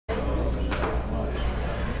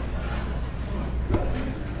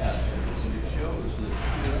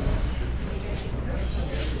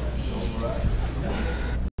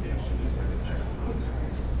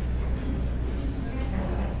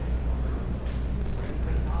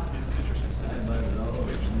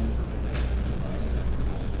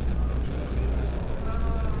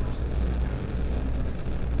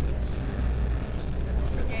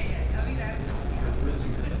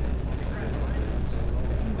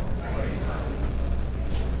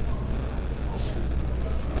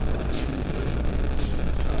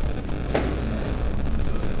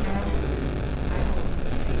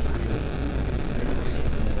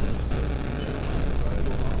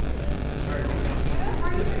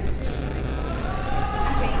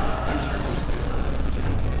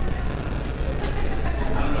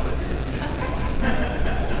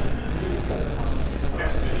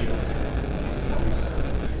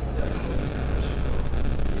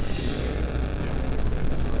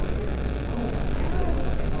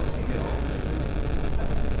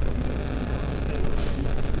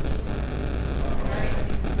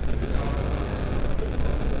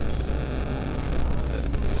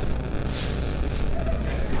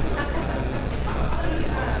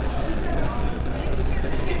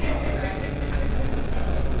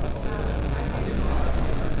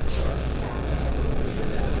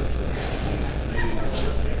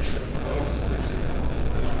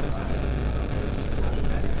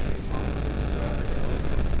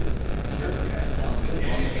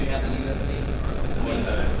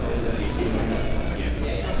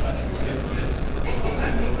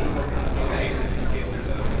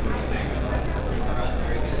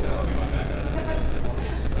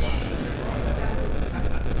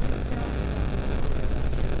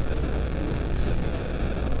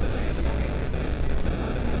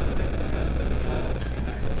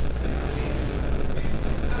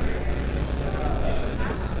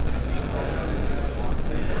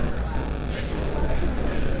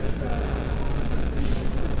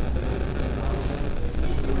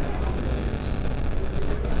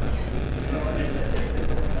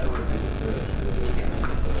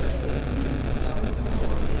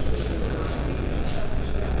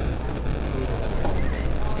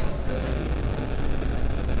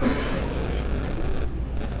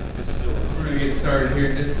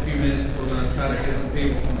some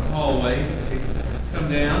people from the hallway to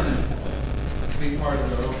come down and be part of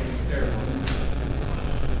the opening ceremony.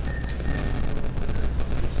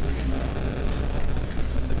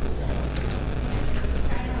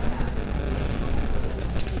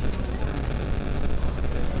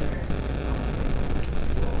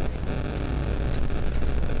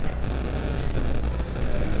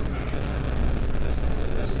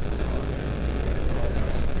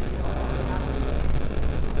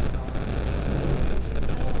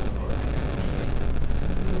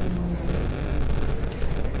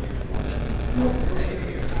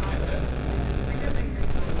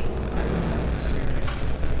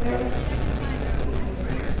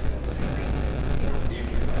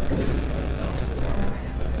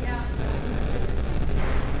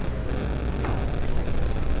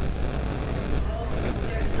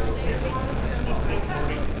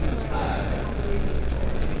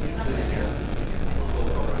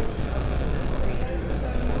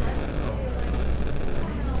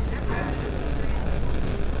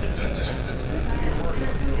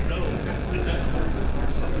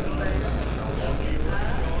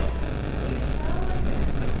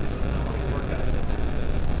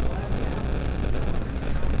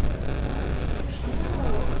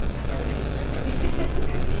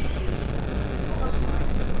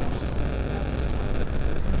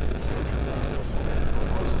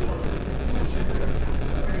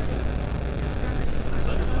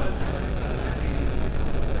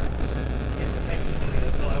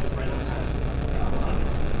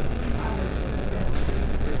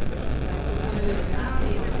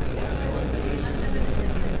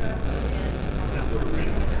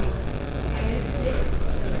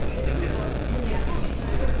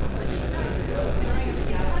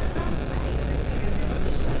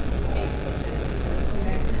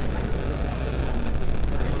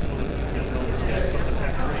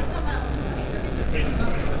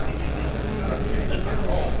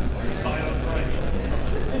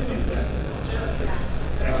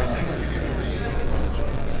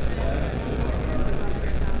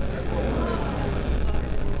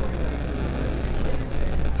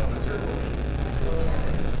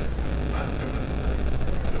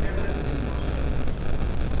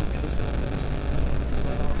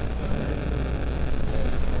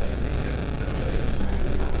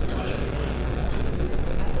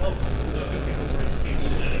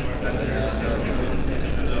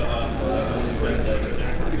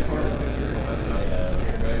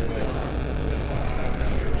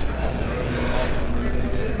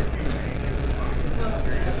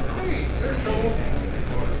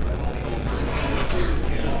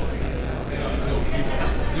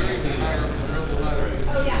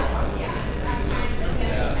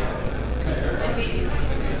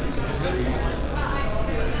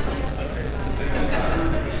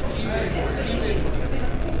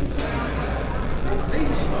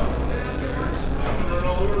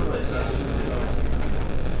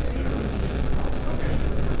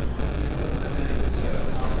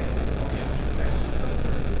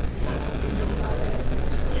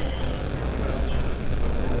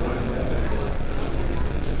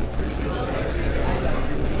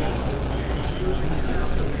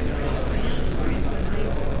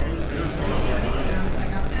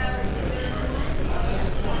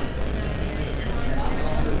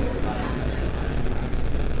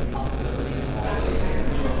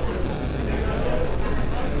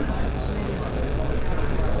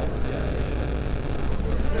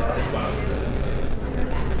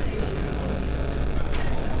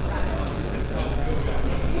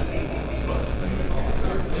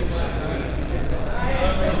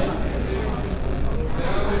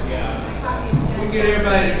 Get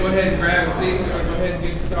everybody to go ahead and grab a seat. We're going to go ahead and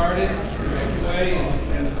get started. Make your way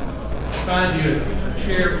and find you a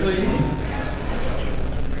chair, please.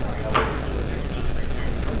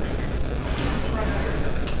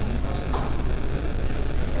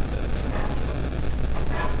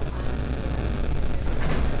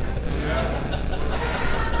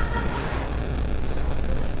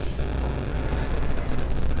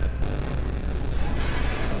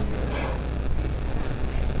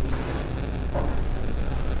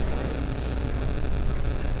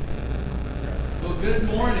 Good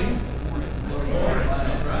morning. Good morning.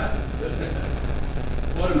 All right.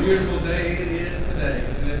 What a beautiful day it is today.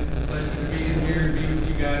 And it's a pleasure to be in here and be with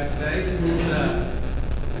you guys today. This is the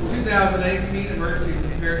 2018 Emergency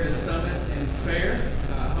Preparedness Summit and Fair,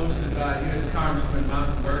 hosted by U.S. Congressman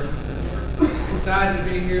Michael Burgess. And we're excited to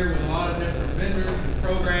be here with a lot of different vendors and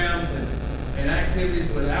programs and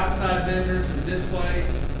activities with outside vendors and displays,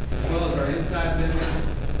 as well as our inside vendors,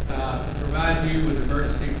 to provide you with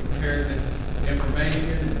emergency preparedness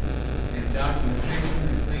information and and documentation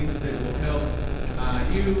and things that will help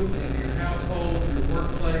you and your household, your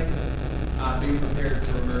workplace, be prepared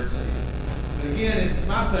for emergencies. But again, it's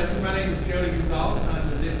my pleasure. My name is Jody Gonzalez. I'm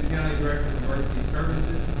the Denton County Director of Emergency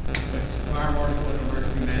Services, which is Fire Marshal and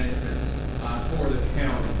Emergency Management for the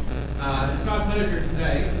county. It's my pleasure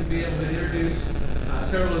today to be able to introduce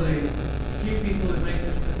several of the key people that make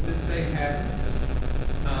this day happen,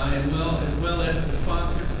 as well as the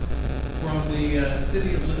sponsors from the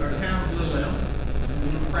city of our town of Little Elm.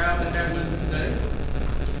 We're proud to have with us today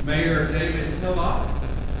Mayor David Hillock,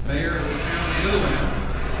 Mayor of the town of Little Elm,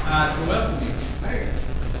 to welcome you. Mayor.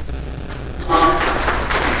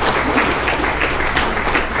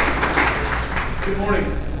 Good morning.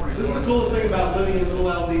 This is the coolest thing about living in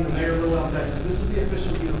Little Elm, being the mayor of Little Elm, Texas. This is the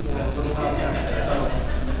official uniform of Little Elm, Texas. So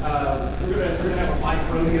we're gonna have a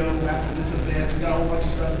bike rodeo after this event. We got a whole bunch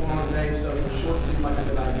of stuff going on today, so the short seemed like a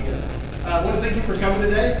good idea. I want to thank you for coming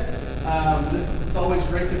today. It's always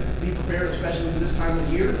great to be prepared, especially this time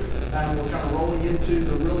of year. We're kind of rolling into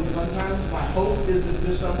the really fun times. My hope is that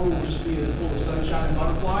this summer will just be full of sunshine and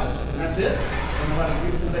butterflies, and that's it. And we'll have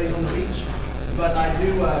beautiful days on the beach. But I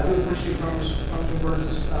do appreciate Congressman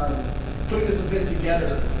Burgess putting this event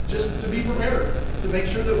together just to be prepared, to make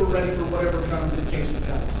sure that we're ready for whatever comes in case it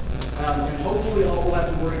comes. And hopefully all we'll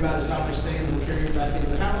have to worry about is how much sand we'll carry it back into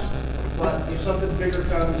the house. But if something bigger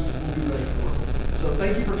comes, we'll be ready for it. So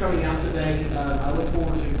thank you for coming out today. I look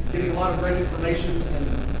forward to getting a lot of great information, and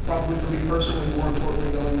probably for me personally, more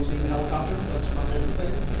importantly, going and seeing the helicopter. That's my favorite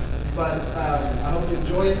thing. But I hope you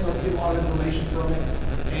enjoy it. I hope you get a lot of information from it.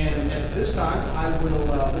 And at this time, I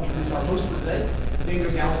will introduce our host for today,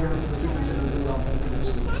 Daniel Gallagher, the superintendent of Little Elm Middle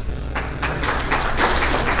School.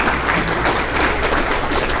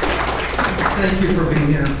 Thank you for being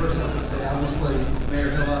here. First, I want to say, obviously,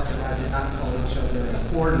 Mayor Hillock and I did not call each other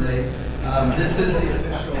and coordinate. This is the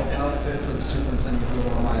official outfit for the superintendent of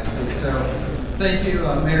Little Elm ISD. So, thank you,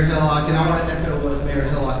 Mayor Hillock. And I want to echo what Mayor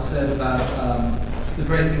Hillock said about the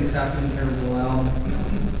great things happening here in Little Elm.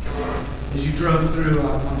 As you drove through,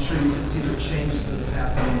 I'm sure you can see the changes that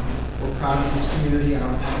have happened. We're proud of this community.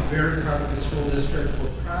 I'm very proud of the school district.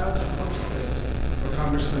 We're proud to host this for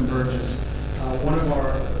Congressman Burgess. One of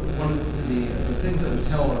the things that we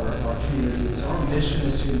tell our community is our mission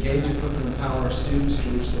is to engage, equip, and empower our students to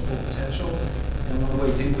reach their full potential. And one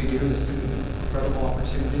way we do this through incredible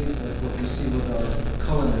opportunities like what we see with our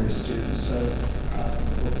culinary students. So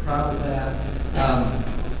we're proud of that.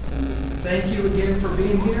 Thank you again for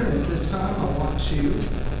being here. And at this time, I want to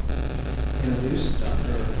introduce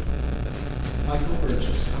Dr. Michael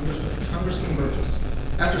Burgess, Congressman Burgess.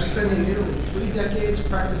 After spending nearly 3 decades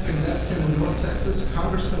practicing medicine in North Texas,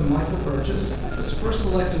 Congressman Michael Burgess was first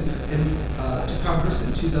elected to Congress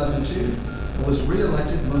in 2002 and was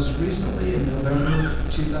re-elected most recently in November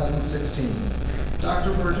 2016.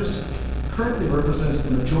 Dr. Burgess currently represents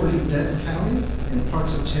the majority of Denton County and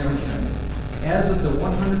parts of Tarrant County. As of the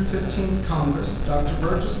 115th Congress, Dr.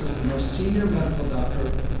 Burgess is the most senior medical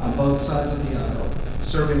doctor on both sides of the aisle,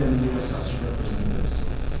 serving in the U.S. House of Representatives.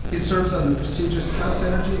 He serves on the prestigious House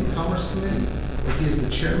Energy and Commerce Committee, where he is the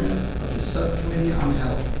chairman of the Subcommittee on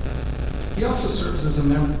Health. He also serves as a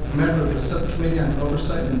member of the Subcommittee on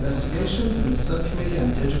Oversight and Investigations and the Subcommittee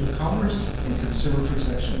on Digital Commerce and Consumer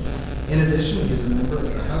Protection. In addition, he is a member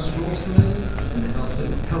of the House Rules Committee and the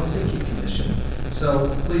Helsinki Commission.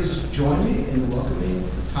 So please join me in welcoming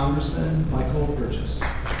Congressman Michael Burgess.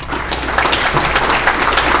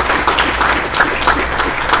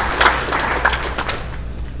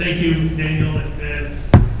 Thank you, Daniel, and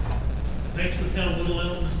thanks to the town of Little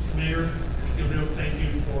Elm, Mayor Gildo. Thank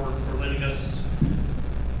you for letting us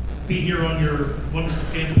be here on your wonderful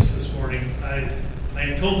campus this morning. I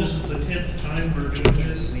am told this is the 10th time we're doing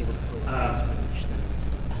this. I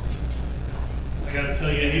got to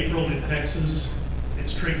tell you, April in Texas,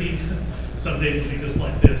 it's tricky. Some days it'll be just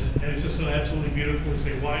like this, and it's just so absolutely beautiful to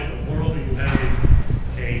say, why in the world are you having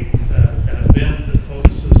an event that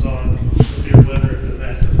focuses on severe weather and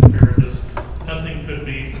disaster preparedness? Nothing could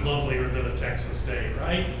be lovelier than a Texas day,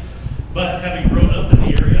 right? But having grown up in the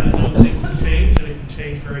area, I know things can change, and it can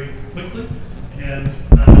change very quickly. And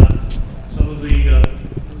some of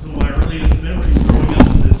my earliest memories growing up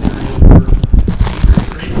in this area were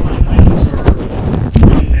great things or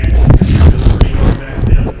really actually back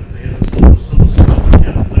then. They had this little civil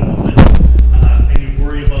and you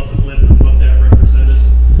worry about the blip and what that represented.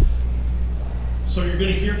 So you're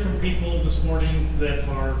going to hear from people this morning that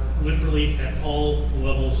are literally at all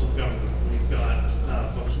levels of government. We've got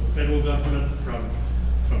folks from the federal government, from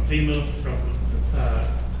FEMA, from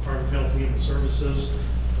Department of Health and Human Services.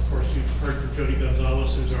 Of course, you've heard from Jody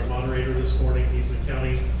Gonzalez, who's our moderator this morning. He's the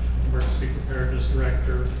county Emergency Preparedness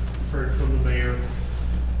Director, you've heard from the mayor.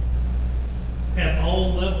 At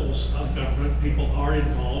all levels of government, people are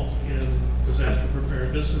involved in disaster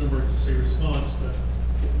preparedness and emergency response, but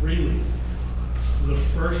really, the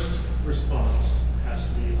first response has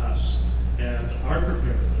to be us. And our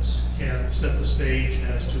preparedness can set the stage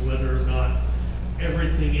as to whether or not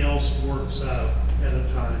everything else works out at a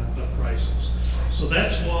time of crisis. So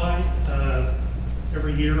that's why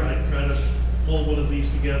every year I try to pull one of these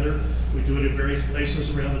together. We do it at various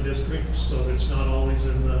places around the district, so it's not always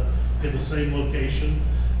in the same location.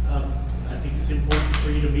 I think it's important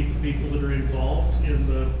for you to meet the people that are involved in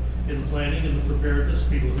the planning and the preparedness,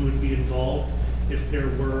 people who would be involved if there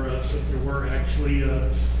were actually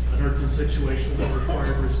an urgent situation that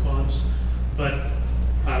required response. But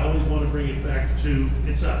I always want to bring it back to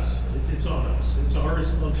it's us. It's on us. It's our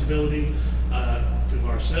responsibility to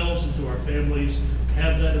ourselves and to our families.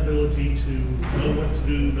 Have that ability to know what to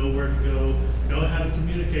do, know where to go, know how to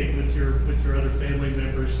communicate with your other family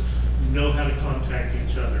members, know how to contact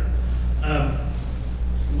each other.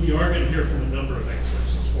 We are going to hear from a number of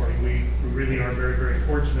experts this morning. We really are very, very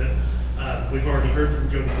fortunate. We've already heard from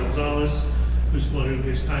Jody Gonzalez, who's one who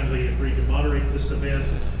has kindly agreed to moderate this event.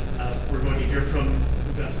 We're going to hear from,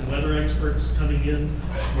 we've got some weather experts coming in.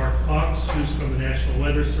 Mark Fox, who's from the National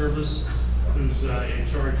Weather Service, who's in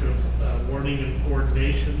charge of warning and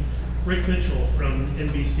coordination. Rick Mitchell from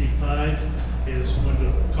NBC5 is going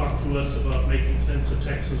to talk to us about making sense of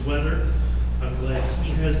Texas weather. I'm glad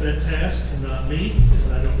he has that task and not me,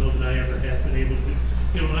 because I don't know that I ever have been able to.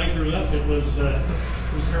 You know, when I grew up, it was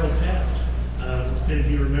Harold Taft. If any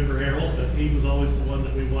of you remember Harold, but he was always the one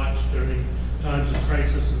that we watched during times of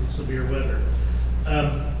crisis and severe weather.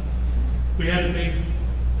 We had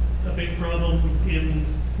a big problem in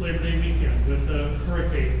Labor Day weekend with a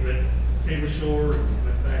hurricane that came ashore and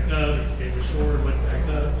went back up, and came ashore and went back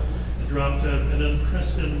up, and dropped an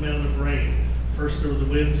unprecedented amount of rain. First there were the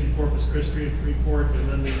winds in Corpus Christi and Freeport, and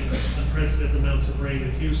then the unprecedented amounts of rain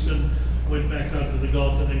in Houston, went back out to the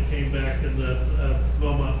Gulf, and then came back in the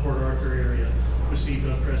Beaumont, Port Arthur area, received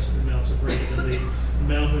unprecedented amounts of rain, and the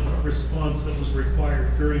amount of response that was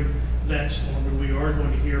required during that storm. And we are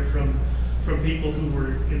going to hear from people who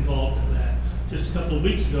were involved in that. Just a couple of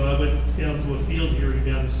weeks ago, I went down to a field hearing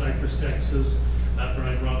down in Cypress, Texas.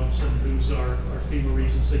 Brian Robinson, who's our FEMA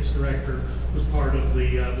Region 6 director, was part of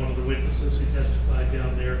one of the witnesses who testified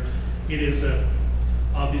down there. It is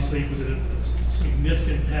obviously it was a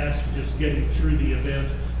significant task just getting through the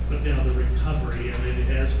event, but now the recovery, and it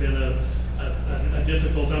has been a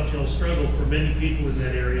difficult uphill struggle for many people in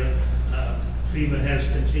that area. FEMA has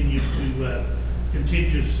continued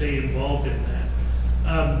to stay involved in that.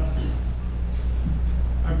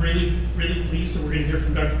 I'm really, really pleased that we're going to hear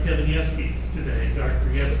from Dr. Kevin Yeske today.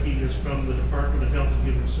 Dr. Yeske is from the Department of Health and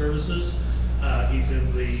Human Services. He's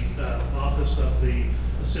in the office of the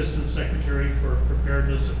Assistant Secretary for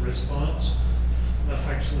Preparedness and Response,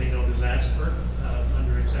 affectionately known as ASPR,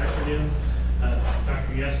 under its acronym.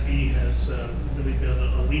 Dr. Yeske has really been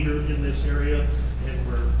a leader in this area, and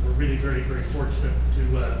we're really very, very fortunate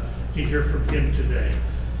to hear from him today.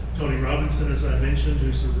 Tony Robinson, as I mentioned,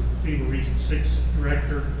 who's the FEMA Region 6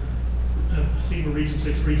 Director, FEMA Region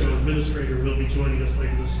 6 Regional Administrator, will be joining us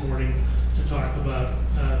later this morning to talk about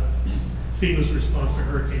FEMA's response to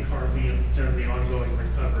Hurricane Harvey and the ongoing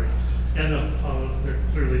recovery. And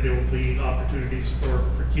clearly there will be opportunities for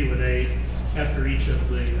Q&A after each of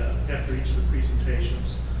the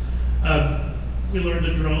presentations. We learned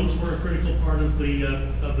that drones were a critical part of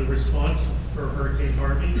the response for Hurricane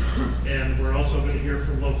Harvey, and we're also going to hear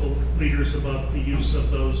from local leaders about the use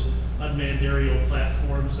of those unmanned aerial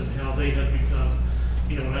platforms and how they have become.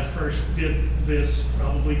 You know, when I first did this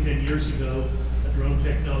probably 10 years ago, drone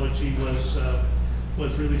technology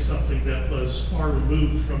was really something that was far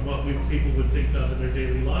removed from what people would think of in their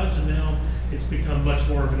daily lives, and now it's become much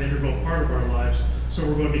more of an integral part of our lives. So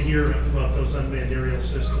we're going to hear about those unmanned aerial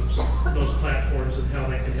systems, those platforms, and how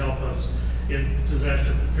they can help us in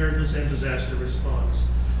disaster preparedness and disaster response.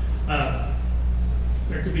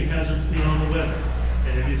 There could be hazards beyond the weather,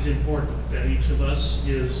 and it is important that each of us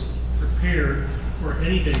is prepared for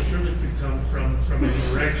any danger that could come from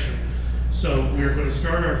any direction. So we're going to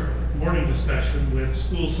start our morning discussion with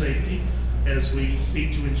school safety as we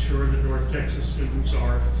seek to ensure that North Texas students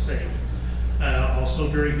are safe. Also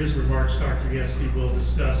during his remarks, Dr. Yeske will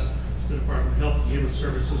discuss the Department of Health and Human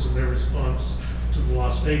Services and their response to the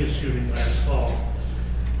Las Vegas shooting last fall.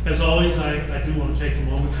 As always, I do want to take a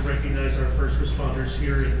moment to recognize our first responders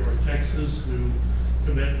here in North Texas who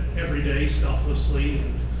commit every day selflessly,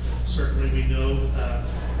 and certainly we know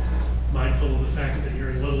mindful of the fact that here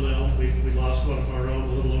in Little Elm, we lost one of our own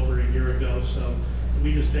a little over a year ago. So can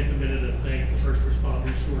we just take a minute and thank the first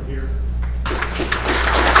responders who are here?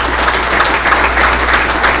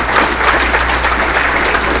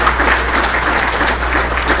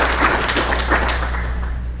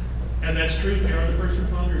 And that's true, they are the first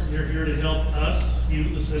responders, and they're here to help us, you,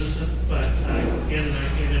 the citizen, but I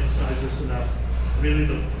can't emphasize this enough. Really,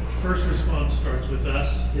 the first response starts with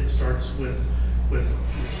us. It starts with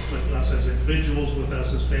us as individuals, with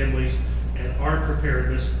us as families, and our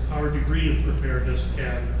preparedness, our degree of preparedness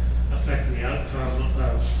can affect the outcome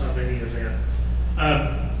of any event.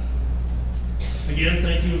 Again,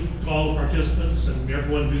 thank you to all the participants and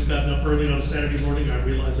everyone who's gotten up early on a Saturday morning. I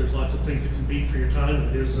realize there's lots of things that compete for your time.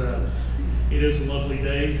 It is a lovely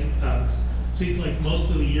day. Seems like most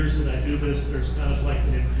of the years that I do this, there's kind of like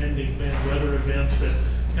an impending bad weather event that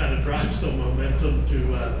kind of drives some momentum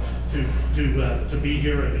to be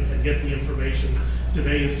here and get the information.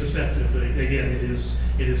 Today is deceptive. Again, it is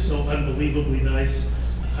so unbelievably nice.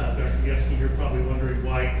 Dr. Yeski, you're probably wondering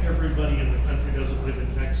why everybody in the country doesn't live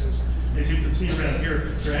in Texas. As you can see around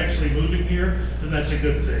here, they're actually moving here, and that's a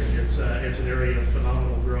good thing. It's an area of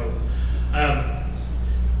phenomenal growth.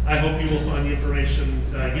 I hope you will find the information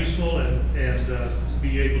useful and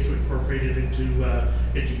be able to incorporate it into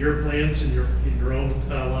your plans in your own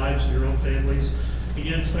lives and your own families.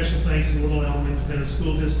 Again, special thanks to Little Elm Independent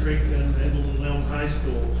School District and Little Elm High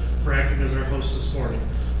School for acting as our hosts this morning.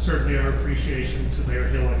 Certainly our appreciation to Mayor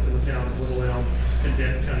Hillock and the town of Little Elm and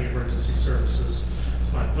Denton County Emergency Services.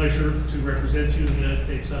 It's my pleasure to represent you in the United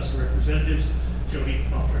States House of Representatives. Jody,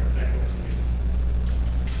 I'll turn it back over to you.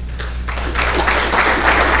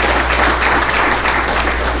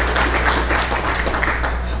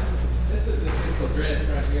 This is the official dress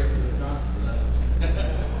right here for the doctor.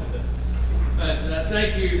 But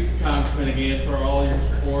thank you, Congressman, again for all your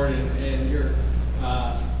support and your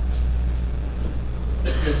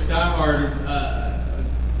just diehard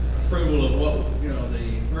approval of what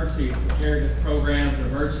the emergency preparedness programs and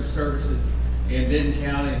emergency services in Denton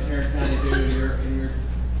County and Tarrant County do in your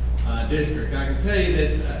district. I can tell you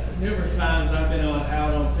that numerous times I've been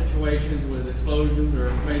out on situations with explosions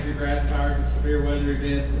or major grass fires or severe weather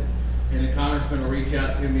events, and the congressman will reach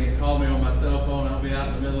out to me and call me on my cell phone. I'll be out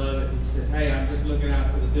in the middle of it. And he says, "Hey, I'm just looking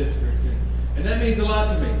out for the district." And that means a lot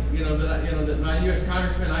to me. That my U.S.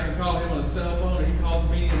 congressman, I can call him on his cell phone, and he calls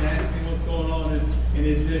me and asks me what's going on in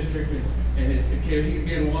his district, and he can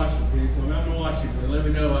be in Washington. So I'm in Washington. Let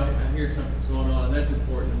me know I hear something's going on, and that's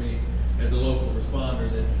important to me as a local responder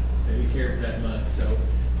that he cares that much. So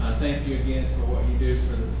thank you again for what you do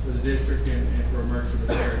for the district and for emergency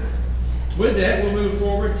preparedness. With that, we'll move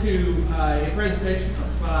forward to a presentation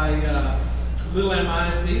by Little Elm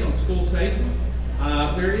ISD on school safety.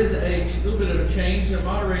 There is a little bit of a change. The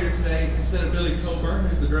moderator today, instead of Billy Coburn,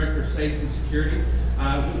 who's the Director of Safety and Security,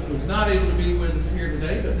 was not able to be with us here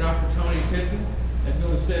today, but Dr. Tony Tipton is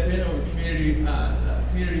going to step in over community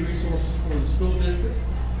resources for the school district.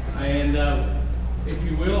 And if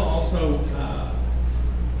you will, also,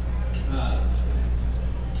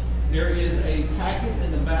 there is a packet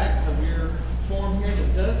in the back of your form here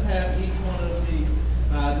that does have each one of the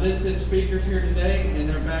listed speakers here today and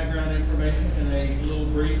their background information and a little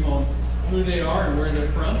brief on who they are and where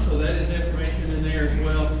they're from. So that is information in there as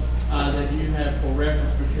well that you have for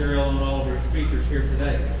reference material on all of your speakers here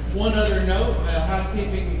today. One other note,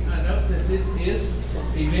 housekeeping note, that this is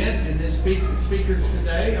event and this speakers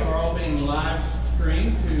today are all being live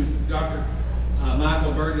streamed to Dr.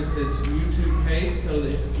 Michael Burgess's YouTube page, so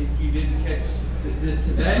that if you didn't catch this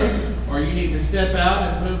today or you need to step out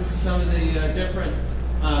and move to some of the different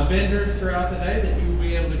vendors throughout the day, that you will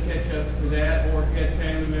be able to catch up to that, or if you had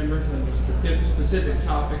family members on a specific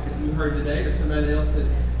topic that you heard today or somebody else that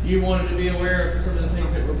you wanted to be aware of some of the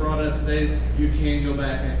things that were brought up today, you can go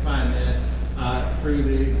back and find that through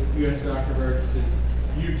the U.S. Dr. Burgess's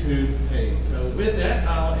YouTube page. So with that,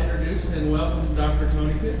 I'll introduce and welcome Dr.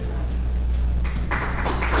 Tony Tipton.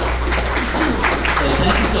 So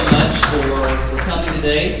thank you so much for coming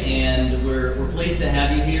today, and we're pleased to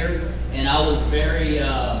have you here. And I was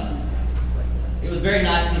it was very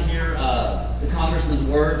nice to hear the Congressman's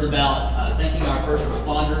words about thanking our first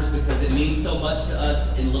responders, because it means so much to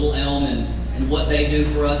us in Little Elm and what they do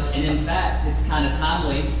for us. And in fact, it's kind of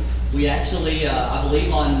timely. We actually, I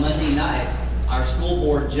believe on Monday night, our school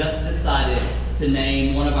board just decided to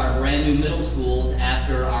name one of our brand new middle schools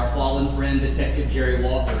after our fallen friend, Detective Jerry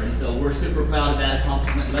Walker. And so we're super proud of that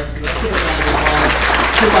accomplishment. Let's give a round of applause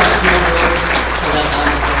to our school board for that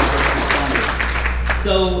honor for our first responders.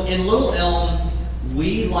 So in Little Elm,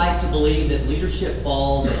 we like to believe that leadership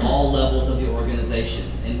falls at all levels of the organization.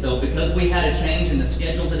 And so because we had a change in the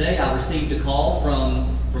schedule today, I received a call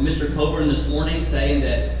from Mr. Coburn this morning saying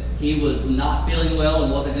that he was not feeling well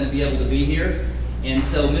and wasn't going to be able to be here. And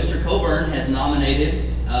so Mr. Coburn has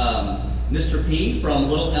nominated Mr. P from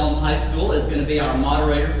Little Elm High School is going to be our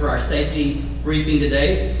moderator for our safety briefing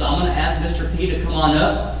today. So I'm going to ask Mr. P to come on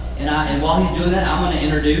up. And while he's doing that, I'm going to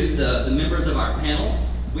introduce the members of our panel.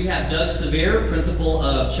 We have Doug Severe, principal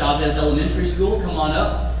of Chavez Elementary School. Come on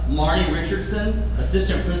up. Marnie Richardson,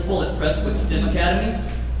 assistant principal at Prestwick STEM Academy.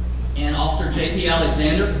 And Officer J.P.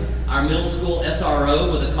 Alexander, our middle school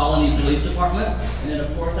SRO with the Colony Police Department. And then,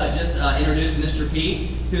 of course, I just introduced Mr. P,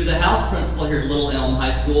 who's a house principal here at Little Elm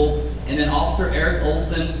High School. And then Officer Eric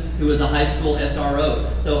Olson, who is a high school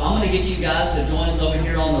SRO. So I'm going to get you guys to join us over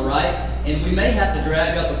here on the right. And we may have to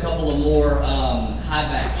drag up a couple of more high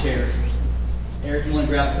back chairs. Eric, you want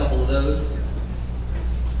to grab a couple of those?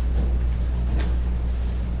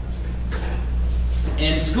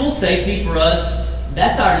 And school safety for us,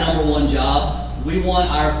 that's our number one job. We want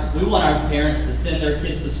our parents to send their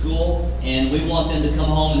kids to school, and we want them to come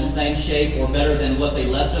home in the same shape or better than what they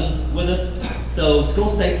left them with us. So school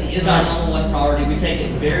safety is our number one priority. We take it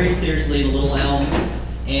very seriously in Little Elm.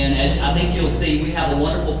 And as I think you'll see, we have a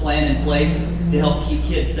wonderful plan in place to help keep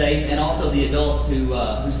kids safe and also the adults who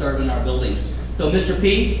serve in our buildings. So Mr.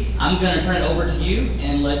 P, I'm going to turn it over to you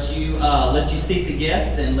and let you seat the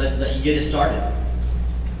guests and let you get it started.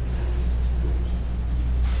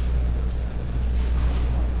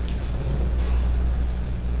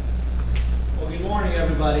 Well, good morning,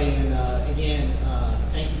 everybody, and again,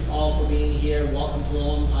 thank you all for being here. Welcome to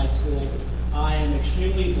Little Elm High School. I am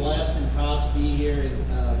extremely blessed and proud to be here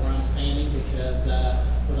where I'm standing because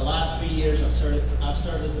for the last 3 years I've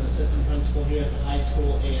served as an assistant principal here at the high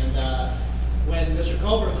school. And when Mr.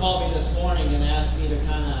 Coburn called me this morning and asked me to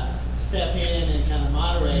kind of step in and kind of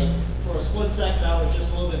moderate, for a split second I was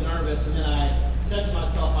just a little bit nervous, and then I said to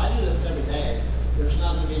myself, I do this every day. There's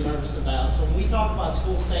nothing to be nervous about. So when we talk about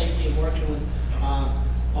school safety and working with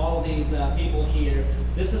all of these people here,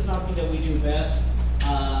 this is something that we do best.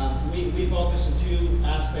 We focus on two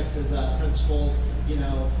aspects as principals. You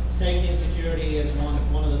know, safety and security is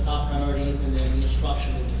one of the top priorities, and then the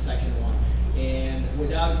instruction is the second one. And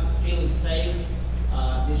without feeling safe,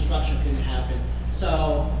 the instruction couldn't happen.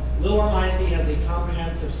 So Little Elm ISD has a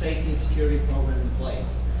comprehensive safety and security program in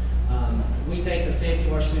place. We take the safety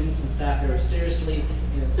of our students and staff very seriously,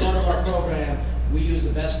 and as part of our program, we use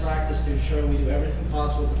the best practice to ensure we do everything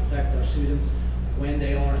possible to protect our students when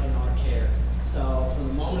they are in our care. So from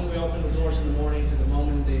the moment we open the doors in the morning to the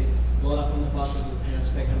moment they load up on the buses and the parents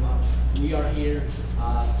pick them up, we are here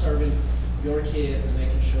serving your kids and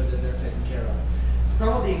making sure that they're taken care of. Some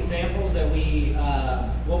of the examples that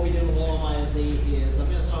what we do in Little Elm ISD is, I'm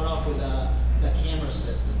going to start off with the camera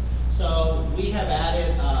system. So we have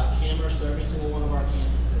added cameras to every single one of our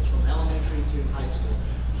campuses, from elementary to high school.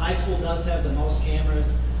 High school does have the most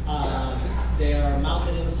cameras. They are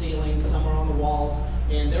mounted in the ceilings, some are on the walls,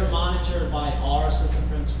 and they're monitored by our assistant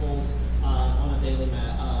principals on a daily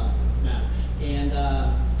map. And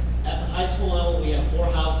at the high school level, we have 4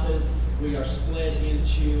 houses. We are split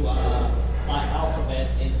into by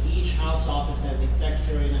alphabet, and each house office has a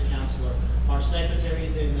secretary and a counselor. Our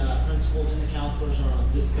secretaries and principals and the counselors are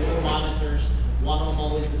on dual monitors. One of them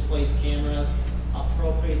always displays cameras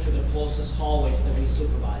appropriate to the closest hallways that we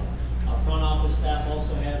supervise. Our front office staff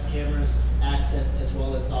also has cameras access, as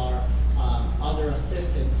well as our other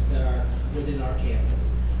assistants that are within our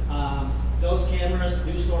campus. Those cameras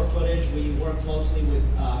do store footage. We work closely with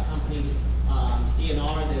company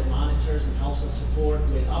CNR that monitors and helps us support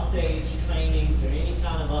with updates, trainings, or any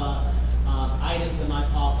kind of items that might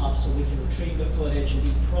pop up, so we can retrieve the footage and be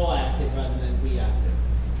proactive rather than reactive.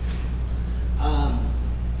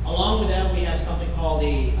 Along with that, we have something called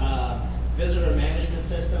a visitor management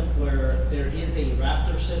system, where there is a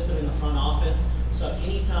Raptor system in the front office. So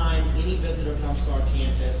anytime any visitor comes to our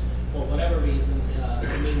campus, for whatever reason,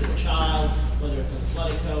 they meet with a child, whether it's an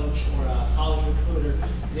athletic coach or a college recruiter,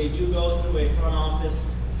 they do go through a front office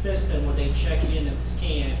system where they check in and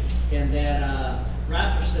scan, and that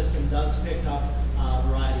Raptor system does pick up a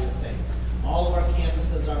variety of things. All of our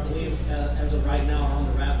campuses, I believe, as of right now, are on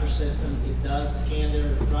the Raptor system. It does scan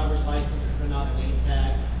their driver's license and print out a name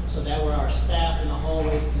tag, so that way our staff in the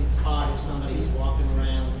hallways can spot if somebody is walking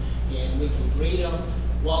around, and we can greet them,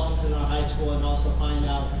 welcome to our high school, and also find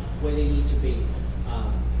out where they need to be.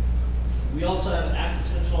 We also have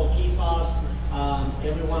access control key fobs.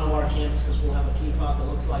 Every one of our campuses will have a key fob that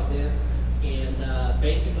looks like this, and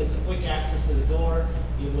basically it's a quick access to the door.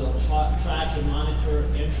 It will track and monitor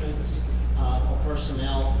entrance of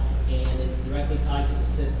personnel, and it's directly tied to the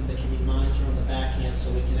system that can be monitored on the back end, so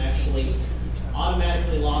we can actually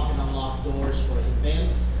automatically lock and unlock doors for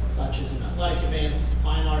events, such as athletic events,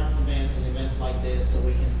 fine art events, and events like this, so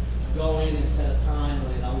we can go in and set a time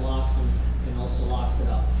when it unlocks and also locks it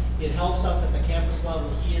up. It helps us at the campus level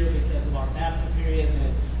here because of our passing periods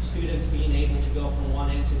and students being able to go from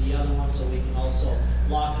one end to the other one, so we can also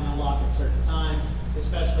lock and unlock at certain times,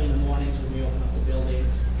 especially in the mornings when we open up the building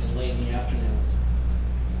and late in the afternoons.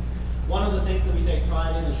 One of the things that we take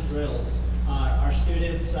pride in is drills. Our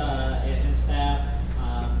students and staff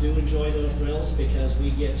do enjoy those drills because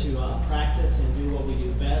we get to practice and do what we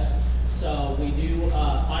do best. So we do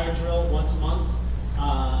fire drill once a month,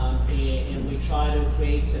 and we try to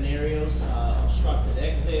create scenarios, obstructed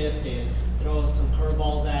exits, and throw some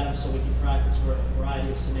curveballs at them so we can practice for a variety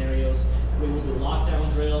of scenarios. We will do lockdown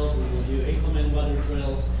drills, we will do inclement weather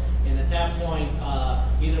drills, and at that point,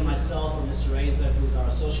 either myself or Mr. Azek, who's our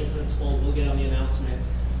associate principal, will get on the announcements,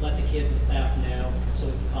 let the kids and staff know so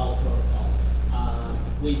we can follow protocol.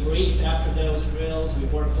 We brief after those drills. We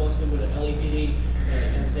work closely with the LEPD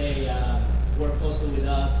as they work closely with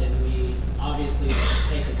us, and we obviously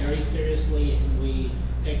take it very seriously, and we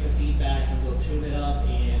take the feedback and we'll tune it up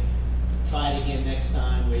and try it again next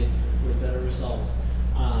time with better results.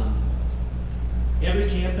 Every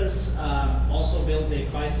campus also builds a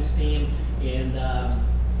crisis team, and that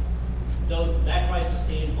crisis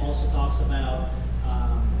team also talks about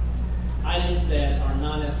items that are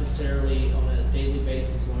not necessarily on a daily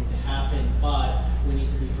basis going to happen, but we need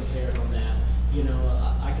to be prepared on that. You know,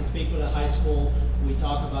 I can speak for the high school. We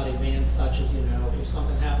talk about events such as, you know, if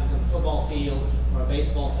something happens on a football field or a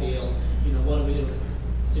baseball field, you know, what do we do in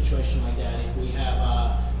a situation like that? If we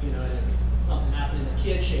have, you know, something happen in the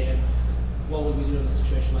kitchen, what would we do in a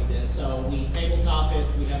situation like this? So we tabletop it,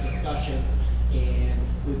 we have discussions, and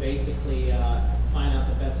we basically find out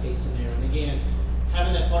the best case scenario. And again,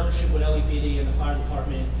 having that partnership with LEPD and the fire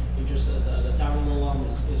department and just the town of Little Elm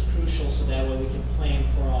is crucial, so that way we can plan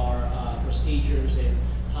for our procedures and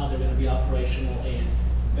how they're going to be operational and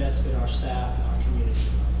best fit our staff and our community.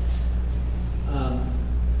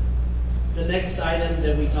 The next item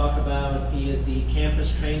that we talk about is the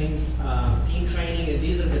campus training, team training, and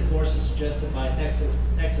these are the courses suggested by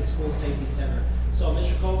Texas School Safety Center. So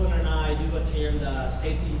Mr. Colvin and I do attend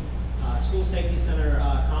School Safety Center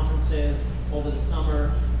conferences over the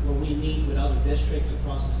summer, where we meet with other districts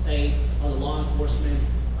across the state, other law enforcement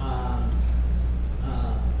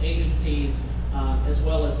agencies, as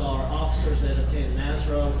well as our officers that attend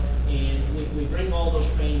NASRO. And we bring all those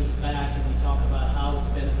trainings back, and we talk about how it's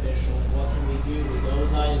beneficial and what can we do with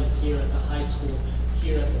those items here at the high school,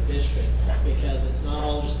 here at the district, because it's not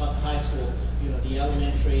all just about the high school. You know, the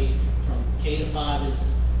elementary from K to 5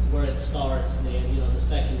 is where it starts, and then, you know, the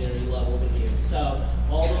secondary level begins. So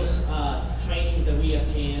all those trainings that we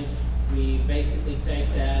attend, we basically take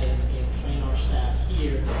that and train our staff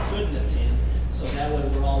here that couldn't attend, so that way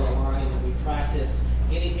we're all aligned and we practice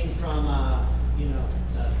anything from you know,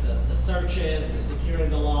 the searches, the securing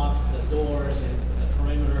the locks, the doors, and the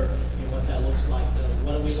perimeter, and what that looks like.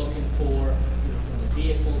 What are we looking for, you know, from the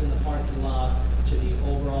vehicles in the parking lot to the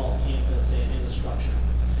overall campus and the structure.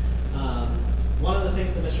 One of the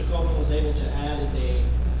things that Mr. Coleman was able to add is a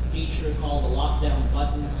feature called the lockdown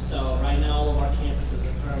button. So right now all of our campuses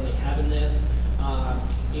are currently having this.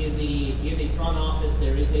 In the front office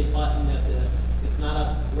there is a button that it's not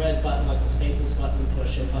a red button like the Staples button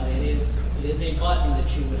push it, but it is a button that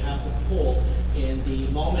you would have to pull. And the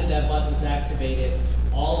moment that button is activated,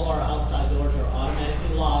 all of our outside doors are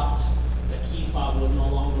automatically locked. The key fob would no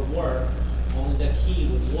longer work. Only the key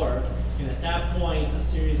would work. And at that point, a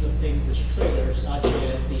series of things is triggered, such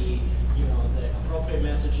as the appropriate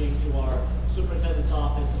messaging to our superintendent's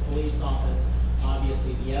office, the police office.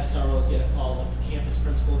 Obviously, the SROs get a call, the campus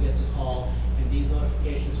principal gets a call, and these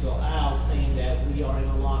notifications go out saying that we are in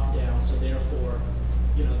a lockdown. So therefore,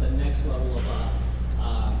 you know, the next level of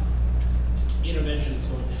intervention is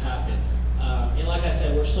going to happen. And like I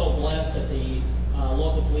said, we're so blessed that the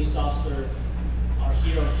local police officer are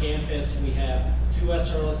here on campus. We have 2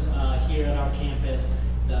 SROs here at our campus.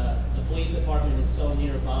 The police department is so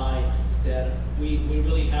nearby that we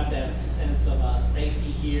really have that sense of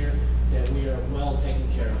safety here, that we are well taken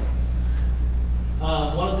care of.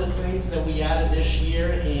 One of the things that we added this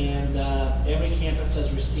year, and every campus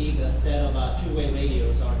has received a set of two-way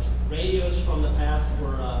radios. Our radios from the past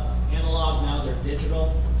were analog, now they're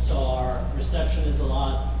digital, so our reception is a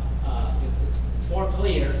lot, it's more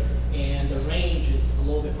clear, and the range is a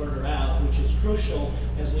little bit further out, which is crucial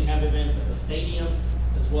as we have events at the stadium,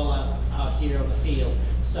 as well as out here on the field.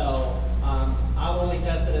 So I've only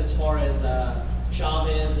tested as far as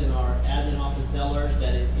Chavez and our admin office Zellers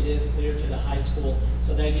that it is clear to the high school.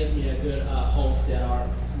 So that gives me a good hope that our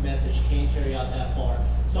message can carry out that far.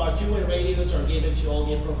 So our two-way radios are given to all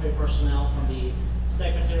the appropriate personnel, from the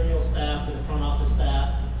secretarial staff to the front office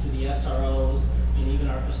staff to the SROs and even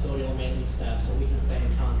our custodial maintenance staff, so we can stay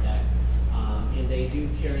in contact. And they do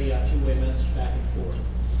carry a two-way message back and forth.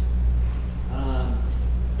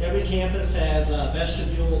 Every campus has a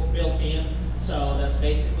vestibule built in, so that's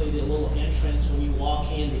basically the little entrance when you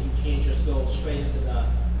walk in that you can't just go straight into the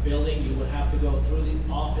building. You would have to go through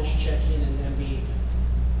the office, check in, and then be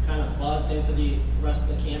kind of buzzed into the rest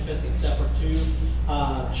of the campus, except for two.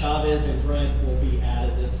 Chavez and Brent will be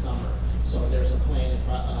added this summer, so there's a plan in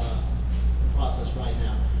process right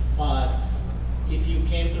now. But if you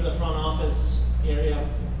came through the front office area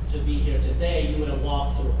to be here today, you would have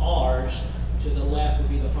walked through ours. To the left would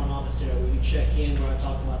be the front office area where you check in, where I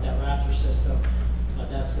talked about that Raptor system, but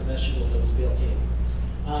that's the vestibule that was built in.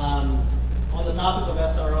 On the topic of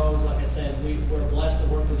SROs, like I said, we're blessed to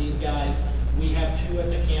work with these guys. We have two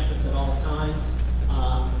at the campus at all times.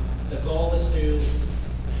 The goal is to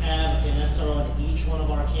have an SRO at each one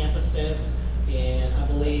of our campuses, and I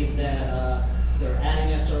believe that they're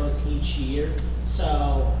adding SROs each year.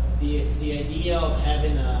 So the idea of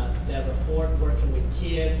having that report, working with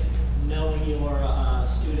kids, knowing your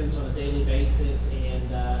students on a daily basis, and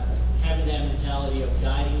having that mentality of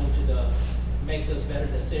guiding them to make those better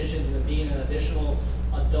decisions and being an additional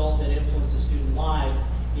adult that influences student lives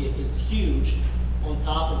is huge, on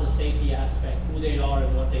top of the safety aspect, who they are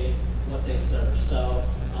and what they serve. So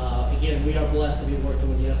again, we are blessed to be working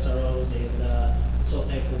with the SROs, and so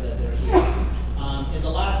thankful that they're here. And the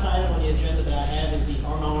last item on the agenda that I have is the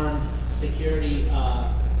unarmed security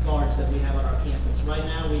guards that we have at our campus. Right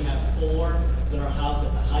now we have 4 that are housed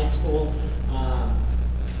at the high school.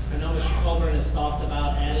 I know Mr. Colburn has talked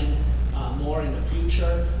about adding more in the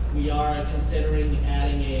future. We are considering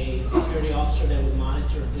adding a security officer that would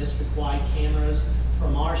monitor district-wide cameras.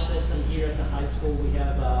 From our system here at the high school, we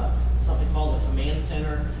have something called a command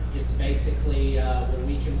center. It's basically where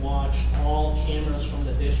we can watch all cameras from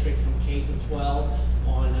the district from K to 12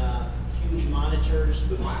 on huge monitors,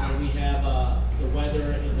 and we have the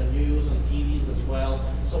weather and the news on TVs as well,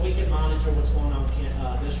 so we can monitor what's going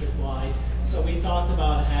on district-wide. So we talked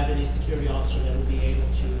about having a security officer that will be able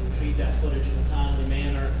to retrieve that footage in a timely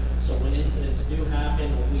manner, so when incidents do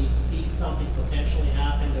happen, or we see something potentially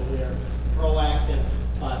happen, that we're proactive.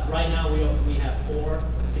 But right now we have 4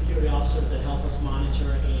 security officers that help us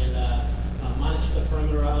monitor and monitor the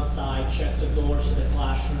perimeter outside, check the doors to the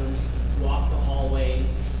classrooms, walk the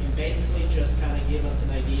hallways, and basically just kind of give us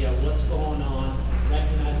an idea of what's going on,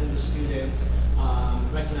 recognizing the students,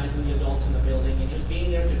 recognizing the adults in the building, and just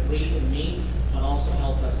being there to greet and meet, but also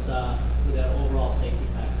help us with that overall safety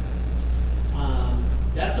factor.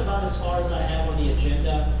 That's about as far as I have on the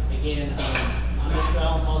agenda. Again, I'm Mr.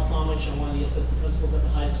 Alan Poslamich. I'm one of the assistant principals at the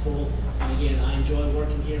high school. And again, I enjoy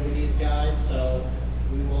working here with these guys, so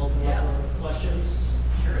we will open up for questions.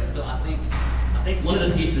 Sure. And so I think one of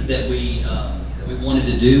the pieces that we wanted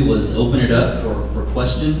to do was open it up for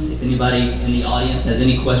questions. If anybody in the audience has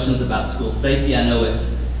any questions about school safety, I know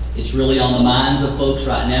it's really on the minds of folks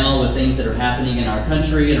right now with things that are happening in our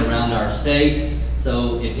country and around our state.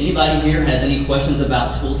 So if anybody here has any questions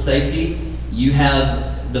about school safety, you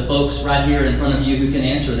have the folks right here in front of you who can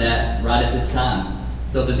answer that right at this time.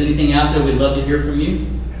 So if there's anything out there, we'd love to hear from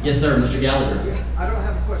you. Yes, sir, Mr. Gallagher. I don't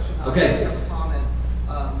have a question. Okay. I have a comment.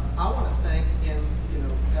 I want to thank, again,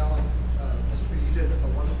 Ellen, Mr. P, you did a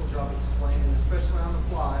wonderful job explaining, especially on the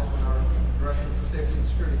fly when our Director for Safety and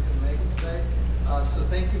Security couldn't make it today. So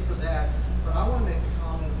thank you for that. But I want to make a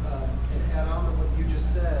comment and add on to what you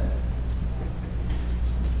just said.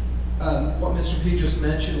 What Mr. P just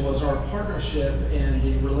mentioned was our partnership and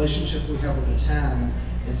the relationship we have with the town,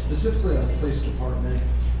 and specifically our police department.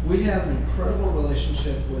 We have an incredible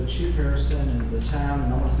relationship with Chief Harrison and the town,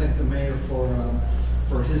 and I want to thank the mayor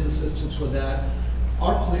for his assistance with that.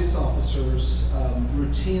 Our police officers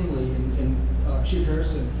routinely, and Chief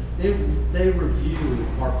Harrison, they review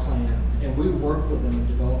our plan, and we work with them in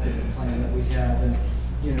developing the plan that we have. And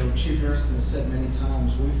Chief Harrison has said many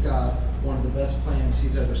times, we've got one of the best plans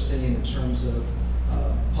he's ever seen in terms of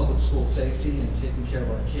public school safety and taking care of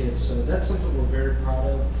our kids. So that's something we're very proud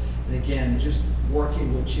of. And again, just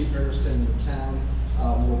working with Chief Harrison in the town,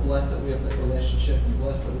 we're blessed that we have that relationship, and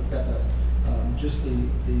blessed that we've got just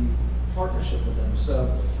the partnership with them.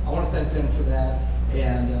 So I want to thank them for that,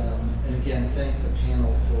 and again, thank the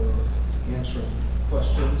panel for answering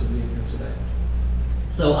questions and being here today.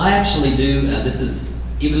 So I actually do, this is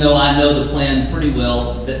even though I know the plan pretty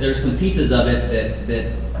well, that there's some pieces of it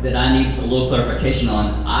that I need a little clarification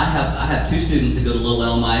on. I have 2 students that go to Little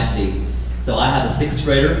Elm ISD. So I have a 6th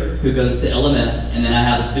grader who goes to LMS, and then I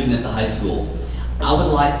have a student at the high school. I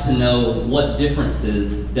would like to know what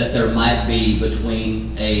differences that there might be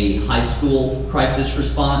between a high school crisis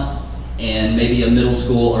response and maybe a middle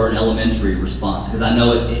school or an elementary response, because I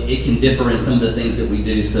know it can differ in some of the things that we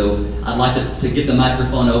do. So I'd like to get the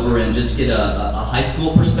microphone over and just get a high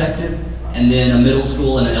school perspective, and then a middle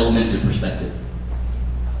school and an elementary perspective.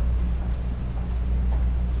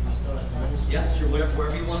 Yeah, sure,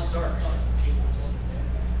 wherever you want to start.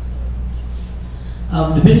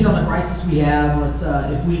 Depending on the crisis we have,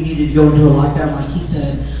 if we needed to go into a lockdown, like he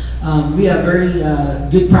said, we have very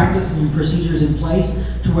good practice and procedures in place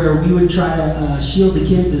to where we would try to shield the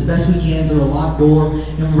kids as best we can through a locked door.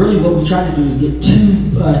 And really what we try to do is get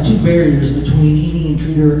two barriers between any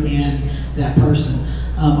intruder and that person.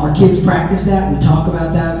 Our kids practice that, we talk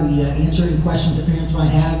about that, we answer any questions that parents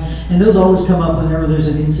might have, and those always come up whenever there's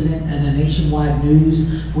an incident and a nationwide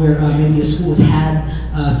news where maybe a school has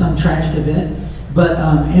had some tragic event. But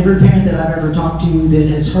every parent that I've ever talked to that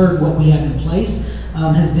has heard what we have in place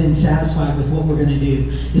has been satisfied with what we're going to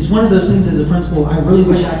do. It's one of those things as a principal, I really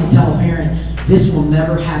wish I could tell a parent, this will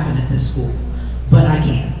never happen at this school, but I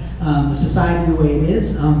can. The society the way it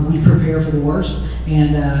is, we prepare for the worst,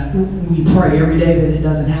 and we pray every day that it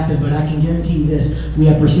doesn't happen, but I can guarantee you this, we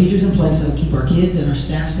have procedures in place that will keep our kids and our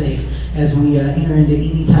staff safe as we enter into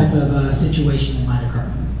any type of situation that might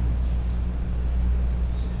occur.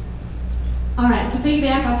 All right, to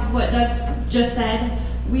piggyback off of what Doug's just said,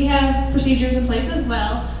 we have procedures in place as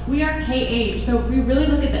well. We are K-8, so we really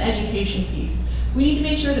look at the education piece. We need to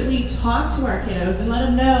make sure that we talk to our kiddos and let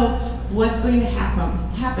them know what's going to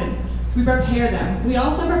happen. We prepare them. We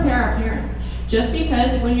also prepare our parents. Just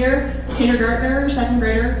because when your kindergartner or 2nd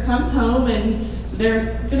grader comes home and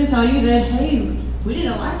they're going to tell you that, hey, we did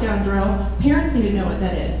a lockdown drill, parents need to know what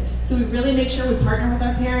that is. So we really make sure we partner with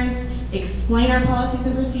our parents, explain our policies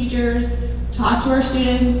and procedures, talk to our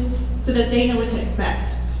students so that they know what to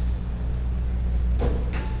expect.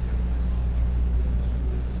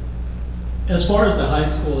 As far as the high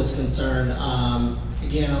school is concerned,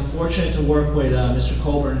 again, I'm fortunate to work with Mr.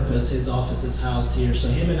 Colburn because his office is housed here. So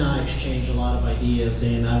him and I exchange a lot of ideas,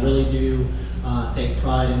 and I really do take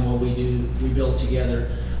pride in what we do, we build together.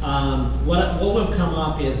 What will come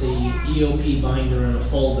up is a EOP binder and a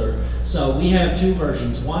folder. So we have 2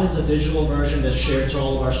 versions. One is a visual version that's shared to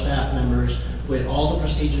all of our staff members with all the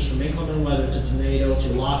procedures from inclement weather to tornado to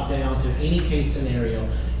lockdown to any case scenario.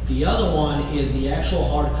 The other one is the actual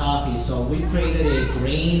hard copy. So we've created a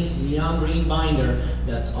neon green binder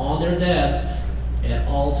that's on their desk at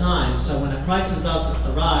all times. So when a crisis does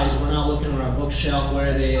arise, we're not looking at our bookshelf where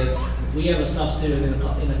it is. If we have a substitute in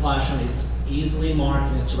the classroom, it's easily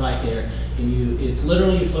marked and it's right there. And it's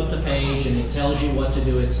literally you flip the page and it tells you what to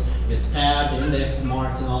do. It's tabbed, indexed,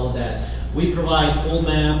 marked, and all of that. We provide full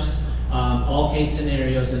maps, all case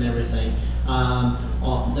scenarios and everything.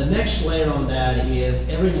 The next layer on that is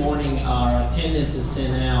every morning our attendance is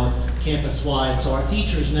sent out campus-wide, so our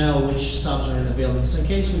teachers know which subs are in the building. So in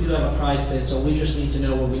case we do have a crisis or we just need to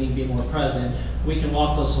know where we need to be more present, we can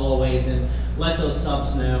walk those hallways and let those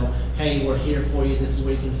subs know, hey, we're here for you, this is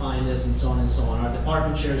where you can find this, and so on and so on. Our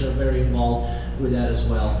department chairs are very involved with that as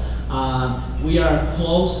well. We are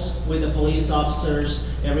close with the police officers.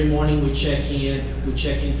 Every morning we check in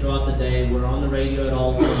throughout the day. We're on the radio at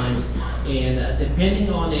all times, and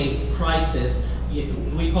depending on a crisis,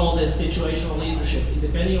 we call this situational leadership.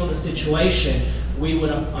 Depending on the situation, we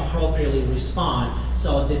would appropriately respond.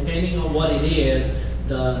 So depending on what it is,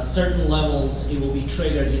 the certain levels, it will be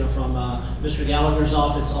triggered, from Mr. Gallagher's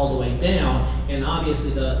office all the way down. And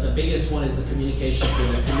obviously the biggest one is the communications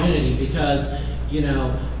with the community, because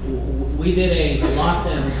we did a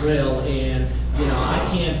lockdown drill, and I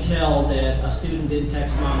can't tell that a student didn't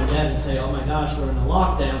text mom and dad and say, oh my gosh, we're in a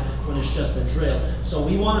lockdown, when it's just a drill. So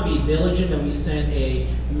we want to be diligent, and we send a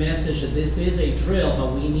message that this is a drill,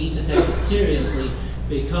 but we need to take it seriously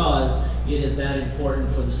because it is that important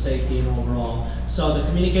for the safety and overall. So the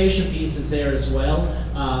communication piece is there as well,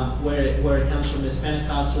 where it comes from Ms.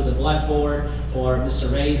 Pentecost through the Blackboard, or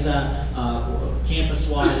Mr. Reza,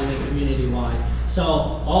 campus-wide and community-wide. So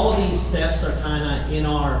all of these steps are kind of in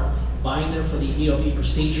our binder for the EOP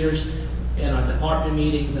procedures. In our department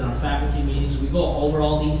meetings and our faculty meetings, we go over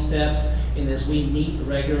all these steps, and as we meet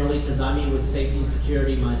regularly, because I meet with safety and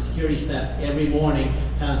security, my security staff every morning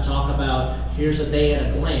kind of talk about, here's a day at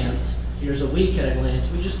a glance, here's a week at a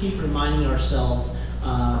glance. We just keep reminding ourselves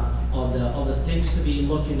of the things to be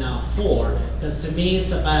looking out for, because to me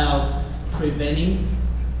it's about preventing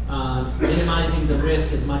the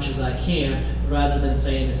risk as much as I can, rather than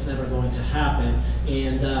saying it's never going to happen.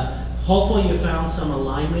 And hopefully you found some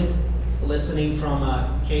alignment listening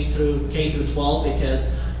from K through 12,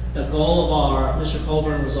 because the goal of our Mr.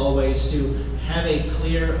 Colburn was always to have a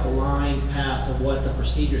clear, aligned path of what the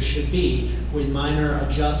procedure should be, with minor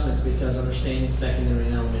adjustments because understanding secondary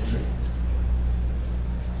and elementary.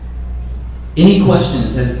 Any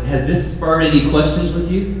questions? Has this spurred any questions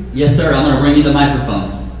with you? Yes, sir. I'm going to bring you the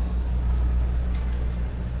microphone.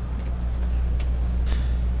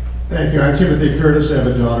 Thank you. I'm Timothy Curtis. I have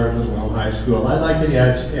a daughter at Little Elm High School. I'd like to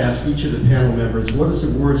ask each of the panel members, what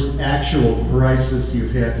is the worst actual crisis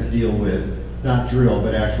you've had to deal with? Not drill,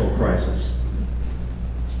 but actual crisis.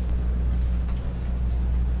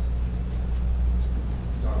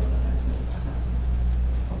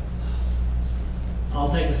 I'll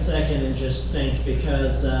take a second and just think,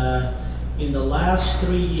 because in the last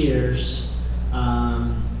 3 years,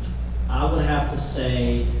 I would have to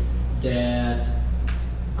say that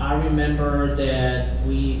I remember that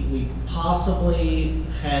we possibly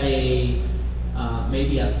had a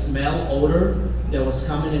maybe a smell odor that was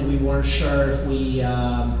coming, and we weren't sure if we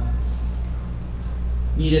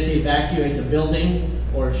needed to evacuate the building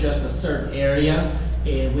or just a certain area.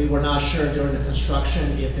 And we were not sure during the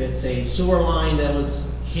construction if it's a sewer line that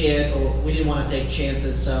was hit, or we didn't want to take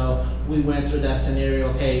chances, so we went through that scenario.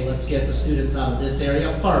 Okay, let's get the students out of this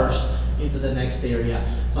area first into the next area.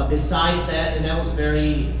 But besides that, and that was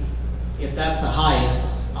very, if that's the highest,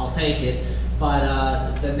 I'll take it.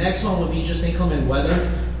 But the next one would be just inclement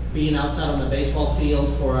weather, being outside on the baseball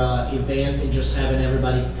field for an event and just having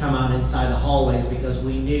everybody come out inside the hallways, because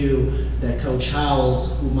we knew that Coach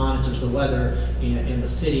Howells, who monitors the weather in the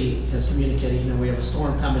city, has communicated, we have a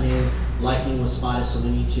storm coming in, lightning was spotted, so we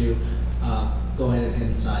need to go ahead and head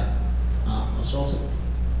inside. Mr. Olson?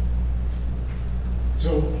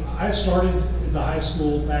 So I started at the high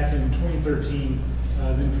school back in 2013,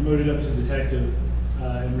 then promoted up to detective,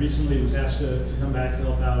 and recently was asked to come back to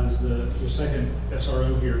help out as the second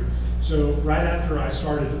SRO here. So right after I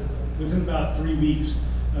started, within about 3 weeks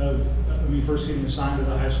of me first getting assigned to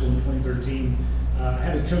the high school in 2013, I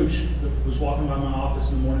had a coach that was walking by my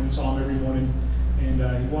office in the morning, saw him every morning, and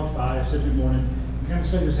he walked by, I said good morning, and kind of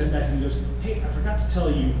stuck his head back and he goes, "Hey, I forgot to tell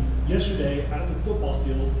you, yesterday out at the football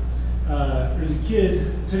field, there's a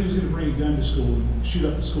kid that said he was going to bring a gun to school and shoot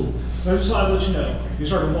up the school. So I just thought I'd let you know." He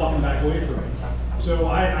started walking back away from me. So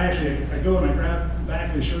I go and I grab the back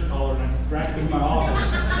of his shirt collar and I drag it into my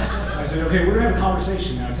office. I said, "Okay, we're going to have a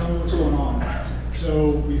conversation now. Tell me what's going on."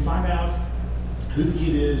 So we find out who the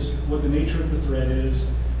kid is, what the nature of the threat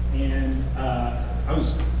is, and I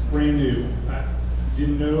was brand new. I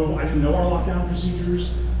didn't know our lockdown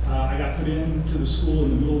procedures. I got put into the school in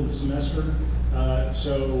the middle of the semester.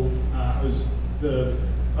 So I was the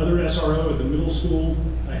other SRO at the middle school.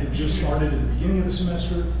 I had just started at the beginning of the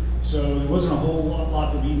semester, so there wasn't a whole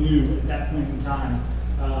lot that we knew at that point in time.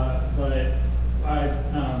 But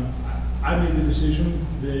I made the decision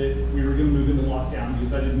that we were going to move into lockdown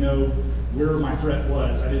because I didn't know where my threat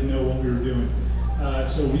was. I didn't know what we were doing.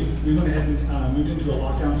 So we went ahead and moved into a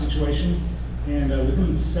lockdown situation, and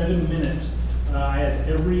within 7 minutes, I had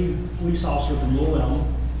every police officer from Little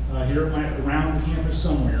Elm here around the campus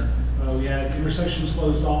somewhere. We had intersections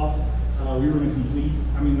closed off. We were in a complete,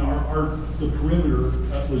 the perimeter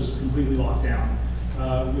was completely locked down.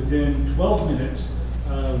 Within 12 minutes,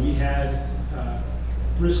 we had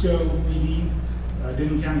Frisco PD,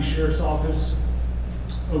 Denton County Sheriff's Office,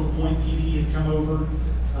 Oak Point PD had come over.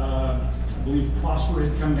 I believe Prosper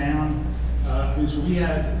had come down. So we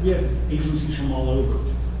had agencies from all over.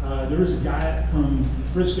 There was a guy from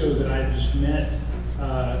Frisco that I had just met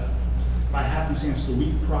by happenstance the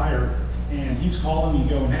week prior, and he's calling me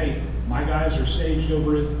going, "Hey, my guys are staged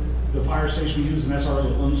over at the fire station." He was an SRO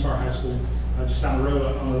at Lone Star High School, just down the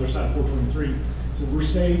road on the other side of 423. So we're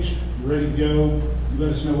staged, we're ready to go. You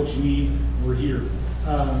let us know what you need, we're here.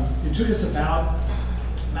 It took us about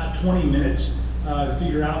 20 minutes to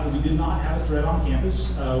figure out that we did not have a threat on campus.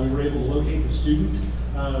 We were able to locate the student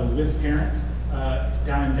with parent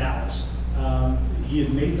down in Dallas. He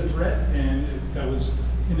had made the threat, and that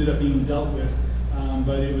ended up being dealt with.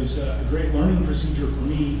 But it was a great learning procedure for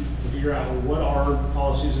me to figure out what our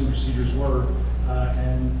policies and procedures were,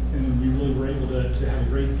 and we really were able to have a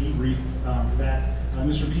great debrief for that.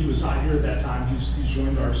 Mr. P was not here at that time. He's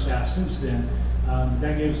joined our staff since then.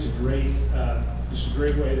 That gave us just a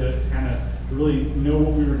great way to kind of really know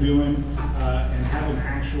what we were doing and have an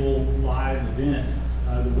actual live event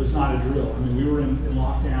that was not a drill. We were in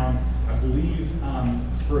lockdown, I believe,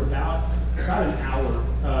 for about about an hour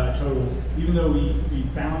total. Even though we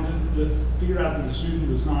figured out that the student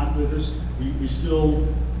was not with us, we still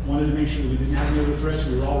wanted to make sure that we didn't have any other threats.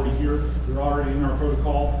 We were already here, we were already in our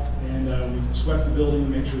protocol, and we swept the building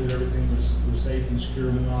and made sure that everything was safe and secure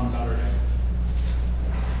and went on about our day.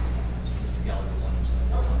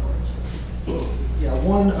 Yeah,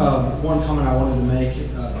 one comment I wanted to make.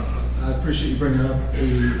 I appreciate you bringing up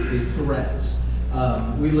the threats.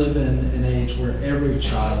 We live in an age where every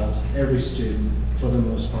child, every student, for the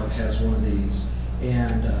most part, has one of these,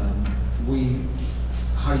 and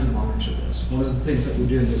how do you monitor this? One of the things that we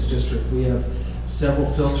do in this district, we have several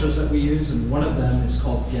filters that we use, and one of them is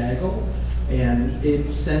called Gaggle, and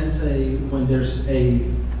it sends when there's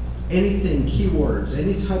anything, keywords,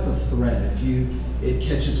 any type of threat, it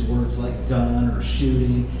catches words like gun or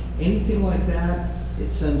shooting, anything like that,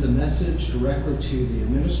 it sends a message directly to the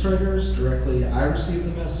administrators, directly I receive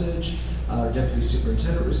the message, our deputy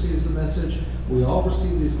superintendent receives the message, we all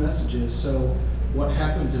receive these messages, so what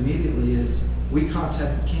happens immediately is we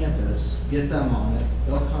contact the campus, get them on it,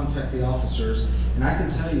 they'll contact the officers, and I can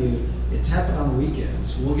tell you, it's happened on the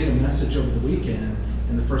weekends. We'll get a message over the weekend,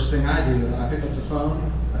 and the first thing I do, I pick up the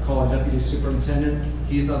phone, I call our deputy superintendent,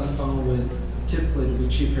 he's on the phone with, typically to be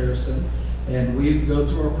Chief Harrison, and we go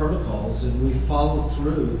through our protocols and we follow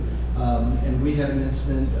through, and we had an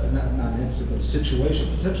incident, not an incident, but a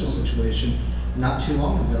situation, potential situation, not too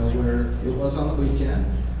long ago where it was on the weekend,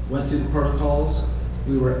 went through the protocols,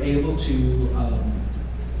 we were able to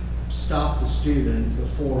stop the student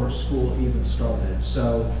before school even started.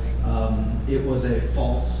 So it was a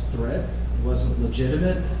false threat, it wasn't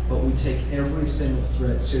legitimate, but we take every single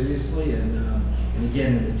threat seriously, and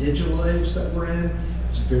again, in the digital age that we're in,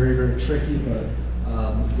 it's very, very tricky, but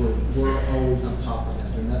we're always on top of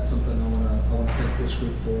that, and that's something I want to thank this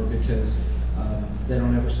group for, because they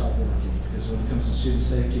don't ever stop working, because when it comes to student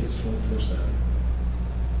safety, it's 24/7.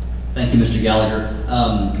 Thank you, Mr. Gallagher.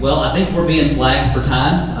 Well, I think we're being flagged for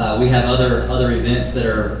time. We have other events that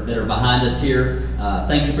are behind us here.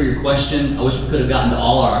 Thank you for your question. I wish we could have gotten to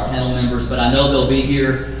all our panel members, but I know they'll be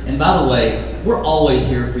here. And by the way, we're always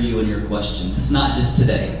here for you and your questions. It's not just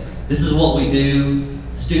today. This is what we do.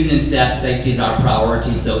 Student and staff safety is our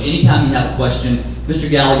priority. So anytime you have a question, Mr.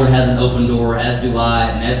 Gallagher has an open door, as do I,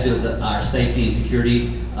 and as does our safety and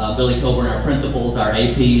security, Billy Coburn, our principals, our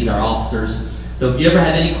APs, our officers. So if you ever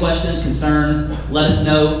have any questions, concerns, let us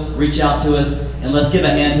know, reach out to us, and let's give a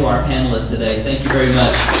hand to our panelists today. Thank you very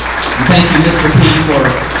much. And thank you, Mr. P, for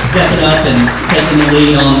stepping up and taking the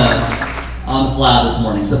lead on the fly this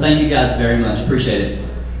morning. So thank you guys very much. Appreciate it.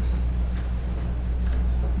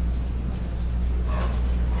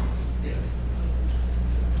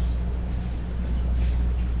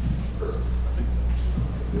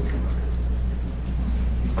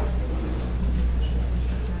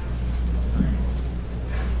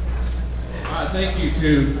 Thank you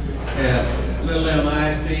to Little Elm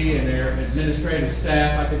ISD and their administrative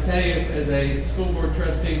staff. I can tell you, as a school board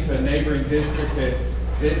trustee to a neighboring district,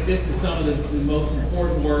 that this is some of the most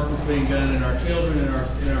important work that's being done in our children, in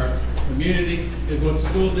our community, is what the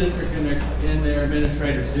school district and their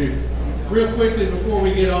administrators do. Real quickly, before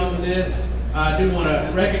we get on to this, I do want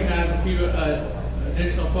to recognize a few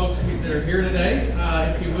additional folks that are here today,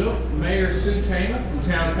 if you will. Mayor Sue Tamer from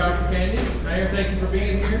Town of Copper Canyon. Mayor, thank you for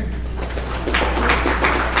being here.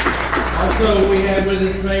 Also, we have with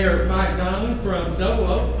us Mayor Mike Donnelly from Double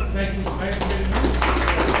Oak. Thank you, Mayor, for being here.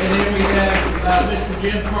 And then we have Mr.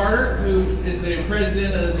 Jim Carter, who is the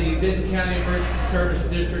president of the Denton County Emergency Service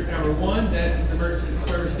District Number 1. That is the emergency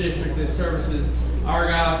service district that services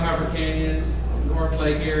Argyle, Copper Canyon, North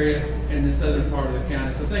Lake area, and the southern part of the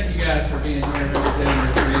county. So thank you guys for being here and representing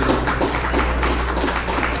your community.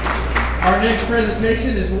 Our next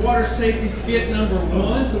presentation is Water Safety Skit number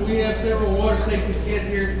 1. So we have several water safety skits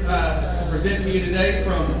here to present to you today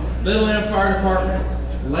from Little Elm Fire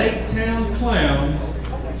Department, Lake Town Clowns,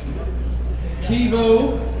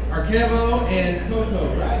 Kevo, and Coco,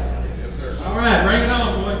 right? Yes, sir. All right, bring it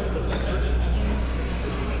on, boy.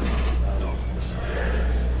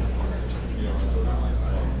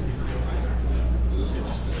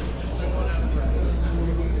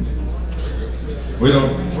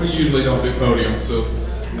 We usually don't do podiums, so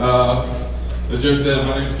as Joe said,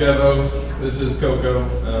 my name is Kevo. This is Coco.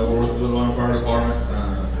 We're with the Little Elm Fire Department.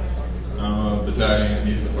 I'm a battalion.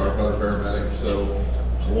 He's the firefighter paramedic. So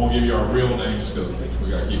we won't give you our real names because we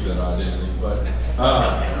got to keep that identity. But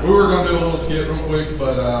we were going to do a little skit real quick,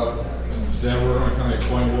 but instead we're going to kind of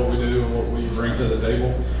explain what we do and what we bring to the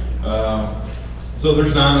table. So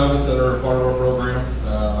there's 9 of us that are part of our program.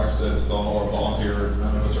 Like I said, it's all our volunteer.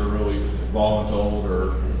 None of us are really voluntold,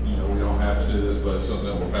 or we don't have to to do this, but it's something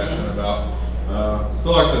that we're passionate about.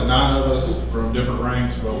 So like I said, 9 of us from different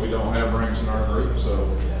ranks, but we don't have ranks in our group. So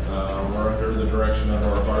we're under the direction of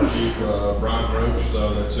our fire chief, Brian Roach.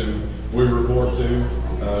 So that's who we report to,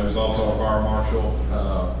 who's also our fire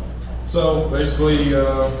marshal. So basically,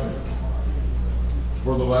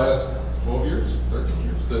 for the last 12 years, 13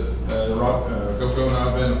 years that Coco and I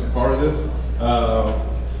have been a part of this.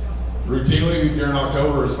 Routinely during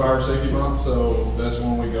October is Fire Safety Month, so that's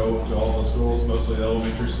when we go to all the schools, mostly the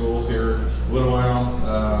elementary schools here in Little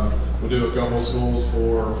Elm. We do a couple of schools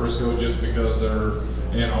for Frisco just because they're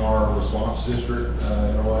in our response district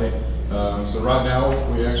in a way. So right now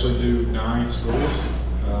we actually do 9 schools,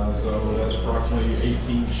 so that's approximately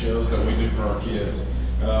 18 shows that we do for our kids.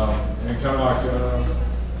 And kind of like,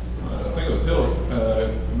 I think it was Hill,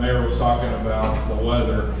 the mayor was talking about the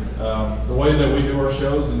weather. The way that we do our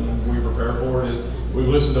shows and we prepare for it is we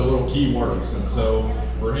listen to little keywords. And so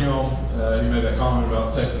for him, he made that comment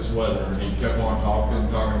about Texas weather, and he kept on talking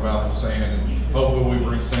about the sand, and hopefully we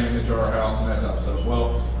bring sand into our house and that type of stuff.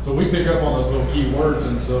 Well, so we pick up on those little keywords,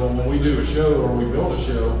 and so when we do a show or we build a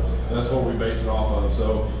show, that's what we base it off of.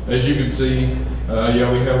 So as you can see,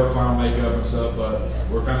 yeah, we have our clown makeup and stuff, but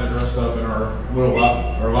we're kind of dressed up in our little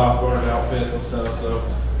our lifeguard outfits and stuff. So,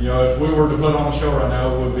 you know, if we were to put on a show right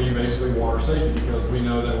now, it would be basically water safety, because we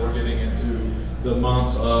know that we're getting into the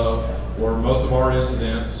months of where most of our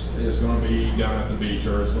incidents is going to be down at the beach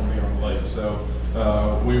or it's going to be on the lake. So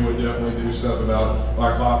we would definitely do stuff about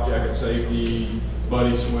like life jacket safety,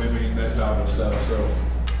 buddy swimming, that type of stuff. So,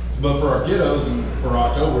 but for our kiddos and for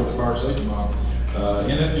October, the Fire Safety Month,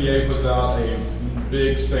 NFPA puts out a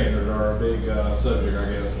big standard or a big subject,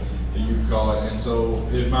 I guess you could call it. And so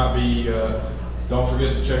it might be, don't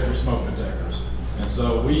forget to check your smoke detectors. And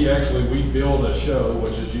so we build a show,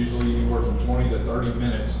 which is usually anywhere from 20 to 30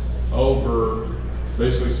 minutes over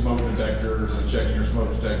basically smoke detectors and checking your smoke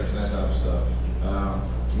detectors and that type of stuff.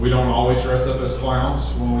 We don't always dress up as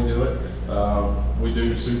clowns when we do it. We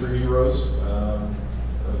do superheroes.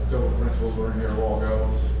 A couple of principals were in here a while ago.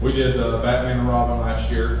 We did Batman and Robin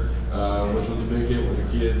last year, which was a big hit with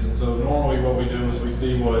the kids. And so normally what we do is we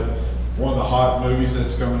see what one of the hot movies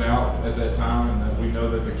that's coming out at that time and that we know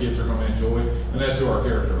that the kids are going to enjoy, and that's who our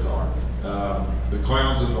characters are. The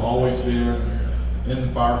clowns have always been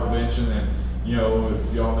in fire prevention, and you know,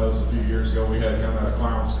 if y'all know, a few years ago we had kind of a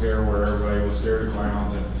clown scare where everybody was scared of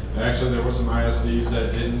clowns, and actually there were some ISDs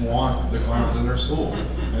that didn't want the clowns in their school,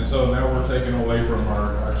 and so now we're taking away from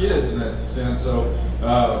our kids in that sense. So,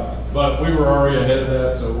 but we were already ahead of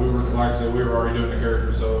that, so we were, like I said, we were already doing the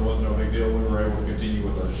characters, so it wasn't no big deal. We were able to continue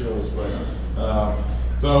with our shows, but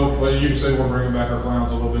you can say we're bringing back our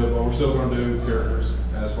clowns a little bit, but we're still going to do characters.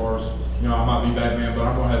 As far as, you know, I might be Batman, but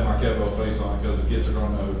I'm going to have my Kevo face on because the kids are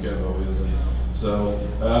going to know who Kevo is. And so,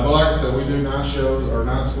 but like I said, we do 9 shows or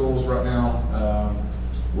 9 schools right now.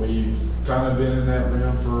 We've kind of been in that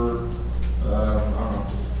realm for, I don't know,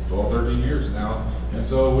 12, 13 years now. And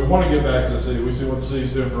so we want to get back to the city. We see what the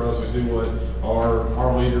city's doing for us. We see what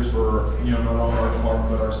our leaders for, you know, not only our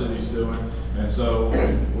department, but our city's doing. And so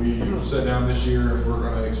we sat down this year and we're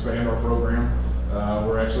going to expand our program.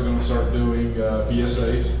 We're actually going to start doing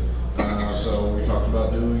PSAs. So we talked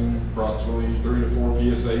about doing approximately 3 to 4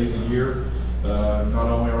 PSAs a year. Not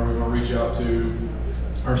only are we going to reach out to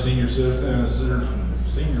our senior citizen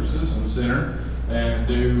center and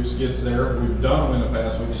do skits there. We've done them in the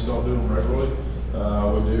past, we just don't do them regularly.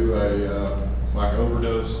 We do a like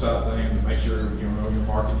overdose type thing to make sure you know you're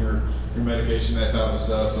marking your medication, that type of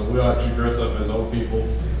stuff. So we'll actually dress up as older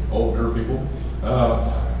people.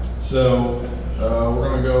 So we're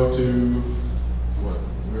going to go to what?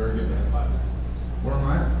 We already getting at 5 minutes. Where am I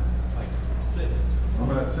at? Like 6.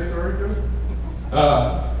 I'm at 6 already,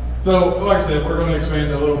 Joe? So, like I said, we're going to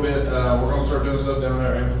expand a little bit. We're going to start doing stuff down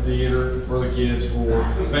there at amphitheater for the kids, for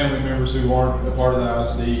family members who aren't a part of the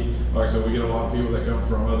ISD. Like I said, we get a lot of people that come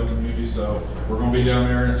from other communities, so we're going to be down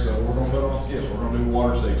there, and so we're going to put on skits. We're going to do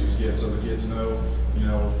water safety skits so the kids know, you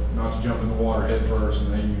know, not to jump in the water head first,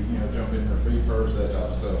 and then you know jump in their feet first, that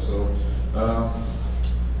type of stuff. So,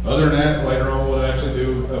 other than that, later on we'll actually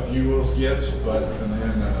do a few little skits, and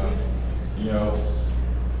then you know.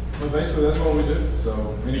 But basically, that's what we do.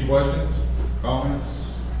 So, any questions,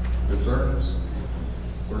 comments, concerns?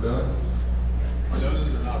 We're done. Our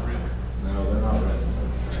noses are not real. No, they're not ready.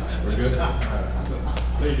 We're good.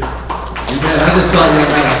 Thank you. I just thought you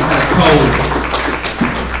had a cold.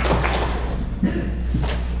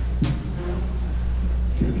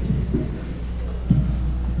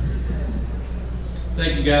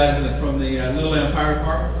 Thank you guys from the Little Elm Fire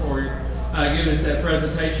Department for giving us that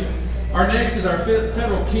presentation. Our next is our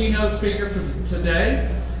federal keynote speaker for today.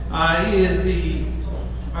 He is the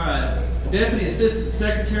Deputy Assistant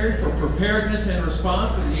Secretary for Preparedness and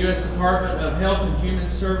Response with the U.S. Department of Health and Human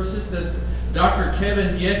Services. That's Dr.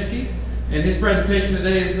 Kevin Yeski, and his presentation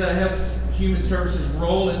today is Health and Human Services'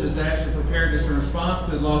 role in disaster preparedness and response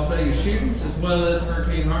to the Las Vegas shootings, as well as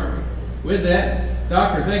Hurricane Harvey. With that,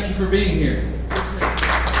 Doctor, thank you for being here.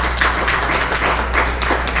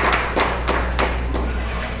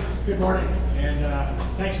 Good morning, and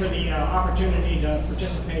thanks for the opportunity to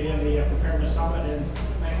participate in the Preparedness Summit, and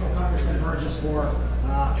thanks to Congressman Burgess for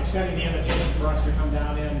extending the invitation for us to come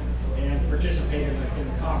down in and participate in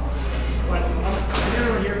the conference. But can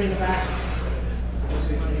everyone hear me in the back?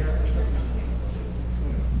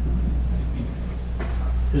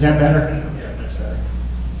 Is that better? Yeah, that's better.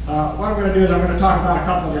 What I'm going to do is I'm going to talk about a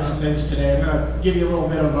couple of different things today. I'm going to give you a little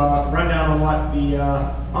bit of a rundown on what the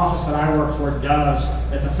office that I work for does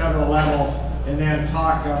at the federal level, and then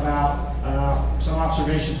talk about some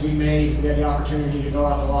observations we made. We had the opportunity to go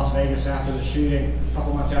out to Las Vegas after the shooting, a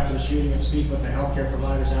couple months after the shooting, and speak with the healthcare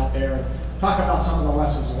providers out there, and talk about some of the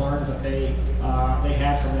lessons learned that they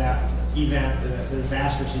had from that event, the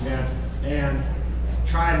disastrous event, and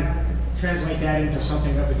try and translate that into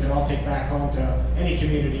something that we can all take back home to any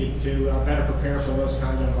community to better prepare for those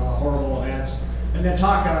kind of horrible events. And then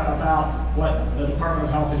talk about what the Department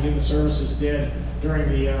of Health and Human Services did during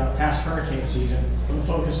the past hurricane season, with a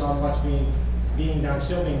focus on what's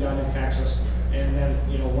still being done in Texas, and then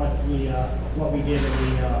what we did in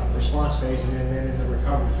the response phase and then in the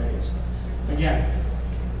recovery phase. Again,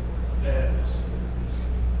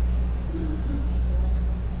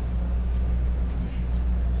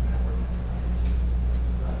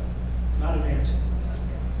 not advancing.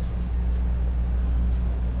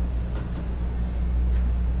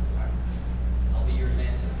 I'll be your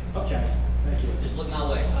advancer. Okay, thank you. Just look my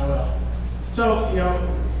way. I will. So,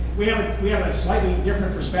 we have a slightly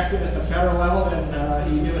different perspective at the federal level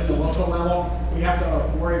than you do at the local level. We have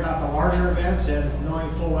to worry about the larger events, and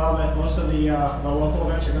knowing full well that most of the local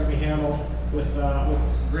events are going to be handled with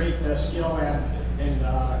great skill and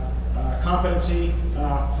competency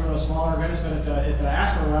for those smaller events. But at the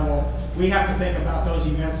ASPR level, we have to think about those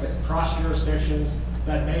events that cross jurisdictions,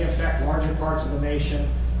 that may affect larger parts of the nation,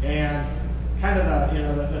 and kind of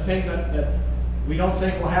the things that we don't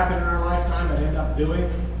think will happen in our lifetime but end up doing.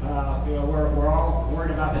 We're all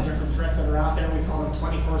worried about the different threats that are out there. We call them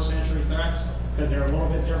 21st century threats because they're a little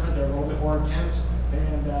bit different, they're a little bit more intense.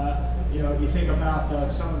 And you think about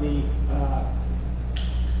some of the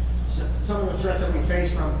threats that we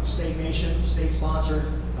face from state-sponsored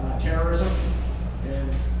terrorism,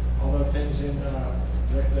 and although things in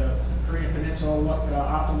the Korean Peninsula look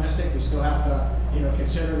optimistic, we still have to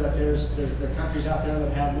consider that there are countries out there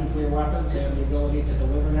that have nuclear weapons and the ability to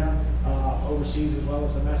deliver them overseas as well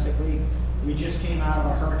as domestically. We just came out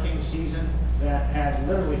of a hurricane season that had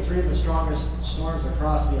literally 3 of the strongest storms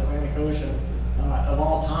across the Atlantic Ocean of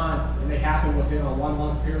all time, and they happened within a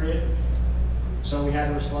 1-month period. So we had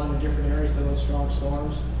to respond in different areas to those strong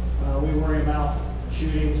storms. We worry about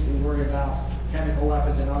shootings, we worry about chemical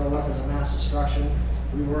weapons and other weapons of mass destruction.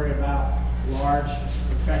 We worry about large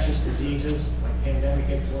infectious diseases like pandemic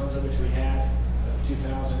influenza, which we had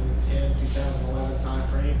 2010, 2011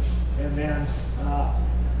 timeframe. And then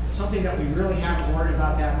something that we really haven't worried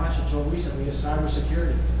about that much until recently is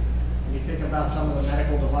cybersecurity. When you think about some of the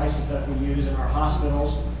medical devices that we use in our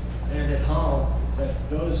hospitals and at home, that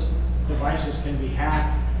those devices can be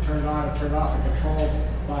hacked, turned on and turned off, and controlled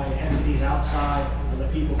by entities outside of the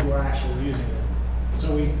people who are actually using them.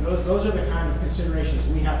 So those are the kind of considerations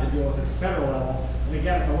we have to deal with at the federal level. And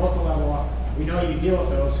again, at the local level, we know you deal with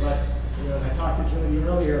those, but as I talked to Julie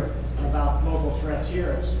earlier about local threats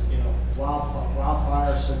here, it's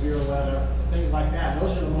wildfires, severe weather, things like that.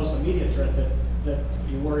 Those are the most immediate threats that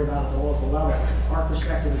you worry about at the local level. Our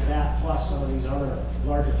perspective is that, plus some of these other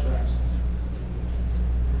larger threats.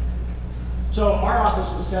 So our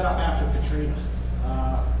office was set up after Katrina.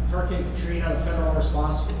 Hurricane Katrina, the federal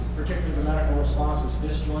response, particularly the medical response, was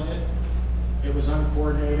disjointed. It was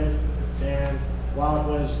uncoordinated, and while it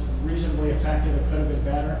was reasonably effective, it could have been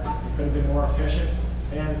better. It could have been more efficient.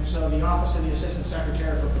 And so the Office of the Assistant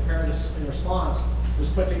Secretary for Preparedness and Response was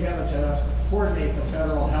put together to coordinate the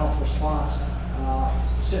federal health response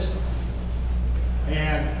system.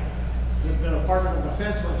 And the Department of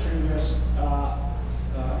Defense went through this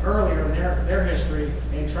earlier in their history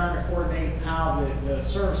in trying to coordinate how the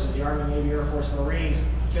services, the Army, Navy, Air Force, Marines,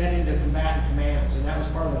 fed into combatant commands. And that was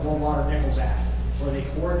part of the Goldwater-Nichols Act, where they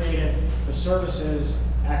coordinated the services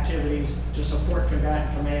activities to support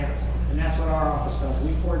combatant commands. And that's what our office does.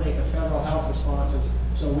 We coordinate the federal health responses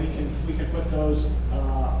so we can put those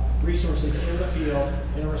resources in the field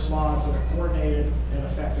in a response in a coordinated and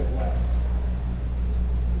effective way.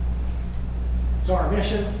 So our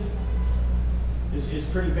mission is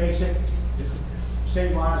pretty basic. It's to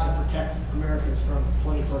save lives and protect Americans from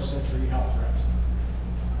 21st century health threats.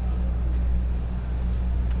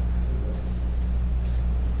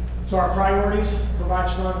 So our priorities: provide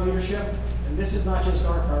strong leadership, and this is not just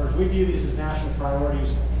our priorities. We view these as national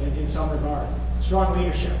priorities in some regard. Strong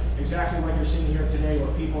leadership, exactly what you're seeing here today,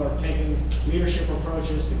 where people are taking leadership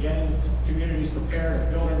approaches to getting communities prepared,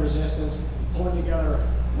 and building resistance, pulling together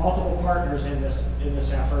multiple partners in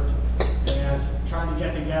this effort, and trying to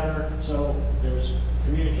get together so there's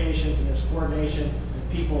communications and there's coordination,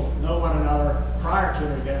 and people know one another prior to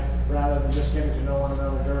an event rather than just getting to know one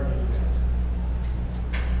another during an event.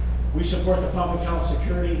 We support the public health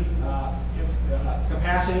security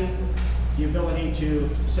capacity, the ability to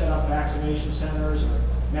set up vaccination centers or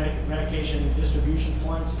medication distribution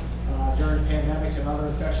points during pandemics and other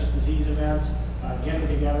infectious disease events, getting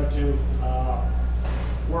together to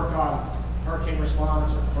work on hurricane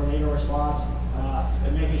response or tornado response,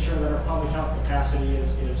 and making sure that our public health capacity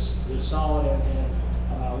is solid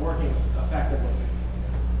and working effectively.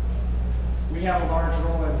 We have a large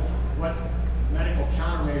role in what medical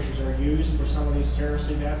countermeasures are used for some of these terrorist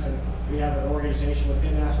events, and we have an organization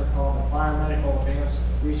within NASRA called the Biomedical Advanced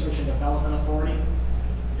Research and Development Authority.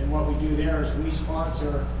 And what we do there is we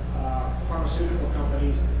sponsor pharmaceutical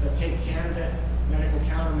companies that take candidate medical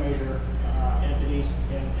countermeasure entities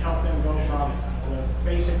and help them go from the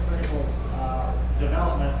basic clinical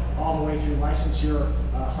development all the way through licensure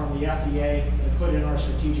from the FDA and put in our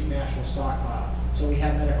strategic national stockpile. So we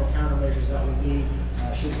have medical countermeasures that we need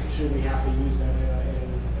should we have to use them in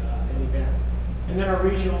an event. And then our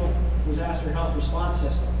regional disaster health response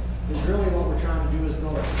system is really what we're trying to do is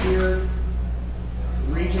build a tiered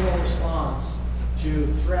regional response to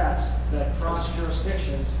threats that cross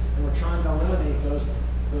jurisdictions, and we're trying to eliminate those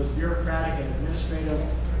bureaucratic and administrative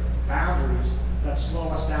boundaries that slow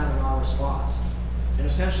us down in our response. And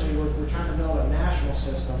essentially, we're trying to build a national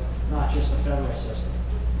system, not just a federal system.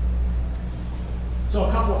 So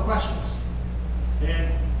a couple of questions.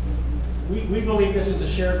 And we believe this is a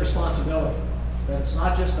shared responsibility. That it's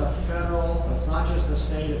not just a federal, it's not just a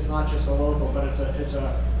state, it's not just a local, but it's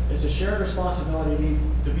a shared responsibility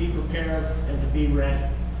to be prepared and to be ready.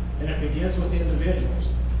 And it begins with individuals.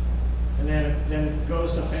 And then it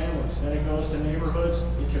goes to families, then it goes to neighborhoods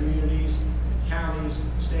and communities, and counties,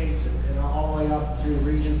 states, and all the way up through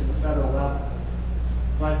regions at the federal level.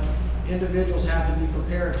 But individuals have to be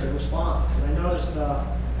prepared to respond. And I noticed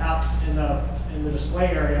out in the display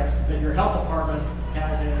area that your health department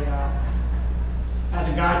has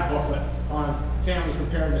a guide booklet on family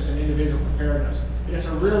preparedness and individual preparedness. And it's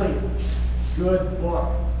a really good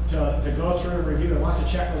book to go through and review, and lots of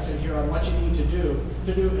checklists in here on what you need to do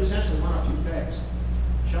essentially one of two things: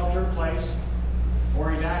 shelter in place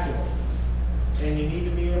or evacuate. And you need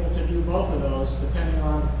to be able to do both of those depending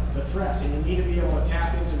on the threats. And you need to be able to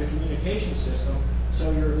tap into the communication system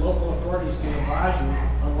so your local authorities can advise you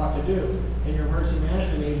on what to do. And your emergency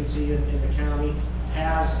management agency in the county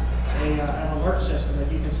has an alert system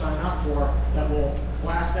that you can sign up for that will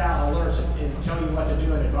blast out alerts and tell you what to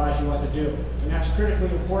do and advise you what to do. And that's critically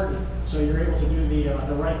important so you're able to do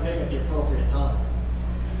the right thing at the appropriate time.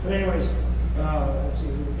 But anyways, let's see.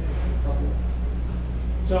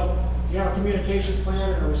 So you have a communications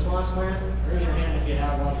plan and a response plan? Raise your hand if you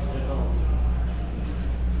have one at home.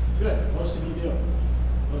 Good, most of you do.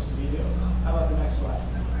 Most of you do. How about the next slide?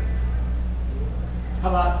 How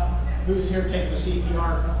about who's here taking a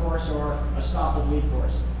CPR course or a stop the bleed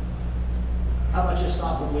course? How about just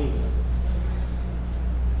stop the bleed?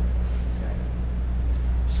 Okay.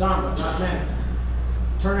 Some, but not many.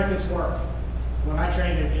 Tourniquets work. When I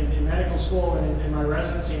trained in medical school and in my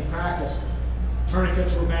residency and practice,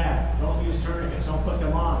 tourniquets were bad. Don't use tourniquets, don't put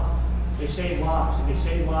them on. They save lives, and they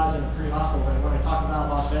save lives in the pre-hospital. And when I talk about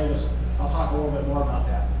Las Vegas, I'll talk a little bit more about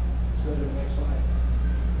that. Let's go to the next slide.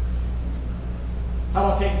 How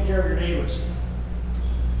about taking care of your neighbors?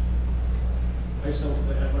 I used to,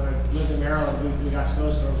 when I lived in Maryland, we got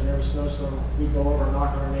snowstorms, and every snowstorm, we'd go over and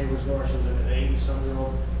knock on our neighbor's door. She was an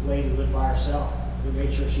 80-some-year-old lady who lived by herself. We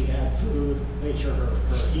made sure she had food, made sure her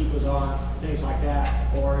heat was on, things like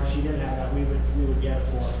that. Or if she didn't have that, we would get it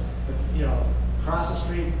for her. But, you know, across the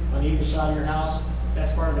street, on either side of your house,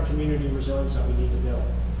 that's part of the community resilience that we need to build.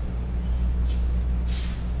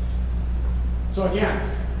 So again,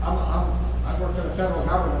 I work for the federal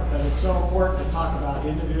government, but it's so important to talk about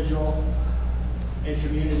individual and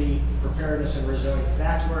community preparedness and resilience.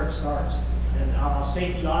 That's where it starts. And I'll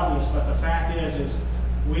state the obvious, but the fact is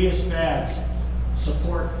we as feds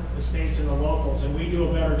support the states and the locals, and we do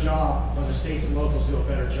a better job when the states and locals do a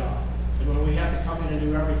better job. And when we have to come in and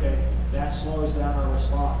do everything, that slows down our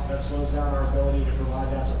response. That slows down our ability to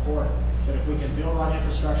provide that support. But if we can build on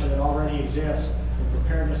infrastructure that already exists, and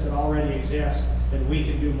preparedness that already exists, then we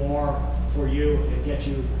can do more for you and get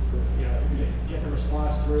you, get the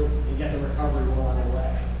response through and get the recovery well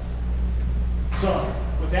underway. So,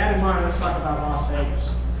 with that in mind, let's talk about Las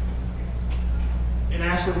Vegas. In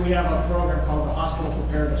Ashford, we have a program called the Hospital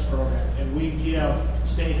Preparedness Program, and we give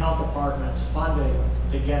state health departments funding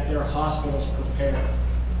to get their hospitals prepared.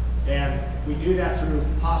 And we do that through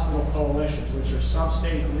hospital coalitions, which are some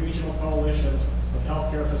state and regional coalitions of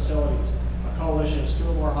healthcare facilities. A coalition is 2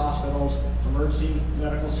 or more hospitals, emergency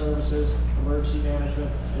medical services, emergency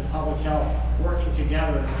management, and public health working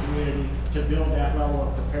together in the community to build that level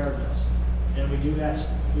of preparedness. And we do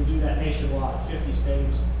that nationwide, 50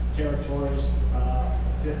 states, territories,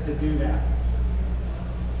 to do that.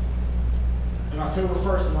 On October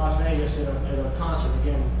 1st in Las Vegas at a concert,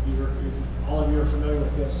 again, all of you are familiar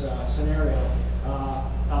with this scenario,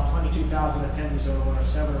 about 22,000 attendees over a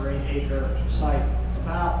 7 or 8 acre site,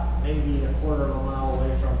 about maybe a quarter of a mile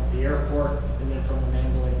away from the airport and then from the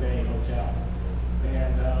Mandalay Bay Hotel.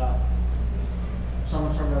 And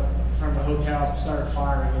someone from the hotel started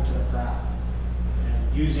firing into the crowd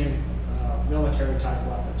and using military type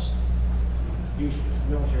weapons.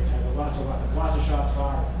 Lots of weapons, lots of shots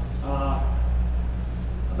fired.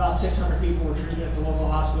 About 600 people were treated at the local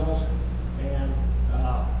hospitals, and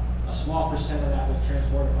a small percent of that was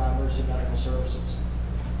transported by emergency medical services.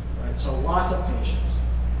 Right? So lots of patients,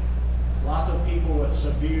 lots of people with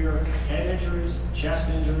severe head injuries, chest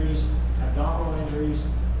injuries, abdominal injuries,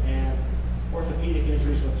 and orthopedic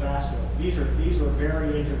injuries with vascular. These were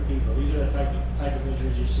very injured people. These are the type of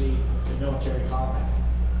injuries you see in military combat.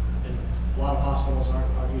 And a lot of hospitals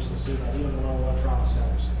aren't used to seeing that, even the level 1 trauma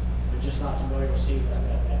centers. They're just not familiar with seeing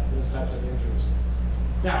those types of injuries.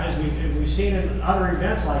 Now, as we've seen in other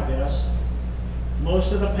events like this,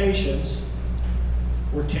 most of the patients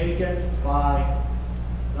were taken by,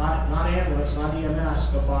 not ambulance, not EMS,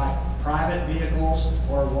 but by private vehicles,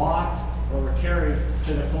 or walked, or were carried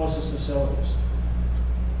to the closest facilities.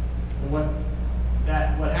 And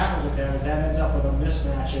what happens with that is that ends up with a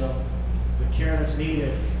mismatch of the care that's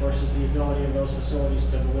needed versus the ability of those facilities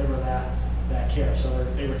to deliver that care. So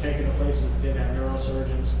they were taken to places that didn't have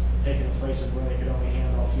neurosurgeons, taken to places where they could only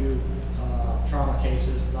handle a few trauma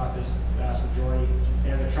cases, not this vast majority.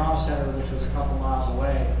 And the trauma center, which was a couple miles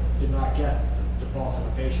away, did not get the bulk of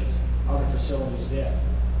the patients. Other facilities did.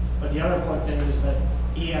 But the other important thing is that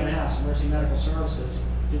EMS, emergency medical services,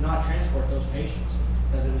 did not transport those patients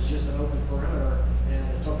because it was just an open perimeter,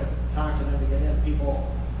 and it took time for them to get in.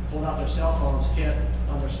 People pulled out their cell phones, hit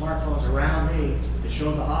on their smartphones around me, they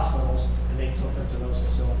showed the hospitals, and they took them to those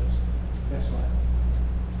facilities. Next slide.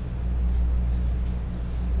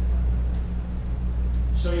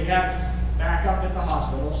 So you have backup at the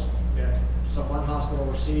hospitals. So one hospital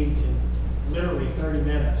received in literally 30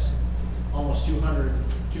 minutes almost 200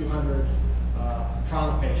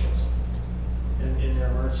 trauma patients in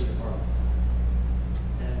their emergency department.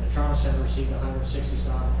 And the trauma center received 160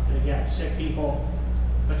 some. And again, sick people.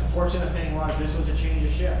 But the fortunate thing was this was a change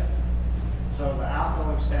of shift. So the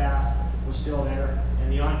outgoing staff was still there,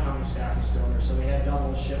 and the oncoming staff was still there. So they had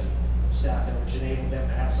double shift staff there, which enabled them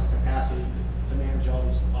to have some capacity to manage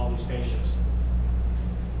all these patients.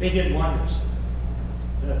 They did wonders.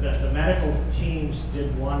 The medical teams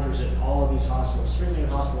did wonders at all of these hospitals. 3 main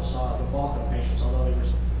hospitals saw the bulk of the patients, although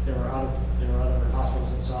there were other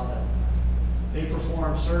hospitals that saw them. They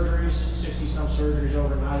performed surgeries, 60-some surgeries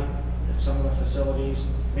overnight at some of the facilities,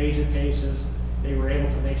 major cases. They were able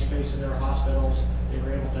to make space in their hospitals. They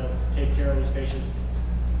were able to take care of these patients.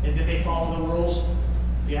 And did they follow the rules?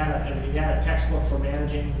 If you had a textbook for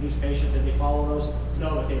managing these patients, did they follow those?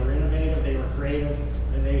 No, but they were innovative, they were creative,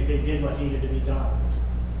 and they did what needed to be done.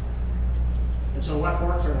 And so what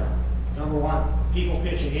worked for them? Number one, people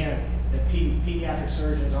pitching in, that pediatric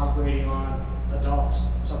surgeons operating on adults,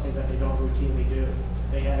 something that they don't routinely do.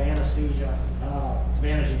 They had anesthesia,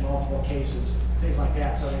 managing multiple cases, things like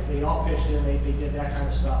that. So they all pitched in, they did that kind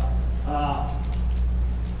of stuff.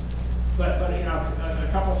 But you know, a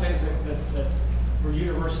couple of things that were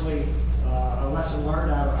universally a lesson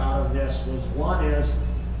learned out of this was, one is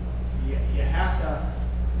you have to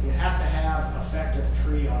have effective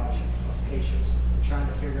triage of patients, trying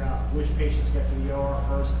to figure out which patients get to the OR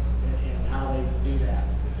first and how they do that.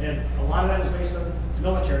 And a lot of that is based on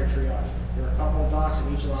military triage. There were a couple of docs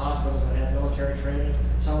in each of the hospitals that had military training.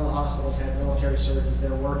 Some of the hospitals had military surgeons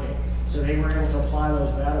there working. So they were able to apply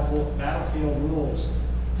those battlefield rules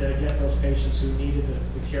to get those patients who needed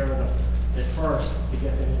the care at first to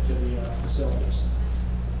get them into the facilities.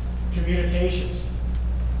 Communications.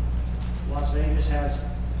 Las Vegas has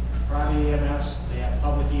private EMS, they have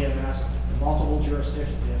public EMS in multiple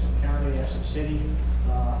jurisdictions. They have some county, they have some city.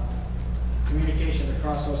 Communications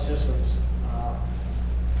across those systems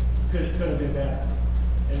could have been better.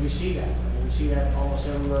 And we see that. I mean, we see that almost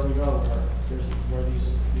everywhere we go where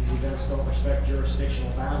these events don't respect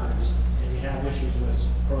jurisdictional boundaries, and you have issues with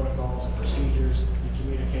protocols and procedures and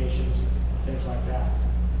communications and things like that.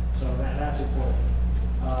 So that's important.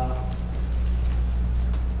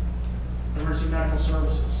 Emergency medical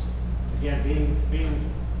services. Again,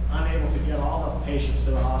 being unable to get all the patients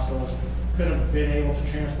to the hospitals, could have been able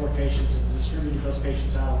to transport patients and distribute those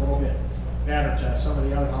patients out a little bit better to some of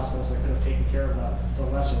the other hospitals that could have taken care of the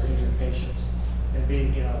lesser injured patients. And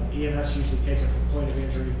being, EMS usually takes it from point of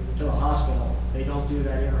injury to the hospital. They don't do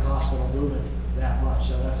that inter-hospital movement that much,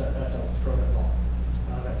 so that's a protocol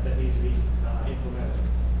that needs to be implemented.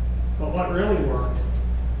 But what really worked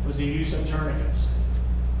was the use of tourniquets.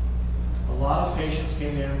 A lot of patients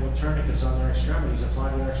came in with tourniquets on their extremities,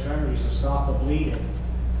 applied to their extremities to stop the bleeding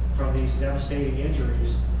from these devastating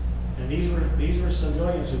injuries. And these were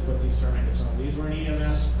civilians who put these tourniquets on. These weren't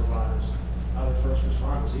EMS providers, other first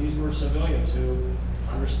responders. These were civilians who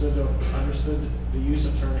understood the use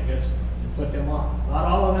of tourniquets and put them on. Not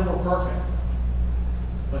all of them were perfect,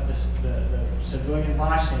 but the civilian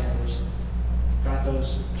bystanders got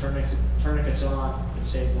those tourniquets on and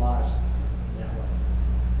saved lives in that way.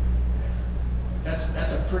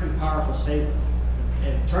 That's a pretty powerful statement.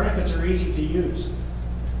 And tourniquets are easy to use.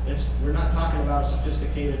 We're not talking about a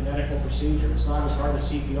sophisticated medical procedure. It's not as hard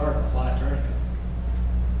as CPR to apply a tourniquet.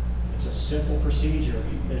 It's a simple procedure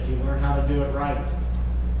that if you learn how to do it right,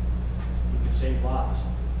 you can save lives.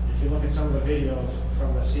 If you look at some of the videos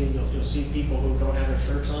from the scene, you'll see people who don't have their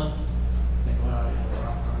shirts on. Think, well, we're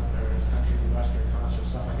out in the country, western concert,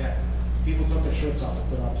 stuff like that. People took their shirts off to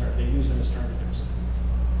put on tourniquets. They used them as tourniquets.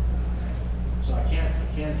 So I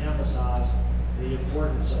can't emphasize the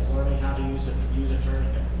importance of learning how to use a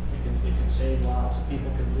tourniquet. It can save lives.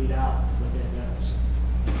 People can bleed out within minutes.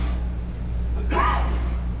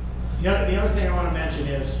 The other thing I want to mention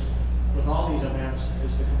is, with all these events,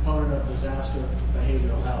 is the component of disaster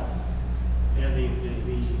behavioral health and the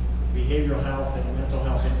behavioral health and mental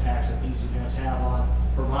health impacts that these events have on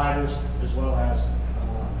providers as well as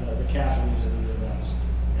the casualties of these events.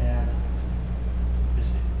 And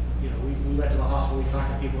we went to the hospital, we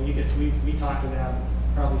talked to people, we talked to them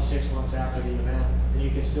probably 6 months after the event, and you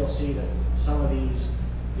can still see that some of these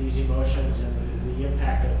emotions and the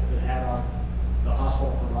impact that it had on the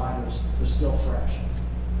hospital providers was still fresh.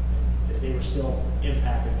 They were still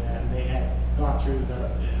impacted by that, and they had gone through the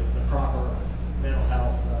proper mental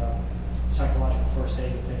health, psychological first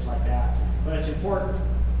aid and things like that. But it's important,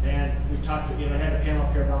 and we talked, I had a panel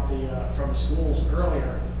up here about from the schools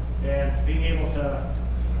earlier, and being able to,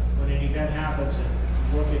 when an event happens, and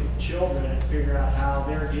look at children and figure out how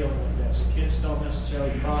they're dealing with this. And kids don't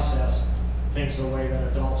necessarily process things the way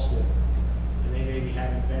that adults do. And they may be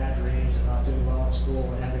having bad dreams and not doing well in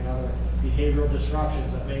school and having other behavioral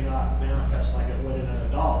disruptions that may not manifest like it would in an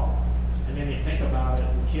adult. And then you think about it,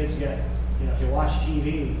 and kids get, if you watch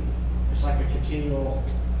TV, it's like a continual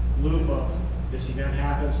loop of this event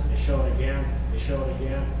happens, they show it again, they show it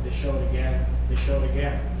again, they show it again, they show it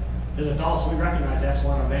again. As adults, we recognize that's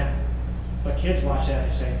one event. But kids watch that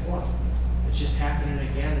and say, what? It's just happening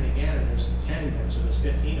again and again, and there's 10 events or there's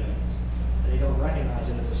 15 events. And they don't recognize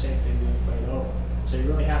that it's the same thing being played over. So you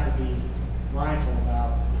really have to be mindful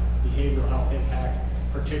about behavioral health impact,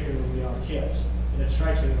 particularly on kids. And it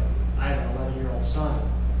strikes me, I have an 11-year-old son.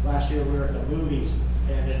 Last year we were at the movies,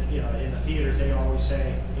 and in the theaters they always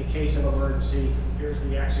say, in case of emergency, here's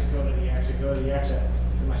the exit, go to the exit, go to the exit.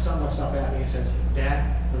 And my son looks up at me and says,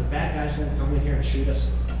 Dad, are the bad guys going to come in here and shoot us?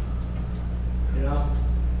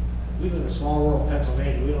 We live in small rural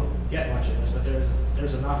Pennsylvania. We don't get much of this, but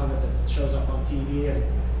there's enough of it that shows up on TV, and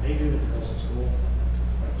they do the drills in school,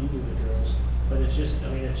 like you do the drills. But it's just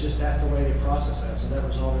that's the way they process that. So that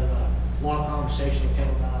resulted in a long conversation with him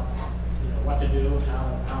about what to do and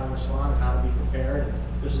how to respond and how to be prepared. And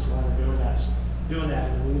this is why they're doing that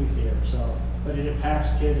in the movie theater. So, but it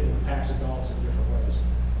impacts kids and it impacts adults in different ways.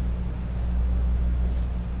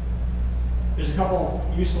 There's a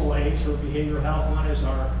couple useful aids for behavioral health. One is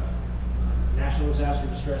our National Disaster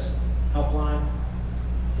Distress Helpline,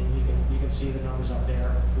 and you can see the numbers up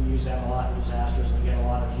there. We use that a lot in disasters, and we get a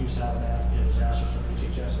lot of use out of that in disasters from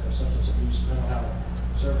HHS, or Substance Abuse Mental Health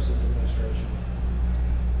Services Administration.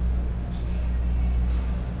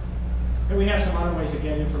 And we have some other ways to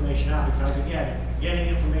get information out, because again, getting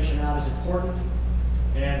information out is important,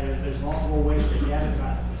 and there's multiple ways to get it,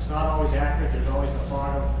 but it's not always accurate. There's always the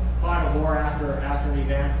fog of war after an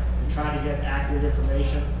event, and trying to get accurate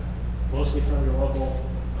information, mostly from your local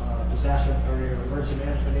disaster or your emergency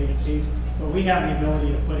management agencies. But we have the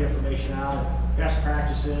ability to put information out, and best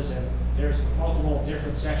practices, and there's multiple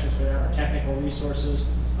different sections for that. Our technical resources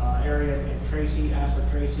area in Tracy, ask for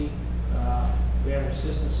Tracy. We have an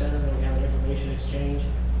assistance center, and we have an information exchange.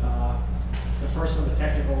 The first one, the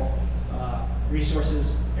technical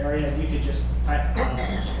resources area, you could just type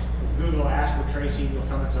Google ask for Tracy, you'll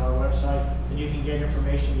come into our website, and you can get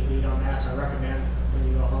information you need on that. So I recommend when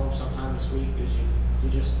you go home sometime this week is you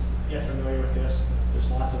just get familiar with this. There's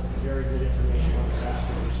lots of very good information on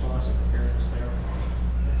disaster response and preparedness there.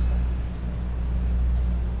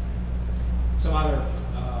 Some other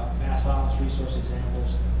mass violence resource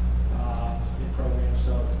examples in programs.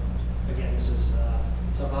 So again, this is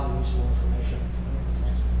some other useful information.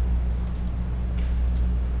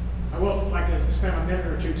 I would like to spend a minute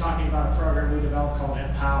or two talking about a program we developed called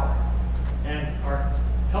Empower. And our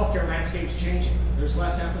healthcare landscape's changing. There's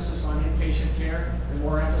less emphasis on inpatient care and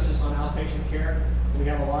more emphasis on outpatient care. We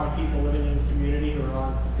have a lot of people living in the community who are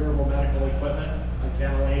on durable medical equipment, like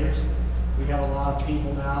ventilators. We have a lot of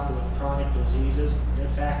people now with chronic diseases. In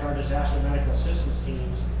fact, our disaster medical assistance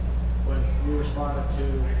teams, when we responded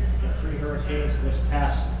to the 3 hurricanes this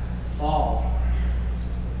past fall,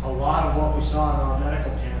 a lot of what we saw in our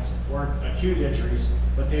medical tents weren't acute injuries,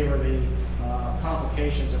 but they were the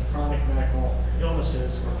complications of chronic medical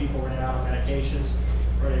illnesses where people ran out of medications,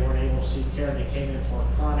 where they weren't able to seek care, and they came in for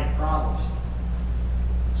chronic problems.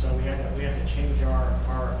 So we have to change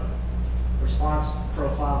our response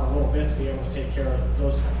profile a little bit to be able to take care of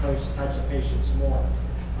those types of patients more.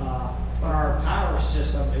 But our Empower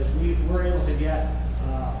system is we're able to get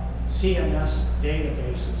CMS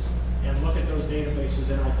databases and look at those databases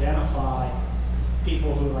and identify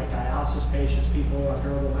people who are like dialysis patients, people who are on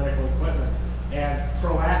durable medical equipment, and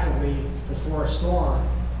proactively, before a storm,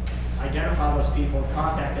 identify those people,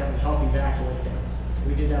 contact them, and help evacuate them.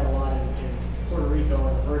 We did that a lot in Puerto Rico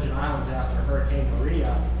and the Virgin Islands after Hurricane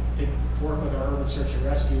Maria, to work with our urban search and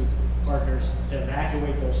rescue partners to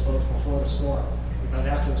evacuate those folks before the storm. Because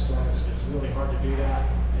after the storm, it's really hard to do that,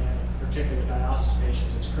 and particularly with dialysis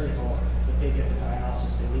patients, it's critical that they get the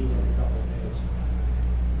dialysis they need every couple of days.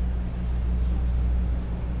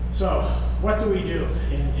 So, what do we do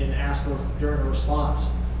in ASPR during a response?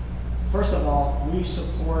 First of all, we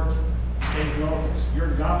support state locals.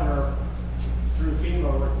 Your governor, through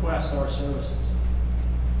FEMA, requests our services.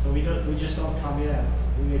 So we just don't come in.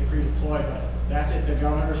 We get pre-deployed, but that's at the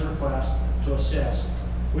governor's request to assist.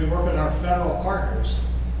 We work with our federal partners,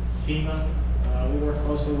 FEMA, we work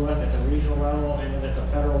closely with at the regional level and at the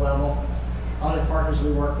federal level. Other partners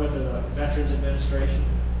we work with are the Veterans Administration.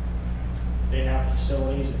 They have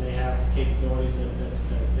facilities and they have capabilities that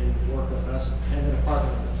they work with us, and the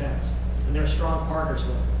Department of Defense. And they're strong partners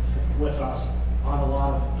with us on a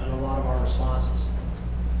lot of our responses.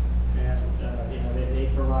 And they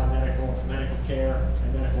provide medical care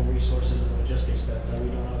and medical resources and logistics that we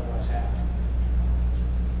don't otherwise have.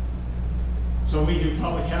 So we do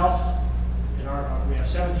public health. We have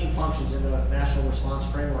 17 functions in the National Response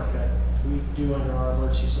Framework that we do under our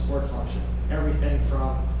emergency support function. Everything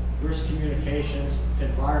from risk communications to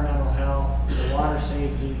environmental health, to water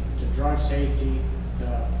safety, to drug safety, to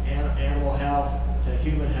animal health, to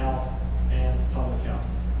human health, and public health.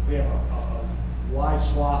 We have a wide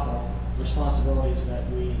swath of responsibilities that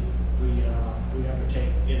we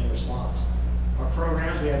undertake in response. Our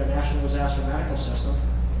programs, we have the National Disaster Medical System.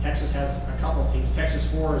 Texas has a couple of teams. Texas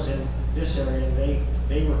 4 is in this area, and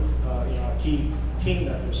they were a key team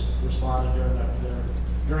that responded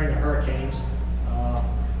during the hurricanes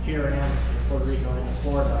here and in Puerto Rico and in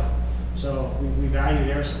Florida. So we value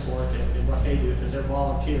their support and what they do, because they're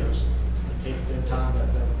volunteers. They take their time to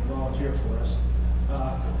volunteer for us.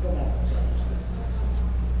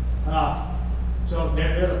 So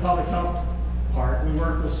they're the public health part. We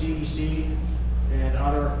work with CDC and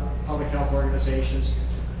other public health organizations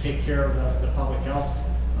to take care of the public health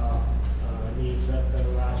needs that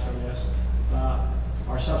arise from this.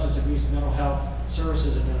 Our Substance Abuse and Mental Health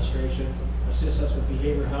Services Administration assists us with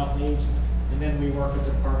behavioral health needs, and then we work with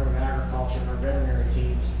the Department of Agriculture and our veterinary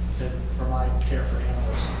teams to provide care for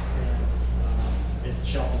animals and in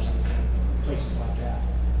shelters and places like that.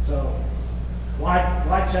 So,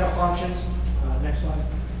 wide set of functions. Next slide.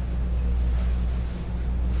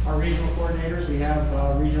 Our regional coordinators, we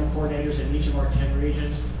have regional coordinators in each of our 10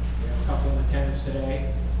 regions. We have a couple in attendance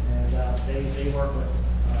today, and they work with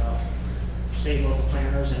state and local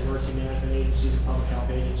planners and emergency management agencies and public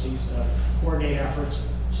health agencies to coordinate efforts.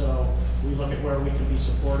 So we look at where we can be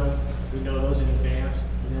supportive. We know those in advance,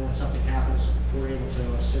 and then when something happens, we're able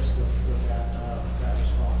to assist with that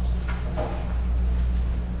response.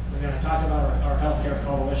 We're going to talk about our healthcare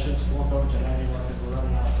coalitions. We won't go into that anymore because we're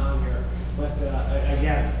running out of time here. But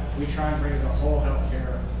again, we try and bring the whole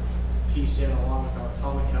healthcare piece in along with our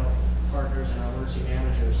public health partners and our emergency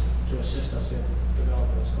managers to assist us in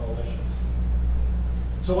developing those coalitions.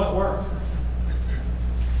 So what worked?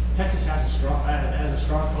 Texas has a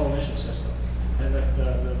strong coalition system, and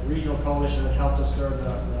the regional coalition that helped us during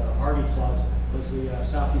the Harvey floods was the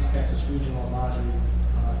Southeast Texas Regional Advisory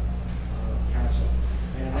Council,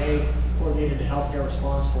 and they coordinated the healthcare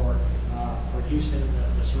response for Houston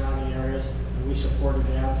and the surrounding areas, and we supported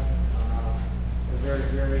them. We're very,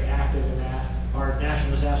 very active in that. Our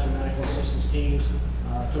National Disaster Medical Assistance teams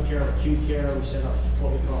took care of acute care. We set up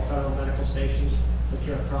what we call federal medical stations, took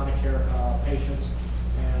care of chronic care patients,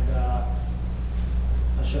 and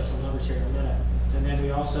I'll show some numbers here in a minute. And then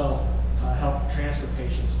we also helped transfer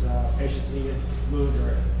patients. Patients needed moved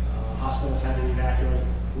or hospitals had to evacuate.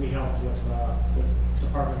 We helped with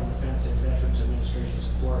Department of Defense and Veterans Administration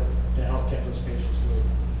support to help get those patients moved.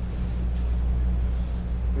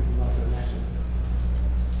 We can go to the next one.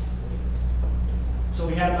 So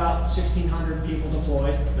we had about 1,600 people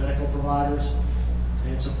deployed, medical providers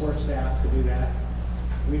and support staff to do that.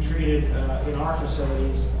 We treated in our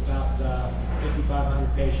facilities about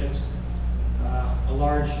 5,500 patients. A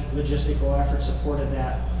large logistical effort supported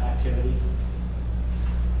that activity.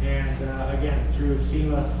 And again, through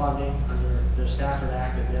FEMA funding under the Stafford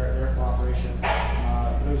Act and their cooperation,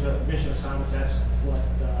 those are mission assignments. That's what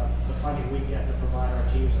the funding we get to provide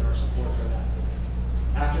our teams and our support for that.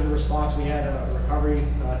 After the response, we had a recovery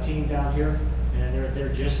team down here, and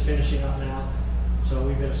they're just finishing up now. So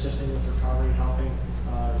we've been assisting with recovery and helping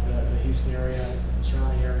the Houston area and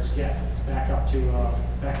surrounding areas get back up to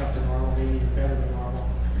normal, maybe even better than normal.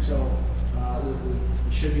 So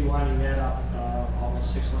we should be winding that up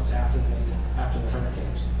almost 6 months after the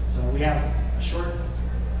hurricanes. So we have a short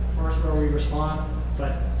burst where we respond,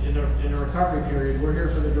 but in the recovery period, we're here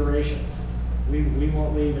for the duration. We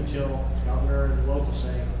won't leave until governor and the local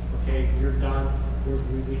say, okay, you're done.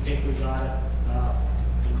 We think we got it,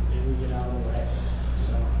 and we get out of the way.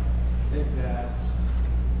 So I think that's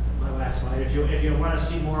my last slide. If you want to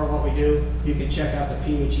see more of what we do, you can check out the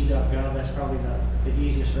phe.gov. That's probably the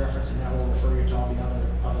easiest reference, and that will refer you to all the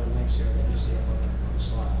other links here that you see up on the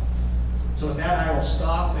slide. So with that, I will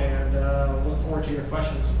stop and look forward to your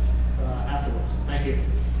questions afterwards. Thank you.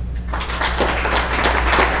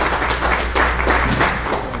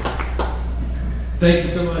 Thank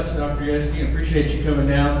you so much, Dr. Yeski. Appreciate you coming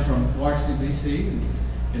down from Washington, D.C.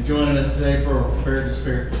 and joining us today for Preparedness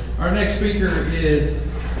Fair. Our next speaker is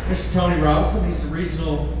Mr. Tony Robinson. He's the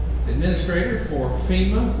Regional Administrator for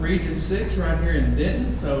FEMA Region 6 right here in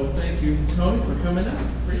Denton. So thank you, Tony, for coming up.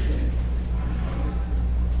 Appreciate it.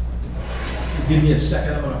 Give me a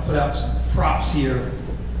second. I'm going to put out some props here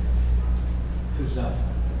because I'm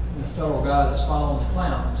the federal guy that's following the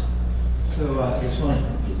clowns. So I just want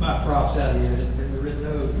to keep my props out of here. The red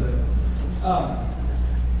nose, though.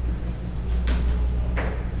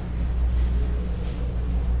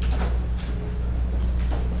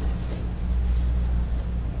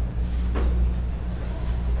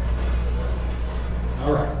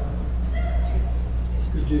 All right.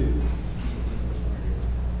 We do.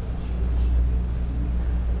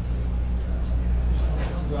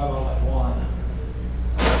 Drive all at one.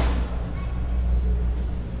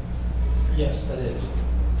 Yes, that is.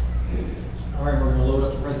 All right, we're going to load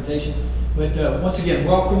up the presentation. But once again,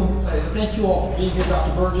 welcome. Thank you all for being here,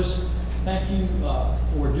 Dr. Burgess. Thank you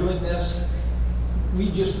for doing this.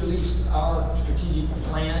 We just released our strategic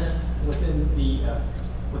plan within the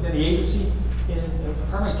agency. And the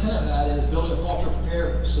primary tenet of that is building a culture of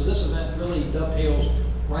preparedness. So this event really dovetails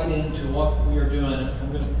right into what we are doing.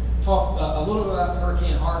 I'm going to talk a little bit about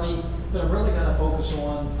Hurricane Harvey, but I'm really going to focus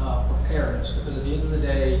on preparedness because at the end of the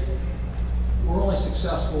day, we're only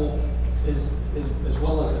successful as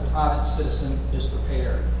well as the private citizen is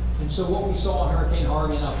prepared. And so what we saw in Hurricane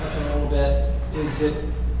Harvey, and I'll touch on it a little bit, is that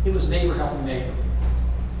it was neighbor helping neighbor.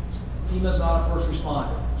 FEMA's not a first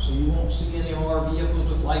responder, so you won't see any of our vehicles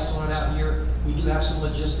with lights on it out here. We do have some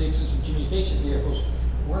logistics and some communications vehicles.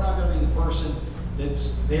 We're not going to be the person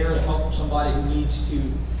that's there to help somebody who needs to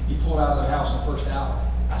be pulled out of their house in the first hour.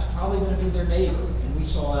 That's probably going to be their neighbor, and we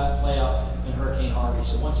saw that play out in Hurricane Harvey.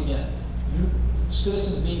 So once again,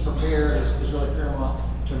 citizens being prepared is really paramount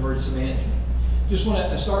to emergency management. Just want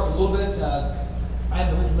to start with a little bit. I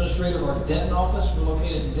am the administrator of our Denton office. We're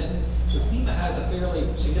located in Denton. So FEMA has a fairly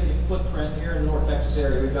significant footprint here in the North Texas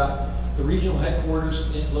area. We've got the regional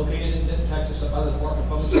headquarters located in Denton, Texas, up by the Department of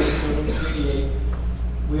Public Safety, Building 388.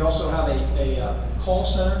 We also have a call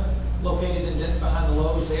center located in Denton behind the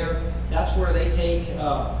Lowe's there. That's where they take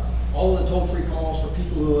all of the toll-free calls for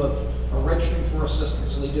people who are registering for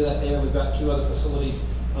assistance. So they do that there. We've got 2 other facilities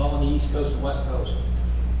on the East Coast and West Coast.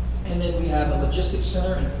 And then we have a logistics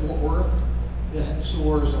center in Fort Worth that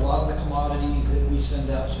stores a lot of the commodities that we send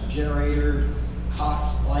out, some generator,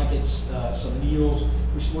 cots, blankets, some meals.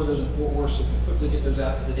 We store those in Fort Worth so we can quickly get those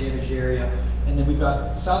out to the damaged area. And then we've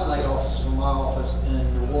got satellite offices from my office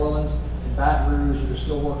in New Orleans and Baton Rouge that are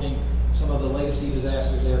still working some of the legacy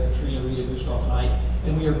disasters there, Katrina, Rita, Gustav, and Ike.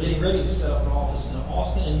 And we are getting ready to set up an office in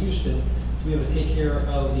Austin and Houston to be able to take care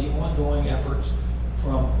of the ongoing efforts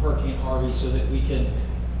from Hurricane Harvey so that we can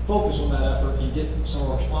focus on that effort and get some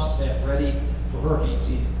of our response staff ready for hurricane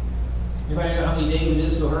season. Anybody know how many days it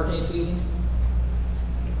is to hurricane season?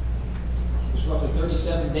 It's roughly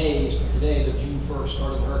 37 days from today to June 1st,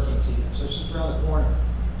 start of the hurricane season. So it's just around the corner.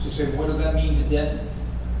 So you say, what does that mean to Denton?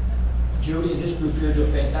 Jody and his group here do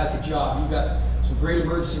a fantastic job. You've got some great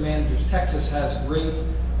emergency managers. Texas has great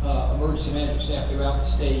emergency management staff throughout the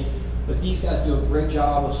state, but these guys do a great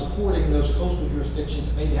job of supporting those coastal jurisdictions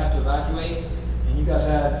that maybe have to evacuate. And you guys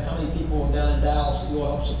had how many people down in Dallas that you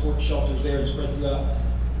all helped support shelters there and spread throughout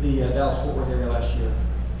the Dallas-Fort Worth area last year?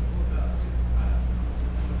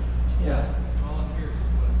 Yeah.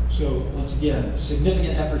 So once again,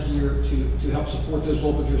 significant effort here to help support those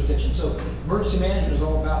local jurisdictions. So emergency management is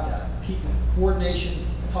all about that. People, coordination,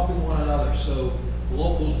 helping one another. So the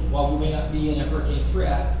locals, while we may not be in a hurricane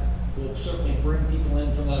threat, will certainly bring people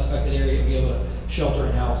in from that affected area and be able to shelter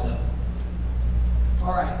and house them.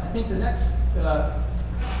 All right, I think the next, we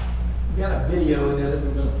got a video in there that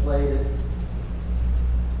we're going to play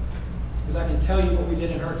because I can tell you what we did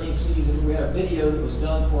in hurricane season. We had a video that was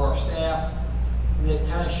done for our staff that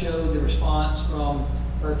kind of showed the response from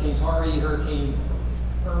Hurricanes Harvey, Hurricane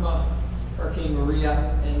Irma, Hurricane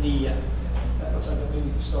Maria, and the, that looks like maybe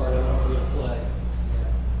the start. I don't know if we're going to play.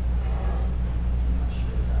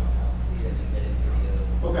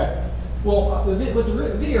 Okay. Well, what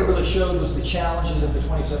the video really showed was the challenges of the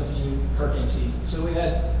 2017 hurricane season. So we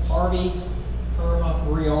had Harvey, Irma,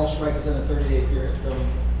 Maria all strike within a 30-day period from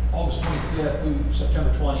August 25th through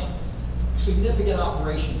September 20th. Significant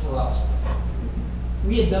operation for us.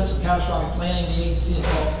 We had done some catastrophic planning in the agency and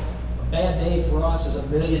thought a bad day for us is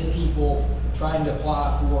 1 million people trying to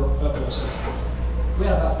apply for federal assistance. We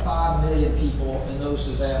had about 5 million people in those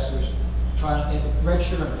disasters trying to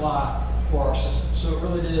register and apply for our system. So it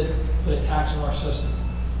really did put a tax on our system.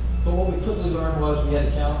 But what we quickly learned was we had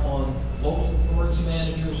to count on local emergency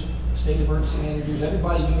managers, state emergency managers,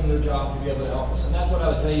 everybody doing their job to be able to help us. And that's what I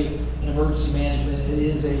would tell you in emergency management. It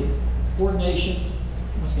is a coordination.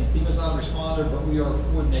 Once again, FEMA's not a responder, but we are a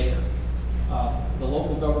coordinator. The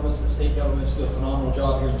local governments, the state governments do a phenomenal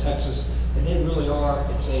job here in Texas, and they really are.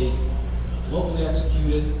 It's a locally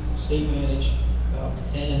executed, state managed,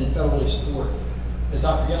 and then federally supported. As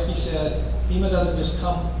Dr. Geske said, FEMA doesn't just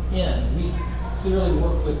come in. We clearly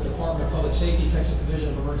work with the Department of Public Safety, Texas Division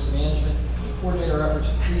of Emergency Management, to coordinate our efforts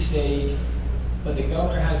to pre-stage, but the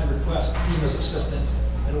governor has to request FEMA's assistance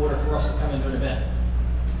in order for us to come into an event.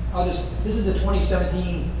 This is the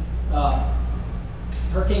 2017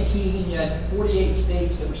 hurricane season. You had 48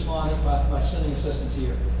 states that responded by sending assistance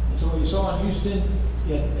here. And so what you saw in Houston,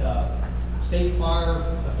 you had state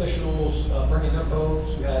fire officials bringing their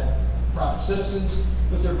boats. You had private citizens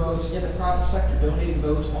with their boats. You had the private sector donating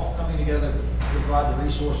boats, all coming together to provide the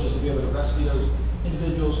resources to be able to rescue those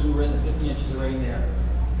individuals who were in the 50 inches of rain there.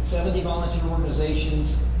 70 volunteer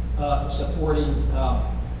organizations supporting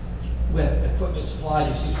with equipment supplies.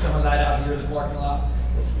 You see some of that out here in the parking lot.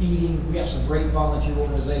 It's feeding. We have some great volunteer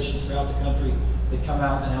organizations throughout the country that come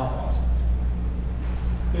out and help us.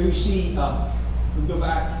 Here you see, we go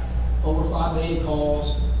back over 5 million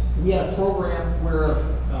calls. We had a program where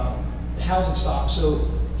the housing stock. So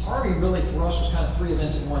Harvey really for us was kind of 3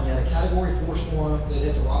 events in one. You had a Category 4 storm that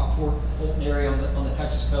hit the Rockport, Fulton area on the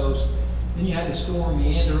Texas coast. Then you had the storm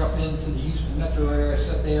meander up into the Houston metro area,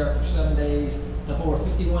 sit there for 7 days, up over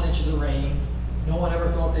 51 inches of rain. No one ever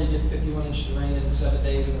thought they'd get 51 inches of rain in 7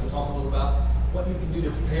 days. We're going to talk a little about what you can do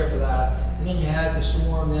to prepare for that. And then you had the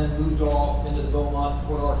storm then moved off into the Beaumont,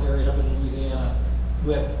 Port Arthur area up in Louisiana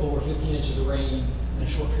with over 15 inches of rain in a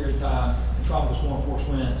short period of time and tropical storm force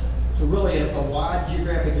winds. So really a wide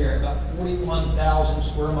geographic area, about 41,000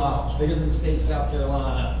 square miles, bigger than the state of South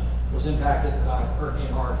Carolina, was impacted by Hurricane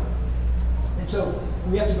Harvey. And so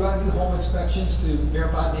we have to go out and do home inspections to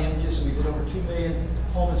verify damages. So we did over 2 million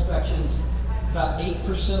home inspections. about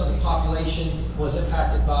 8% of the population was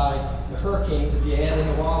impacted by the hurricanes. If you add in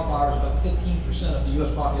the wildfires, about 15% of the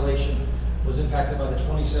U.S. population was impacted by the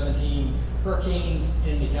 2017 hurricanes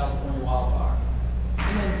and the California wildfire.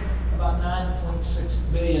 And then about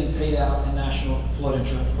 $9.6 billion paid out in National Flood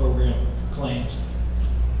Insurance Program claims.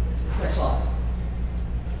 Next slide.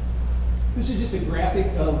 This is just a graphic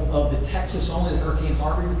of the Texas only, the Hurricane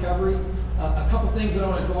Harvey recovery. A couple things that I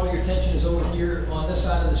want to draw your attention is over here on this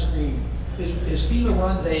side of the screen. Is FEMA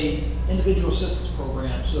runs a individual assistance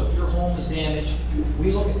program. So if your home is damaged,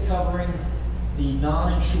 we look at covering the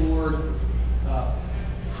non-insured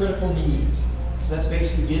critical needs. So that's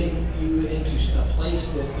basically getting you into a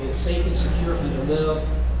place that is safe and secure for you to live,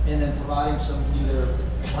 and then providing some either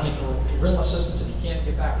money for rental assistance if you can't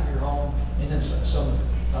get back into your home, and then a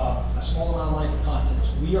small amount of money for contents.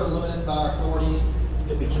 We are limited by our authorities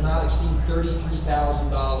that we cannot exceed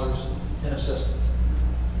 $33,000 in assistance.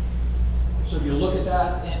 So if you look at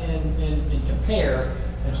that and compare,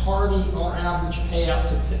 in Harvey, our average payout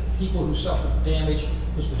to people who suffered damage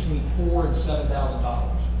was between $4,000 and $7,000.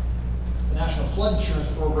 The National Flood Insurance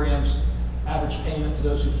Program's average payment to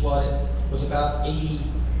those who flooded was about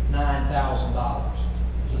 $89,000.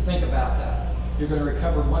 So think about that. You're going to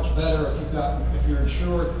recover much better if you're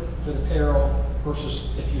insured for the peril versus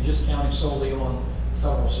if you're just counting solely on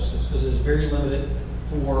federal assistance, because it is very limited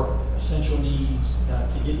for essential needs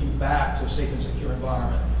to get you back to a safe and secure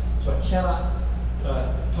environment. So I cannot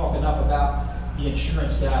talk enough about the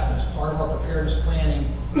insurance gap, and as part of our preparedness planning,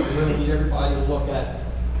 we really need everybody to look at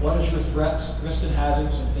what is your threats, risks, and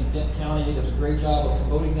hazards. And I think Denton County does a great job of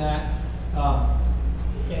promoting that.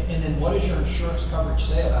 And then what does your insurance coverage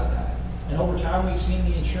say about that? And over time, we've seen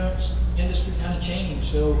the insurance industry kind of change.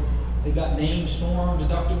 So they've got named storm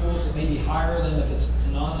deductibles that may be higher than if it's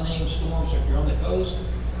not a named storm. So if you're on the coast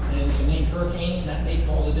and it's a named hurricane, that may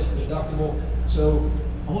cause a different deductible. So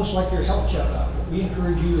almost like your health checkup, what we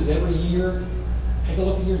encourage you is every year, take a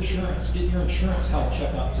look at your insurance, get your insurance health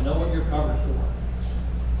checkup to know what you're covered for.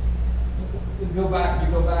 If you go back,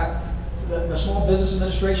 the Small Business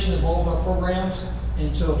Administration involves our programs.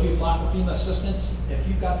 And so if you apply for FEMA assistance, if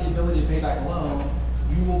you've got the ability to pay back a loan,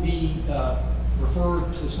 you will be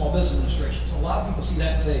referred to the Small Business Administration. So a lot of people see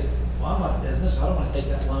that and say, well, I'm not a business, I don't want to take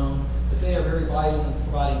that loan. But they are very vital in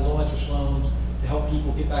providing low interest loans to help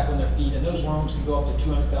people get back on their feet. And those loans can go up to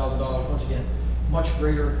 $200,000, once again, much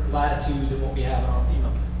greater latitude than what we have in our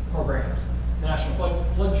FEMA programs. The National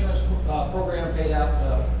Flood Insurance Program paid out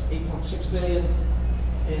 $8.6 billion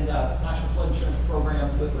in National Flood Insurance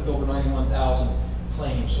Program with over 91,000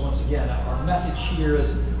 claims. So once again, our message here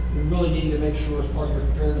is we really need to make sure as part of your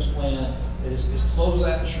preparedness plan is close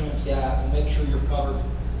that insurance gap and make sure you're covered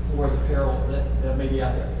for the peril that may be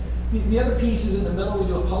out there. The other piece is in the middle. We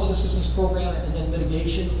do a public assistance program and then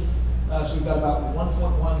mitigation. So we've got about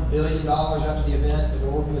 $1.1 billion after the event that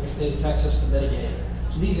we're working with the state of Texas to mitigate.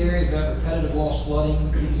 So these areas that have repetitive loss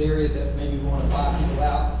flooding, these areas that maybe we want to buy people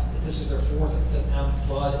out, that this is their fourth or fifth time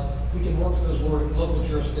flood, we can work with those local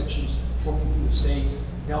jurisdictions working through the states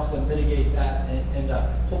to help them mitigate that and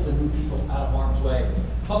hopefully move people out of harm's way.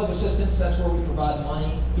 Public assistance, that's where we provide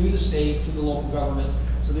money through the state to the local governments.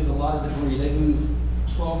 So they have a lot of debris. They move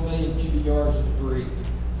 12 million cubic yards of debris.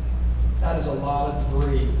 That is a lot of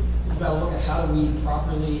debris. We've got to look at how do we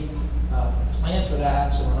properly plan for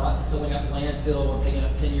that so we're not filling up landfill and taking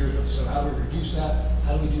up 10 years. So how do we reduce that?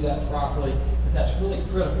 How do we do that properly? But that's really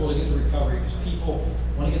critical to get the recovery because people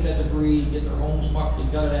want to get that debris, get their homes mucked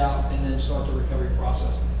and gutted out, and then start the recovery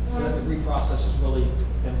process. So that debris process is really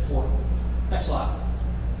important. Next slide.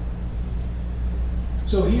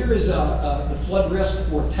 So here is the flood risk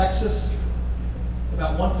for Texas.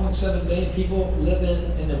 About 1.7 million people live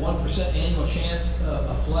in the 1% annual chance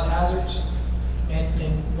of flood hazards.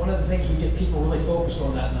 And one of the things we get people really focused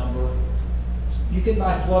on that number, you can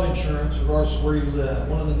buy flood insurance regardless of where you live.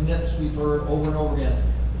 One of the myths we've heard over and over again,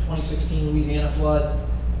 the 2016 Louisiana floods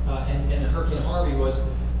and the Hurricane Harvey was,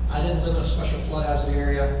 I didn't live in a special flood hazard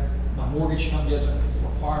area. My mortgage company doesn't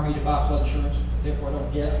require me to buy flood insurance, therefore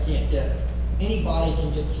I can't get it. Anybody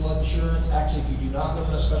can get flood insurance. Actually, if you do not live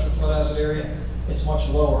in a special flood hazard area, it's much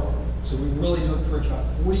lower. So we really do encourage about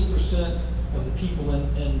 40% of the people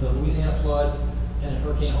in the Louisiana floods and in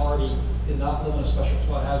Hurricane Harvey did not live in a special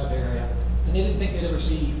flood hazard area. And they didn't think they'd ever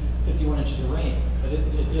see 51 inches of rain. But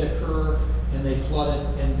it did occur, and they flooded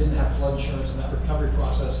and didn't have flood insurance, and that recovery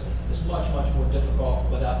process is much, much more difficult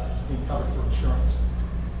without being covered for insurance.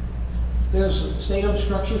 There's state-owned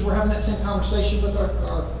structures. We're having that same conversation with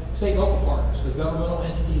our state local partners, the governmental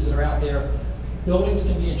entities that are out there. Buildings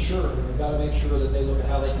can be insured. We've got to make sure that they look at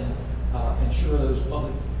how they can insure those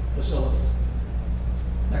public facilities.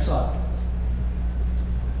 Next slide.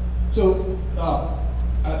 So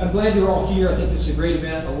I'm glad you're all here. I think this is a great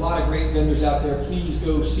event. A lot of great vendors out there. Please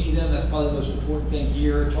go see them. That's probably the most important thing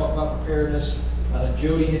here. Talk about preparedness.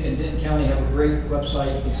 Jody and Denton County have a great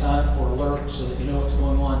website. You can sign up for alerts so that you know what's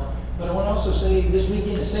going on. But I want to also say this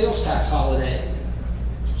weekend is sales tax holiday.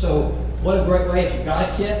 So what a great way. If you've got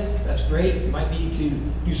a kit, that's great. You might need to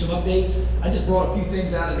do some updates. I just brought a few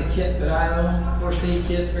things out of the kit that I own. First aid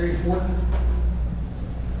kit is very important.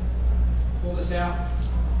 Pull this out.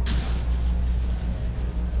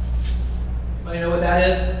 Anybody know what that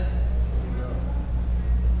is?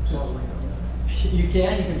 You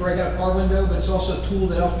can break out a car window, but it's also a tool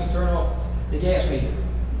that helps me turn off the gas meter.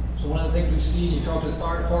 So one of the things we see, you talk to the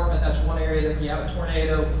fire department, that's one area that when you have a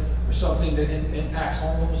tornado or something that impacts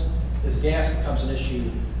homes, is gas becomes an issue.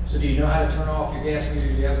 So do you know how to turn off your gas meter?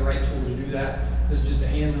 Do you have the right tool to do that? This is just a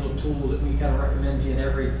hand little tool that we kind of recommend be in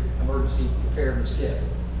every emergency preparedness kit.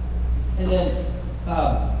 And then,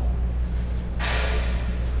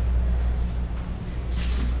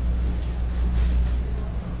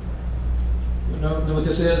 know what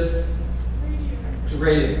this is? It's a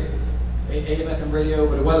radio. AM, FM radio,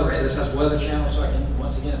 but a weather radio. This has weather channel, so I can,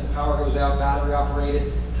 once again, if the power goes out, battery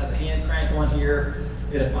operated, has a hand crank on here,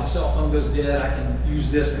 that if my cell phone goes dead, I can use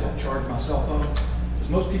this to help charge my cell phone. Because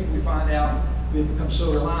most people, we find out, we've become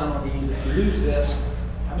so reliant on these, if you lose this,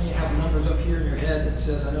 how many have numbers up here in your head that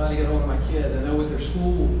says, I know how to get hold of my kids, I know what their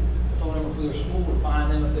school, the phone number for their school, to find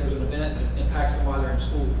them if there's an event that impacts them while they're in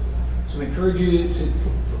school. So we encourage you to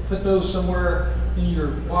put those somewhere in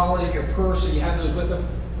your wallet, in your purse, so you have those with them.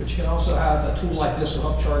 But you can also have a tool like this to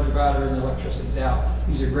help charge your battery when the electricity's out.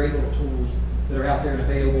 These are great little tools that are out there and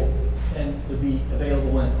available, and would be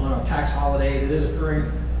available on a tax holiday that is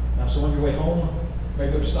occurring. So on your way home,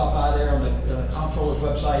 maybe go stop by there on the comptroller's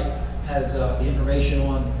website. Has the information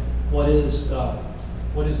on what is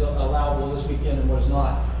allowable this weekend and what is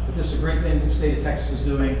not. But this is a great thing that the state of Texas is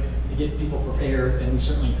doing to get people prepared, and we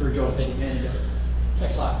certainly encourage you all to take advantage of it.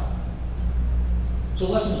 Next slide. So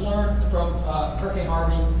lessons learned from Hurricane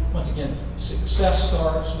Harvey. Once again, success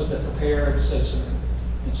starts with a prepared citizenry.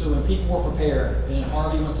 And so when people were prepared, and in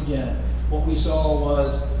Harvey, once again, what we saw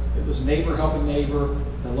was it was neighbor helping neighbor.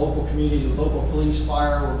 The local community, the local police,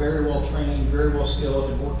 fire were very well trained, very well skilled,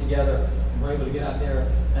 and worked together, and were able to get out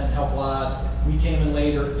there and help lives. We came in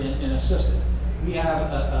later and assisted. We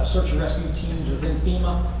have search and rescue teams within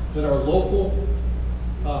FEMA that are local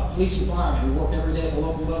police and firemen who work every day at the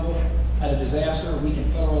local level. At a disaster, we can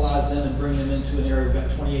federalize them and bring them into an area. We've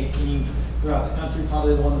got 28 teams throughout the country.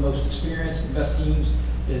 Probably one of the most experienced and best teams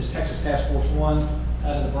is Texas Task Force 1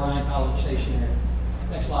 out of the Bryan College Station area.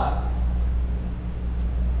 Next slide.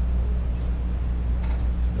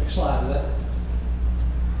 Next slide, is that?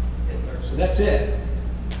 Yes, sir. So that's it.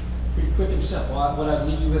 Pretty quick and simple. What I'd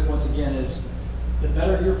leave you with once again is the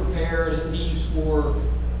better you're prepared, it leaves for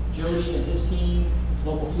Jody and his team,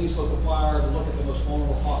 local police, local fire, to look at the most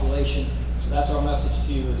vulnerable population. So that's our message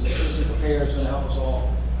to you, is the citizen prepared is going to help us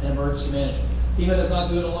all in emergency management. FEMA does not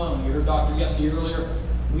do it alone. You heard Dr. Yeski earlier.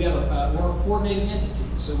 We have we're a coordinating entity,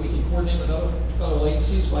 so we can coordinate with other federal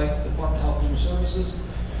agencies like the Department of Health and Human Services,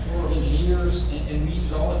 Corps of Engineers, and we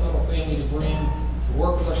use all the federal family to bring, to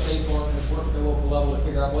work with our state partners, work at the local level to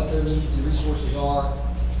figure out what their needs and resources are,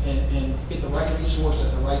 and get the right resource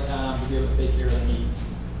at the right time to be able to take care of their needs.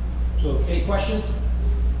 So, any questions?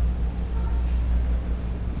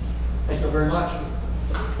 Thank you very much.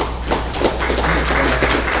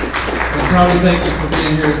 Charlie, thank you for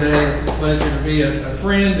being here today. It's a pleasure to be a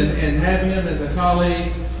friend and having him as a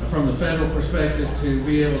colleague from the federal perspective, to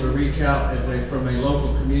be able to reach out from a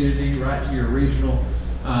local community right to your regional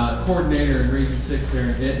coordinator in Region 6 there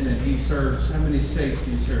in Denton. And he serves, how many states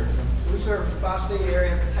do you serve? We serve the 5-state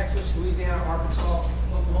area: Texas, Louisiana, Arkansas,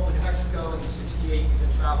 Oklahoma, New Mexico, and the 68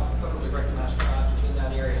 that travel federally recognized tribes within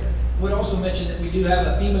that area. Would also mention that we do have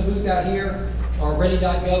a FEMA booth out here. Our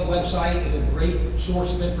ready.gov website is a great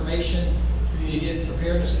source of information for you to get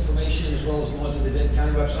preparedness information, as well as going to the Denton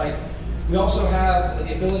County website. We also have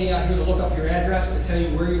the ability out here to look up your address to tell you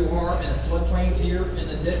where you are in the floodplains here in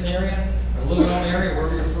the Denton area, or Little Elm area,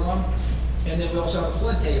 wherever you're from. And then we also have a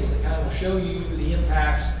flood table that kind of will show you the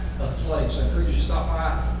impacts of flooding. So I encourage you to stop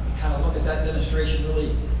by and kind of look at that demonstration.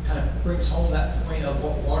 Really kind of brings home that point of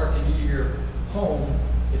what water can do to your home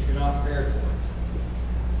if you're not prepared for it.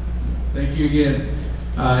 Thank you again.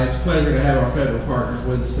 It's a pleasure to have our federal partners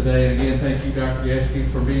with us today. And again, thank you, Dr. Yeski,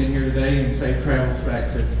 for being here today, and safe travels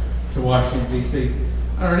back to Washington, D.C.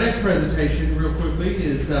 Our next presentation, real quickly,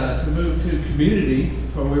 is to move to community.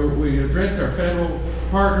 We addressed our federal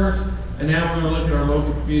partners, And now we're going to look at our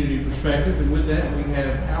local community perspective, and with that we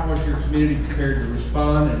have how was your community prepared to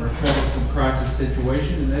respond and recover from crisis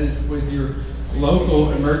situation, and that is with your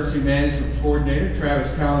local emergency management coordinator,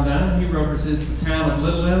 Travis Calendine. He represents the town of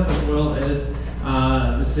Little Elm as well as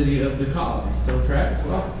the city of the Colony. So Travis,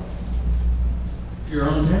 welcome to your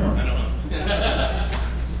own town. I know.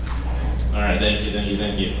 All right, thank you.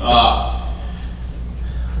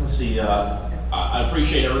 Let's see. I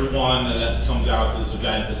appreciate everyone that comes out to this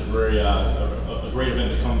event. It's a very a great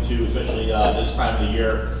event to come to, especially this time of the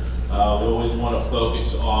year. We always want to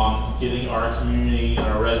focus on getting our community and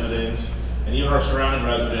our residents, and even our surrounding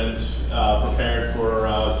residents, prepared for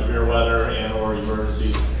severe weather and or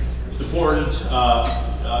emergencies. It's an important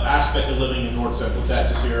aspect of living in North Central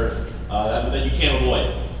Texas here that you can't avoid.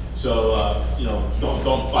 So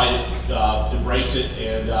don't fight it, embrace it,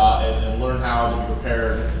 and learn how to be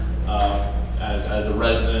prepared as a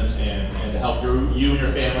resident and to help you and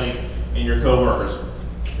your family and your coworkers.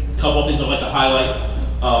 A couple of things I'd like to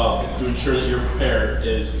highlight to ensure that you're prepared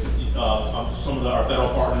is some of our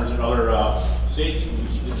federal partners in other states.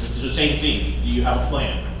 It's the same thing. Do you have a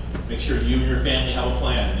plan? Make sure you and your family have a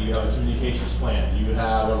plan. Do you have a communications plan? Do you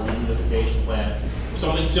have a reunification plan?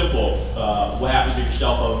 Something simple. What happens if your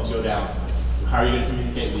cell phones go down? How are you going to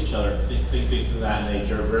communicate with each other? Think things of that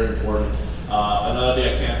nature are very important. Another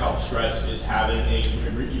thing I can't help stress is having an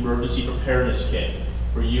emergency preparedness kit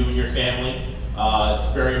for you and your family.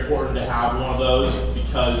 It's very important to have one of those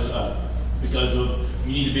because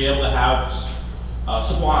you need to be able to have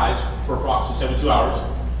supplies for approximately 72 hours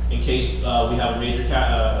in case we have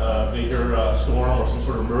a major storm or some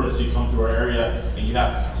sort of emergency come through our area and you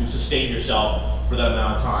have to sustain yourself for that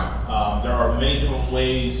amount of time. There are many different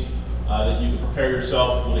ways that you can prepare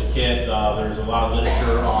yourself with a kit. There's a lot of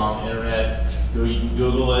literature on the internet. You can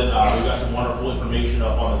Google it. We've got some wonderful information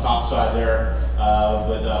up on the top side there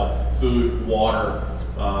with food, water,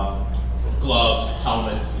 gloves,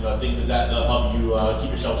 helmets, things that'll help you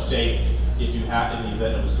keep yourself safe if you have in the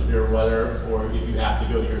event of a severe weather or if you have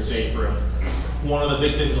to go to your safe room. One of the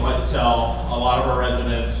big things I like to tell a lot of our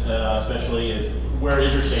residents, especially, is where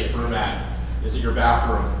is your safe room at? Is it your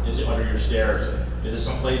bathroom? Is it under your stairs? Is it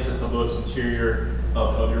someplace that's the most interior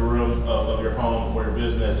of your room, of your home or your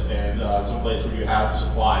business, and someplace where you have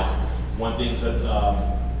supplies? One thing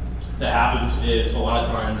that happens is a lot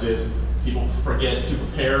of times is people forget to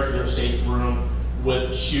prepare their safe room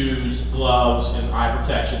with shoes, gloves, and eye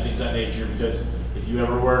protection, things of that nature. Because if you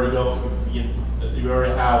ever were to go, if you ever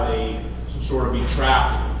have some sort of be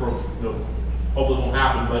trapped, hopefully it won't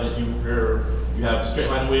happen. But if you have straight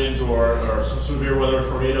line winds or some severe weather,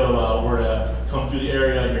 tornado were to come through the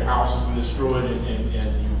area and your house has been destroyed and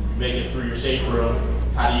you make it through your safe room,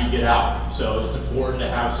 how do you get out? So it's important to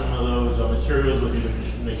have some of those materials with you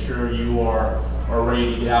to make sure you are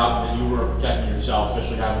ready to get out and that you are protecting yourself,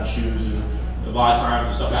 especially having shoes. And a lot of times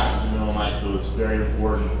this stuff happens in the middle of the night, so it's very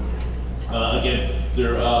important. Again,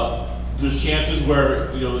 there's chances where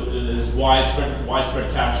this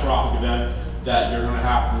widespread catastrophic event that you're going to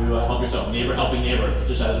have to help yourself. Neighbor helping neighbor,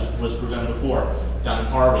 just as was presented before. Down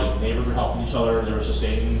in Harvey, neighbors were helping each other, they were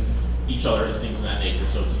sustaining each other and things of that nature.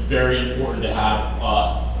 So it's very important to have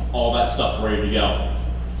all that stuff ready to go.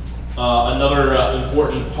 Another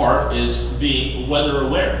important part is being weather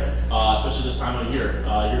aware, especially this time of year.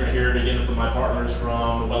 You're going to hear it again from my partners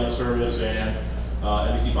from the Weather Service and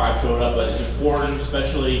NBC5 showed up, but it's important,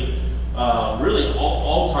 especially really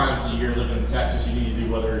all times of the year living in Texas, you need to be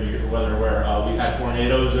weather aware. We had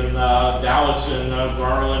tornadoes in Dallas and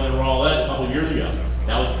Garland and Rowlett a couple of years ago.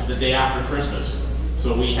 That was the day after Christmas.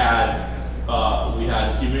 So we had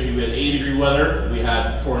humidity, we had 80-degree weather, we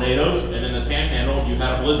had tornadoes, and in the Panhandle you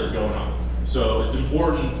had a blizzard going on. So it's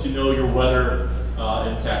important to know your weather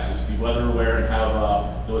in Texas, be weather aware and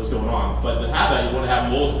know what's going on. But to have that, you want to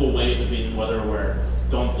have multiple ways of being weather aware.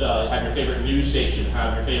 Don't have your favorite news station,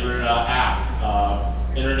 have your favorite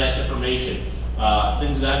app, internet information,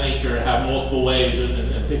 things of that nature. Have multiple ways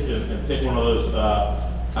and pick one of those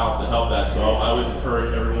out to help that. So I always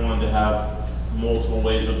encourage everyone to have multiple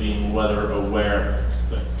ways of being weather aware.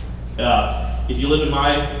 If you live in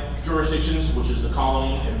my jurisdictions, which is the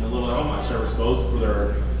Colony and the Little Elm, I service both for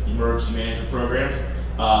their emergency management programs.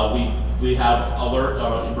 We have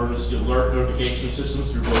emergency alert notification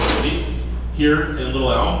systems through both cities. Here in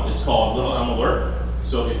Little Elm, it's called Little Elm Alert.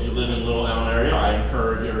 So if you live in the Little Elm area, I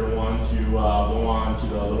encourage everyone to go on to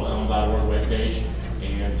the littleelm.org webpage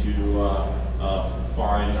and to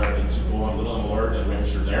find or to go on Little Elm Alert and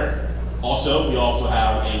register there. Also, we also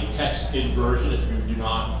have a text-in version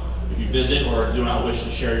if you visit or do not wish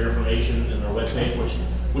to share your information in our webpage,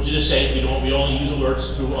 which it is safe. We only use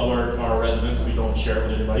alerts to alert our residents. We don't share it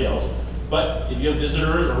with anybody else. But if you have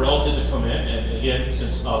visitors or relatives that come in, and again,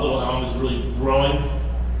 since Little Elm is really growing,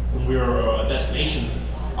 when we are a destination,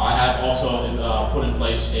 I have also put in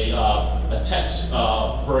place a text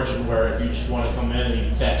version where if you just want to come in and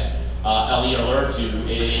you text LE alert to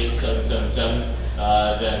 88777,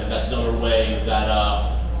 then that's another way that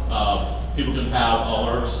people can have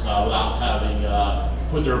alerts without having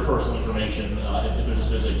put their personal information if they're just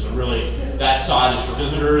visiting. So really, that side is for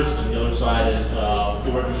visitors, and the other side is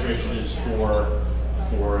the registration is for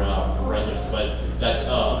residents. But that's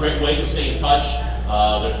a great way to stay in touch.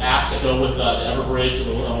 There's apps that go with the Everbridge,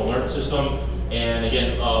 the alert system, and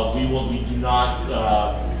again, we do not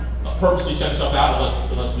purposely send stuff out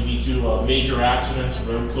unless we need to. Major accidents,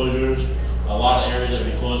 road closures, a lot of areas that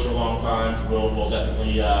have been closed for a long time. We'll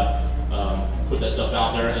definitely put that stuff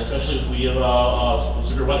out there, and especially if we have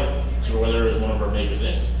severe weather. Severe weather is one of our major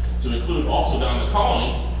things. To include also down in the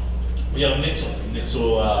colony, we have Nixle.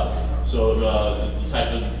 Nixle, so you type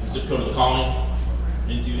the zip code of the colony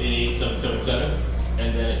into 88777.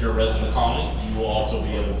 And then if you're a resident of the colony, you will also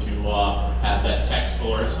be able to have that text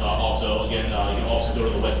alerts. Also, again, you can also go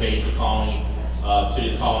to the webpage of the colony, City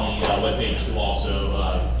of the Colony webpage to also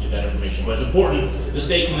get that information. But it's important to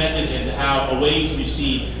stay connected and to have a way to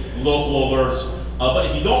receive local alerts. But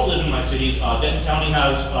if you don't live in my cities, Denton County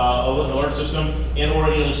has an alert system, and or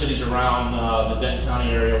any other cities around the Denton County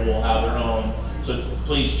area will have their own. So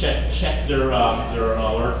please check their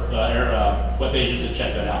alert web pages and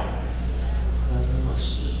check that out. Let's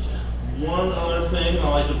see. One other thing I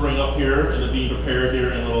like to bring up here and to be prepared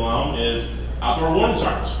here in Little Elm is outdoor warning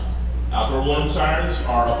sirens. Outdoor warning sirens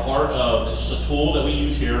are a part of, it's just a tool that we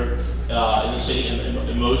use here in the city and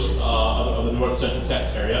in most of the north central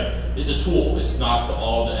Texas area. It's a tool. It's not the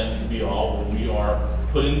all the end and be all. When we are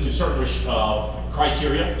put into certain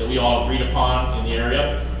criteria that we all agreed upon in the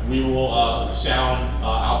area, we will sound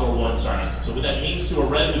outdoor warning sirens. So what that means to a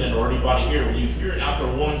resident or anybody here, when you hear an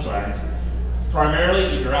outdoor warning siren, primarily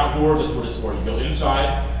if you're outdoors, that's what it's for. You go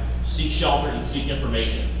inside, seek shelter, and seek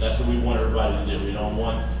information. That's what we want everybody to do. We don't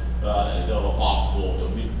want if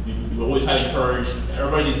possible. We always have encouraged,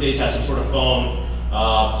 everybody these days has some sort of phone,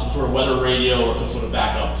 some sort of weather radio or some sort of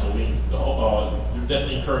backup. So we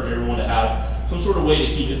definitely encourage everyone to have some sort of way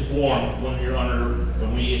to keep informed when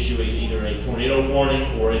we issue either a tornado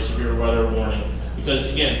warning or a severe weather warning. Because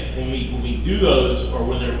again, when we do those, or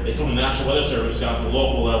when they come to the National Weather Service down to the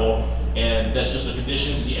local level, and that's just the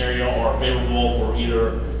conditions in the area are favorable for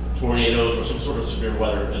either tornadoes or some sort of severe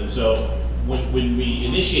weather. And so when we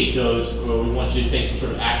initiate those, we want you to take some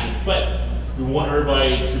sort of action. But we want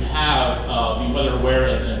everybody to be weather aware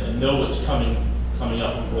and know what's coming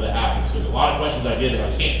up before that happens. Because a lot of questions I get is,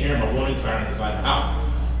 I can't hear my warning siren inside the house.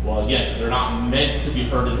 Well, again, they're not meant to be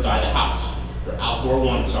heard inside the house. They're outdoor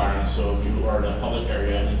warning sirens, so if you are in a public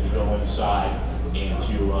area, you need to go inside and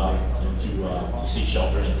to seek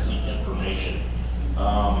shelter and seek information.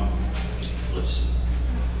 Let's see.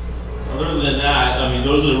 Other than that, I mean,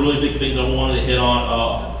 those are the really big things I wanted to hit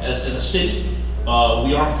on. As a city,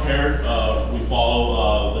 we are prepared. We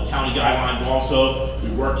follow the county guidelines also. We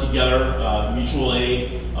work together, mutual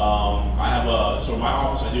aid. I have so in my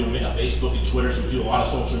office, I do a Facebook and Twitter, so we do a lot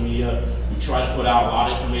of social media. We try to put out a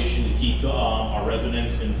lot of information to keep our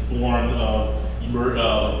residents informed of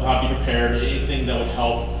how to be prepared, anything that would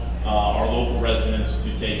help our local residents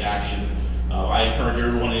to take action. I encourage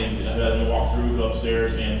everyone to walk through, go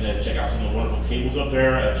upstairs, and check out some of the wonderful tables up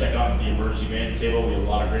there. Check out the emergency management table. We have a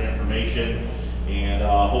lot of great information, and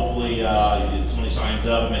hopefully somebody signs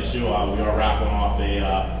up next year. We are raffling off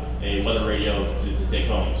a weather radio to take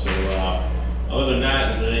home. So other than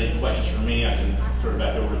that, if there are any questions for me, I can turn it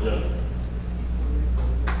back over to Joe.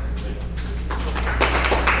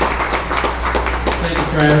 Thank you,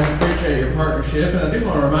 Travis. Appreciate your partnership. And I do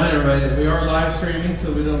want to remind everybody that we are live streaming,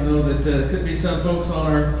 so we don't know that there could be some folks on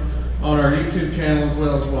our YouTube channel as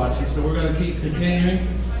well as watching. So we're going to keep continuing.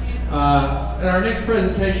 And our next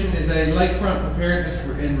presentation is a lakefront preparedness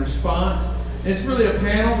and response. It's really a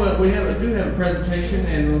panel, but we do have a presentation,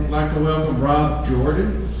 and we'd like to welcome Rob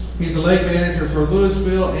Jordan. He's a lake manager for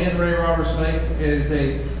Louisville and Ray Roberts Lakes, and is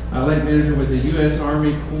a lake manager with the U.S.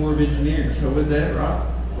 Army Corps of Engineers. So with that, Rob,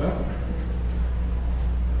 welcome.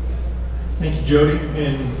 Thank you, Jody,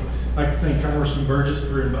 and I'd like to thank Congressman Burgess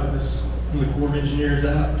for inviting us from the Corps of Engineers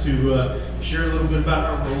out to share a little bit about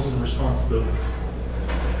our roles and responsibilities.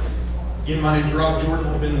 Again, my name is Rob Jordan.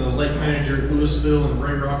 I've been the lake manager at Louisville and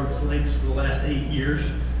Ray Roberts Lakes for the last 8 years.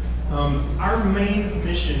 Our main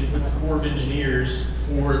mission with the Corps of Engineers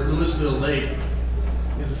for Louisville Lake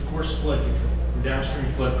is, of course, flood control and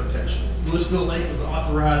downstream flood protection. Louisville Lake was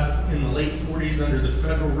authorized in the late 40s under the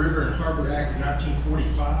Federal River and Harbor Act of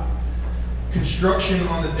 1945. Construction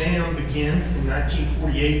on the dam began in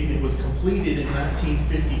 1948 and it was completed in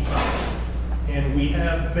 1955. And we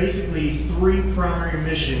have basically three primary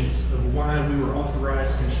missions of why we were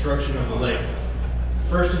authorized construction of the lake.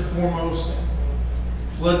 First and foremost,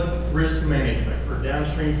 flood risk management or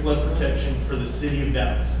downstream flood protection for the city of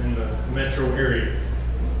Dallas and the metro area.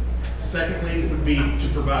 Secondly, it would be to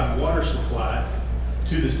provide water supply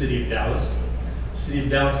to the city of Dallas. The city of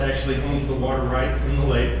Dallas actually owns the water rights in the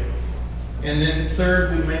lake. And then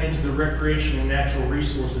third, we manage the recreation and natural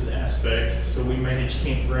resources aspect. So we manage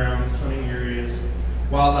campgrounds, hunting areas,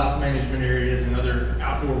 wildlife management areas, and other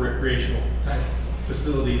outdoor recreational type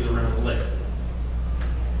facilities around the lake.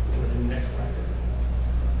 Go to the next slide.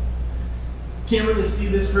 Can't really see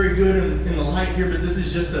this very good in the light here, but this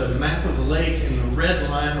is just a map of the lake, and the red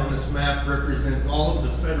line on this map represents all of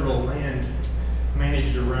the federal land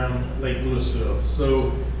managed around Lake Lewisville.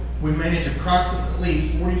 So we manage approximately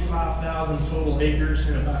 45,000 total acres,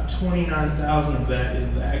 and about 29,000 of that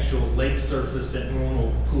is the actual lake surface at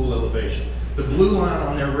normal pool elevation. The blue line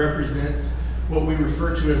on there represents what we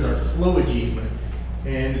refer to as our flowage easement.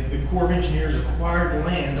 And the Corps of Engineers acquired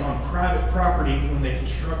land on private property when they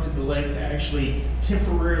constructed the lake to actually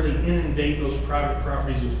temporarily inundate those private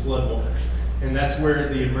properties with floodwaters. And that's where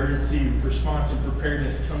the emergency response and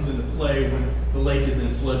preparedness comes into play when the lake is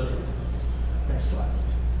in flood. Next slide.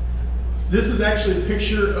 This is actually a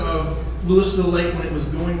picture of Lewisville Lake when it was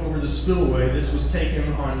going over the spillway. This was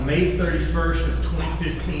taken on May 31st of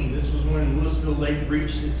 2015. This was when Lewisville Lake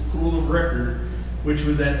reached its pool of record, which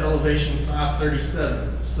was at elevation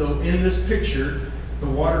 537. So in this picture, the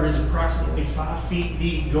water is approximately 5 feet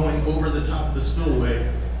deep going over the top of the spillway,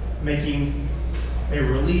 making a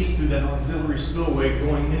release through that auxiliary spillway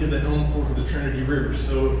going into the Elm Fork of the Trinity River.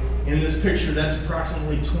 So in this picture, that's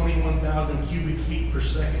approximately 21,000 cubic feet per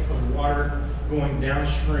second of water going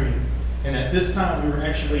downstream. And at this time, we were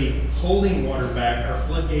actually holding water back. Our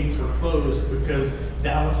floodgates were closed because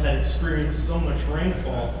Dallas had experienced so much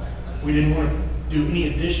rainfall. We didn't want to do any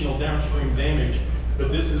additional downstream damage,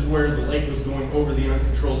 but this is where the lake was going over the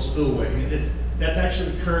uncontrolled spillway. And that's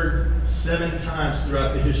actually occurred 7 times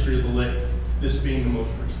throughout the history of the lake, this being the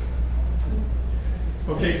most recent.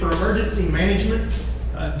 Okay, for emergency management,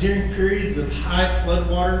 during periods of high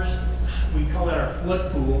floodwaters, we call that our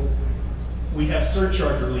flood pool, we have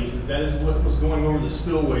surcharge releases. That is what was going over the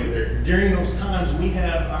spillway there. During those times, we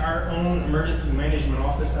have our own emergency management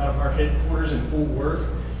office out of our headquarters in Fort Worth,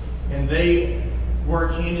 and they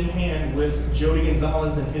work hand in hand with Jody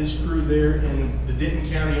Gonzalez and his crew there in the Denton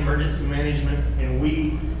County Emergency Management, and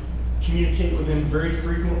we communicate with them very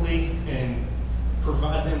frequently and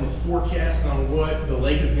provide them with forecasts on what the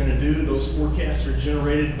lake is going to do. Those forecasts are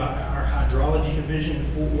generated by our hydrology division in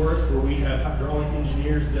Fort Worth, where we have hydraulic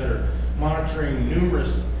engineers that are monitoring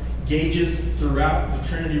numerous gauges throughout the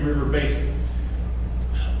Trinity River Basin.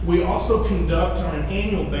 We also conduct on an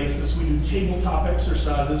annual basis, we do tabletop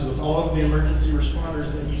exercises with all of the emergency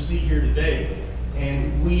responders that you see here today.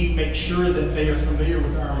 And we make sure that they are familiar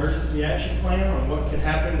with our emergency action plan on what could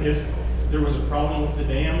happen if there was a problem with the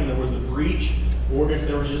dam and there was a breach, or if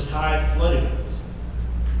there was just high flood events.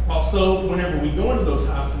 Also, whenever we go into those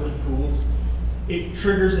high flood pools, it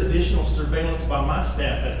triggers additional surveillance by my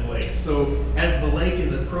staff at the lake. So as the lake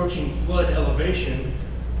is approaching flood elevation,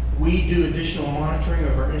 we do additional monitoring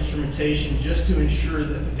of our instrumentation just to ensure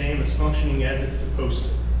that the dam is functioning as it's supposed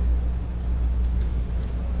to.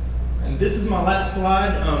 And this is my last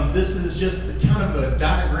slide. This is just kind of a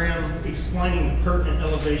diagram explaining the pertinent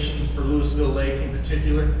elevations for Lewisville Lake in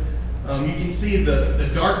particular. You can see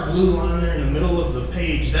the dark blue line there in the middle of the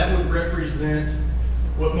page. That would represent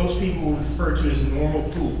what most people would refer to as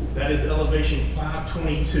normal pool. That is elevation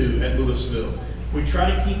 522 at Lewisville. We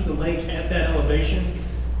try to keep the lake at that elevation,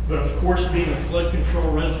 but of course, being a flood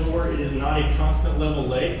control reservoir, it is not a constant level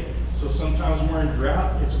lake. So sometimes we're in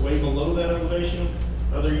drought, it's way below that elevation.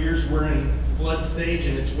 Other years we're in flood stage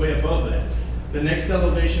and it's way above that. The next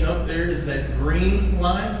elevation up there is that green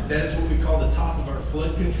line. That is what we call the top of our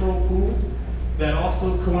flood control pool. That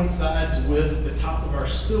also coincides with the top of our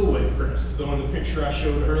spillway crest. So in the picture I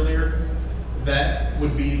showed earlier, that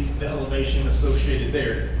would be the elevation associated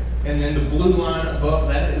there. And then the blue line above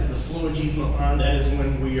that is the flowage easement line. That is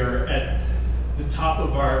when we are at the top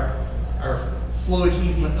of our flowage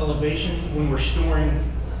easement elevation when we're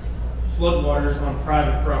storing floodwaters on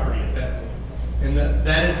private property at that point. And that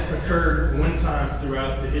has occurred one time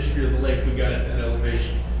throughout the history of the lake. We got at that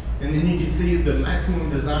elevation. And then you can see the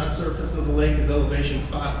maximum design surface of the lake is elevation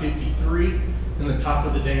 553, and the top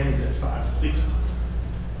of the dam is at 560.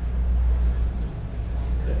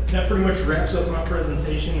 That pretty much wraps up my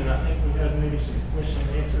presentation, and I think we have maybe some questions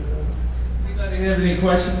answered. Anybody have any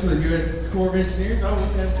questions for the U.S. Corps of Engineers? Oh, we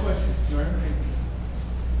have a question. All right.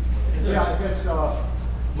 Yeah, I guess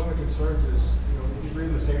one of the concerns is, you read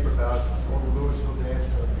in the paper about all the Louisville dams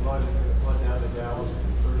going to flood, down to Dallas,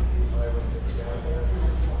 30 feet high, when it gets down there.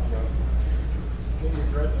 Can you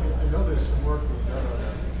address, I know there's some work being done on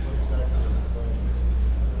that. What exactly is the plan?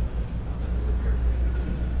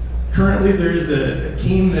 Currently, there is a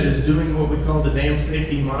team that is doing what we call the Dam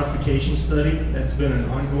Safety Modification Study. That's been an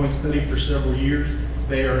ongoing study for several years.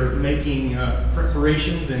 They are making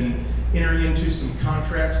preparations and entering into some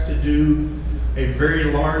contracts to do a very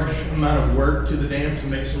large amount of work to the dam to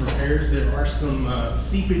make some repairs. There are some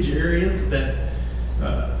seepage areas that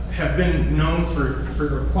have been known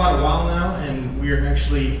for quite a while now, and we are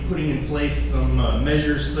actually putting in place some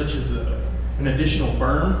measures such as an additional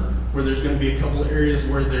berm, where there's going to be a couple of areas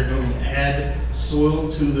where they're going to add soil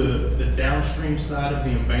to the downstream side of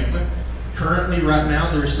the embankment. Currently, right now,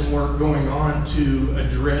 there's some work going on to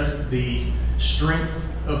address the strength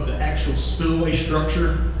of the actual spillway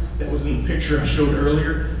structure that was in the picture I showed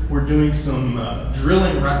earlier. We're doing some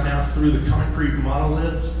drilling right now through the concrete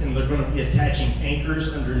monoliths, and they're going to be attaching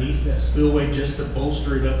anchors underneath that spillway just to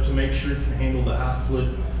bolster it up to make sure it can handle the high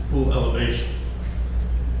flood pool elevations.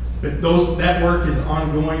 But that work is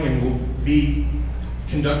ongoing and will be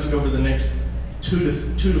conducted over the next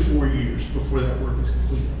 2 to 4 years before that work is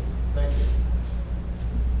completed. Thank you.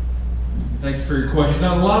 Thank you for your question.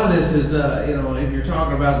 Now, a lot of this is, if you're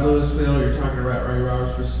talking about Louisville, you're talking about Ray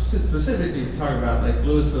Roberts, specifically, you're talking about Lake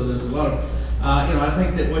Louisville, there's a lot of, I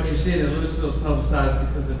think that what you're seeing in Louisville is publicized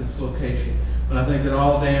because of its location. But I think that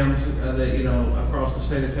all dams across the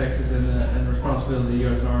state of Texas and the responsibility of the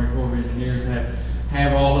U.S. Army Corps of Engineers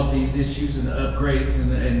have all of these issues and upgrades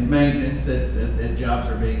and maintenance that jobs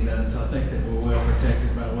are being done. So I think that we're well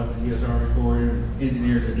protected by what the U.S. Army Corps of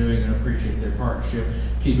Engineers are doing, and appreciate their partnership,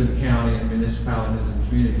 keeping the county and municipalities and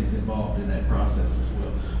communities involved in that process as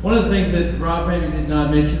well. One of the things that Rob maybe did not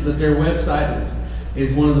mention, but their website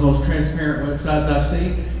is one of the most transparent websites I've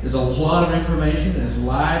seen. There's a lot of information. There's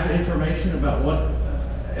live information about what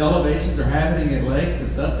elevations are happening at lakes.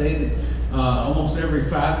 It's updated almost every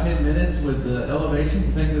 5-10 minutes with the elevations,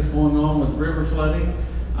 things that's going on with river flooding.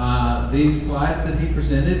 These slides that he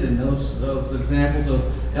presented and those examples of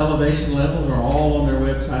elevation levels are all on their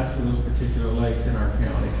websites for those particular lakes in our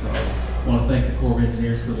county. So I want to thank the Corps of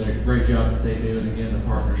Engineers for the great job that they do, and again, the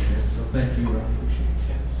partnership. So thank you, I appreciate it.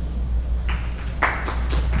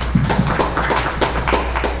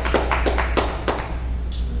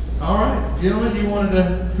 All right, gentlemen, you wanted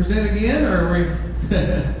to present again, or are we?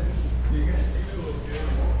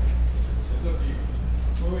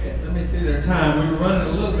 Let me see their time. We were running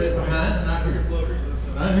a little bit behind.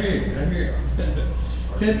 I'm here.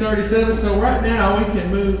 10:37. So right now we can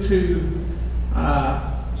move to.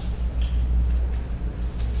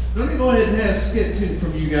 Let me go ahead and get to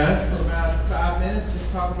from you guys for about 5 minutes.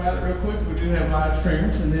 Just talk about it real quick. We do have live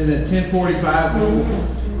streamers, and then at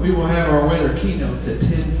 10:45 we will have our weather keynotes at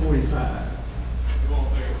 10:45. You won't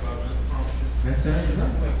take us 5 minutes, I promise you. That sounds good.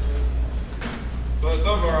 But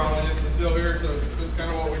some of our audience is still here, so it's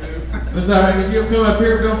kind of what we do. That's all right. If you'll come up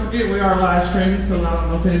here, don't forget we are live streaming, so I don't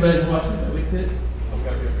know if anybody's watching, but we could.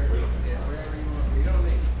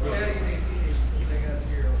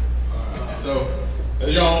 So,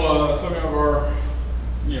 as y'all, some of our,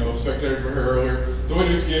 spectators were here earlier. So we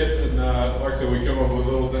do skits, and like I said, we come up with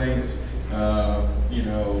little things,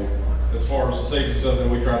 as far as the safety stuff that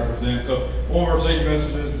we try to present. So one of our safety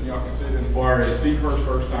messages, and y'all can see it in the flyer, is feet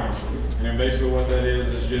first time. And basically what that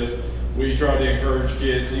is just, we try to encourage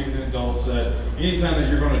kids, even adults, that anytime that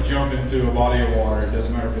you're going to jump into a body of water, it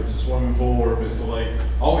doesn't matter if it's a swimming pool or if it's a lake,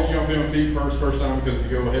 always jump in with feet first time, because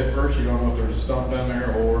if you go head first, you don't know if there's a stump down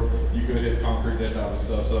there or you could hit concrete, that type of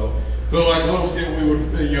stuff. So like a little skit we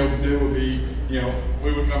would, do would be,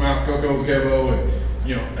 we would come out, Coco and Kevo, and,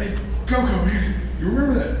 hey, Coco, man, you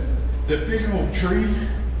remember that big old tree?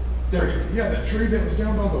 That tree that was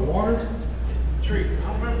down by the water? Tree. I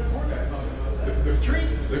don't remember the Corps guy talking about that. The tree?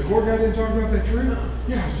 The Corps guy didn't talk about that tree? No.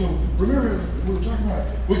 Yeah, so remember we were talking about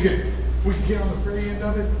we could get on the very end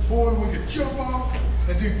of it, boy, we could jump off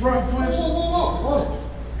and do front flips. Whoa. What?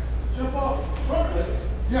 Jump off front flips?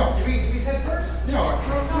 Yeah. You mean head first? Yeah, like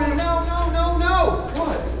front flips. No.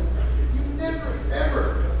 What? You never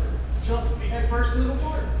ever jump head first into the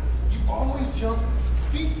water. You always jump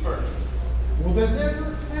feet first. Well, then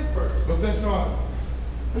never head first. But there's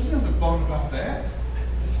nothing fun about that.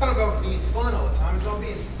 It's not about being fun all the time. It's about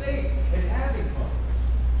being safe and having fun.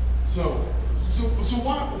 So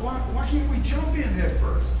why can't we jump in head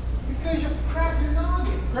first? Because you crack your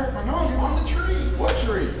noggin. Crack my noggin? On the tree. What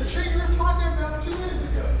tree? The tree we were talking about 2 minutes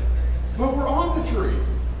ago. but we're on the tree.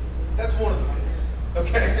 That's one of the things.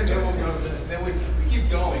 Okay, and then we'll go. Then we keep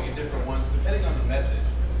going in different ones depending on the message.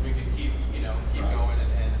 We can keep going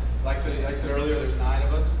and like I said earlier, there's 9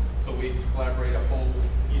 of us, so we collaborate a whole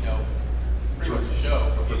pretty much a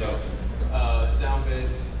show. Sound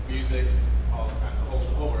bits, music, all kind of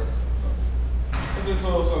the whole works. It's just a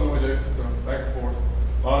little something we do, so back and forth.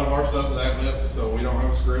 A lot of our stuff is ad-lib, so we don't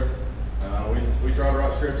have a script. We try to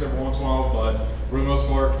write scripts every once in a while, but for the most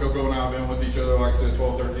part, Coco and I have been with each other, like I said,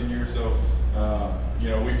 12, 13 years, so,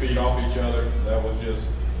 we feed off each other. That was just,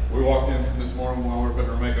 we walked in this morning while we were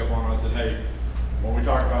putting our makeup on, and I said, hey, when we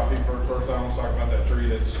talk about feet for the first time, let's talk about that tree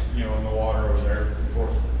that's, in the water over there. Of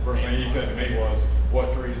course, the first thing he said to me was,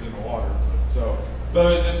 what tree's in the water? So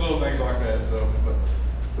it's just little things like that, but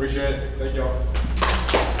appreciate it. Thank y'all.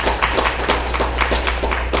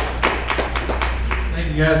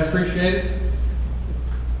 Thank you guys, appreciate it.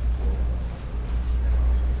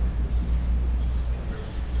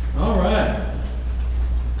 All right.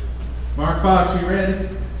 Mark Fox, you ready?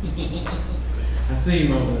 I see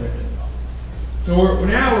him over there. So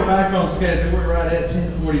now we're back on schedule. We're right at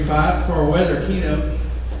 10:45 for our weather keynote.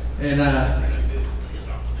 And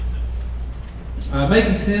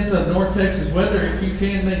making sense of North Texas weather, if you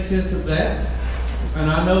can make sense of that. And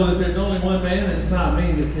I know that there's only one man, and it's not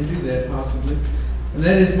me, that can do that possibly. And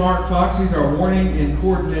that is Mark Fox. He's our warning and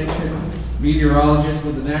coordination meteorologist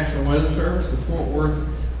with the National Weather Service, the Fort Worth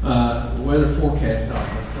Weather Forecast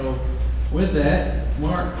Office. So with that,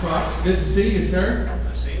 Mark Fox, good to see you, sir.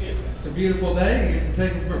 Nice seeing you. It's a beautiful day. You get to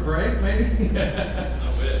take a break, maybe?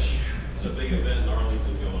 I wish. There's a big event in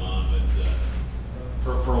Arlington going on,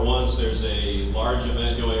 but for once there's a large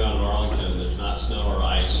event going on in Arlington. There's not snow or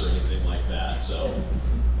ice or anything like that. So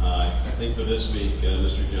I think for this week,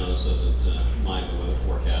 Mr. Jones doesn't mind the weather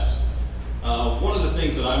forecast. One of the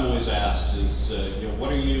things that I'm always asked is,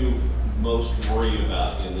 what are you most worried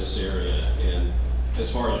about in this area, and as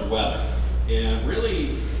far as weather? And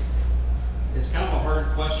really, it's kind of a hard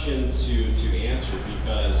question to answer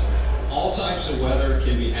because all types of weather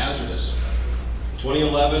can be hazardous.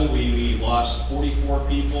 2011, we lost 44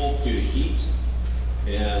 people due to heat,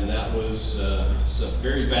 and that was a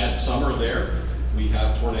very bad summer there. We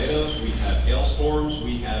have tornadoes, we have hailstorms,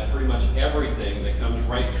 we have pretty much everything that comes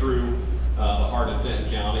right through the heart of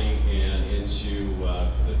Denton County and into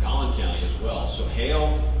the Collin County as well. So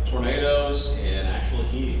hail, tornadoes, and actual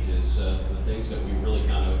heat is the things that we really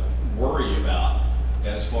kind of worry about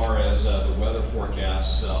as far as the weather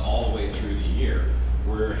forecasts all the way through the year.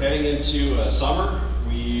 We're heading into summer.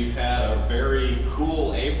 We've had a very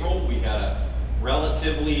cool April. We had a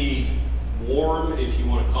relatively warm, if you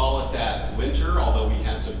want to call it that, winter, although we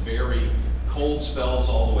had some very cold spells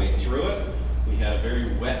all the way through it. We had a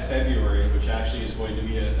very wet February, which actually is going to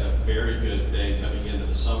be a very good thing coming into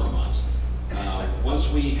the summer months. Once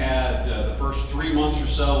we had the first 3 months or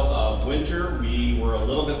so of winter, we were a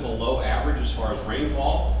little bit below average as far as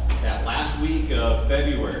rainfall. That last week of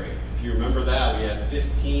February, if you remember that, we had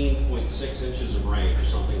 15.6 inches of rain or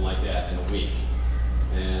something like that in a week.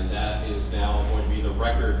 And that is now going to be the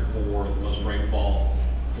record for the most rainfall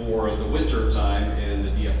for the winter time in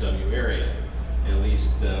the DFW area, at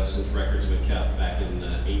least since records have been kept back in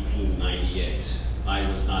 1898. I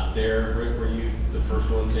was not there. Rick, were you the first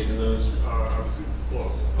one taking those? Obviously, it's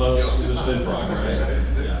close. Close? Yeah. It was Finfrock,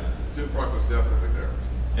 right? Yeah. Finfrock was definitely there.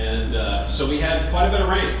 And so we had quite a bit of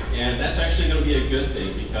rain, and that's actually going to be a good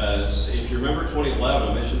thing because if you remember 2011,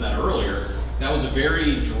 I mentioned that earlier, that was a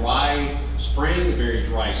very dry spring, a very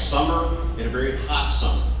dry summer, and a very hot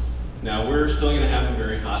summer. Now we're still going to have a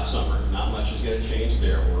very hot summer. Not much is going to change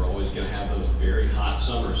there. We're always going to have those very hot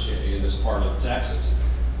summers in this part of Texas.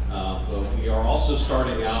 But we are also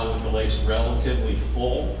starting out with the lakes relatively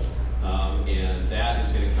full, and that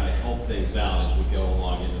is going to kind of help things out as we go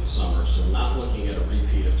along into the summer. So I'm not looking at a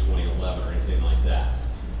repeat of 2011 or anything like that.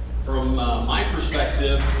 From my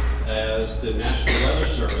perspective as the National Weather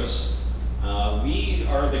Service, we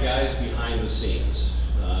are the guys behind the scenes.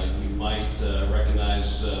 You might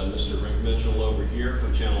recognize Mr. Rick Mitchell over here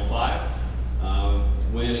from Channel 5.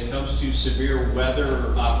 When it comes to severe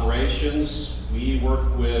weather operations, we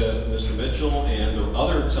work with Mr. Mitchell and the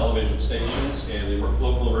other television stations and the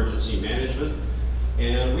local emergency management.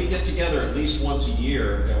 And we get together at least once a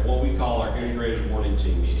year at what we call our integrated warning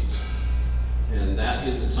team meetings. And that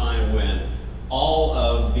is a time when all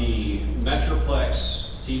of the Metroplex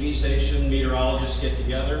TV station meteorologists get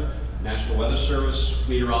together, National Weather Service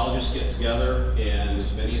meteorologists get together, and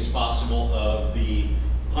as many as possible of the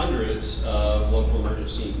hundreds of local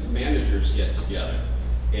emergency managers get together.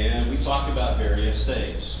 And we talk about various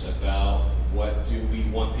things, about what do we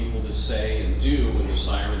want people to say and do when the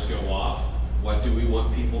sirens go off? What do we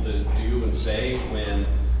want people to do and say when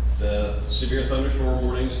the severe thunderstorm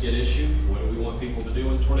warnings get issued? What do we want people to do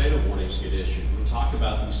when tornado warnings get issued? We talk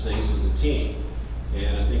about these things as a team.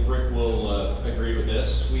 And I think Rick will agree with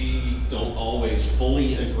this. We don't always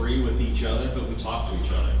fully agree with each other, but we talk to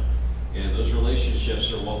each other. And those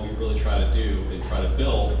relationships are what we really try to do and try to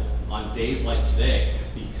build on days like today.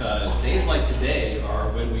 Because days like today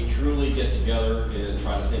are when we truly get together and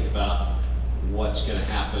try to think about what's going to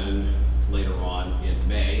happen later on in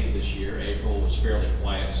May this year. April was fairly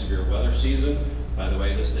quiet, severe weather season. By the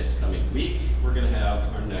way, this next coming week, we're going to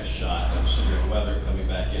have our next shot of severe weather coming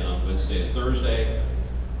back in on Wednesday and Thursday.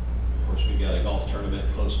 Of course, we've got a golf tournament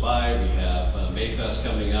close by. We have Mayfest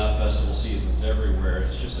coming up, festival seasons everywhere.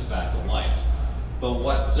 It's just a fact of life. But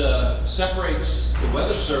what separates the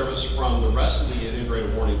Weather Service from the rest of the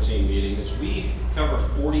Integrated Warning Team meeting is we cover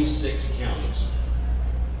 46 counties.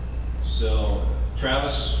 So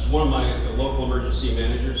Travis, one of my local emergency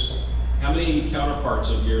managers, how many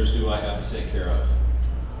counterparts of yours do I have to take care of?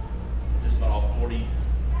 Just about all 40,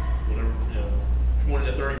 whatever, 20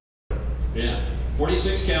 to 30. Yeah,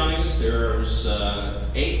 46 counties. There's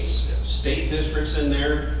 8 state districts in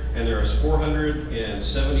there, and there's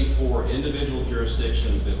 474 individual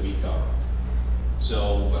jurisdictions that we cover.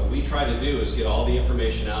 So what we try to do is get all the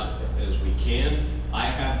information out as we can. I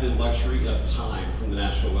have the luxury of time from the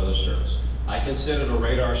National Weather Service. I can sit at a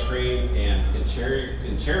radar screen and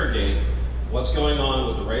interrogate what's going on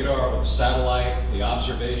with the radar, with the satellite, the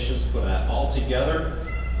observations, put that all together,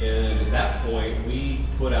 and at that point we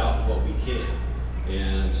put out what we can.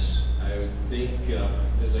 And I think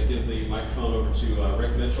as I give the microphone over to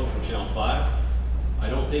Rick Mitchell from Channel 5, I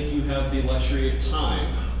don't think you have the luxury of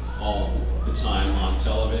time all the time on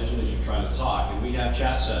television as you try to talk, and we have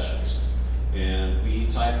chat sessions. And we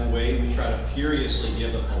type away, we try to furiously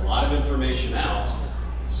give a lot of information out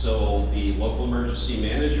so the local emergency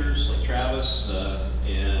managers like Travis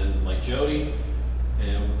and like Jody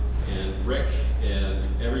and Rick and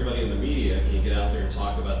everybody in the media can get out there and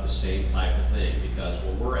talk about the same type of thing, because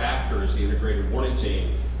what we're after as the Integrated Warning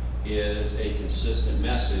Team is a consistent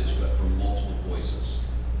message but from multiple voices.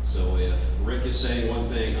 So if Rick is saying one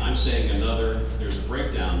thing, I'm saying another, there's a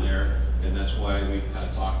breakdown there, and that's why we kind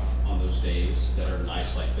of talk on those days that are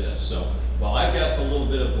nice like this. So while I've got a little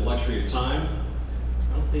bit of the luxury of time,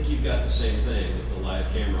 I don't think you've got the same thing with the live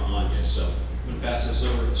camera on you. So I'm going to pass this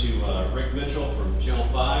over to Rick Mitchell from Channel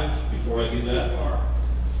 5. Before I do that,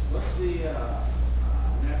 what's the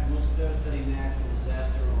most devastating natural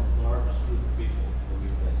disaster or the largest group of people that we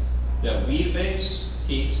face? that we face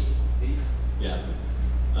heat. Heat? Yeah.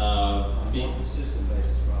 On a more consistent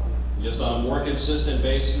basis, probably. Just on a more consistent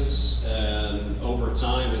basis, and over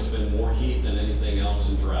time, it's been more heat than anything else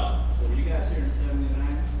in drought. So were you guys here in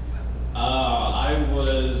 '79? I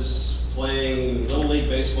was playing Little League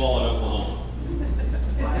baseball in Oklahoma.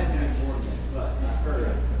 Well, I haven't been informed yet, but I heard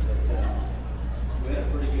it. We had a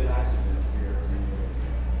pretty good ice event here.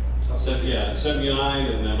 So, yeah, 79,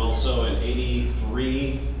 and then also in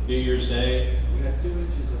 83, New Year's Day. We had 2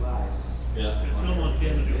 inches of ice. Yeah. Tell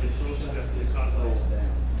Montana to get those stuff to the cotton Place hole.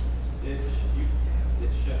 down. It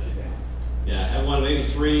shuts you down. Yeah, I had one in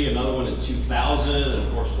 83, another one in 2000, and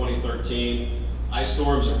of course 2013. Ice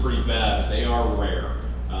storms are pretty bad, but they are rare.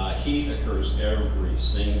 Heat occurs every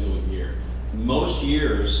single year. Most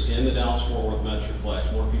years in the Dallas-Fort Worth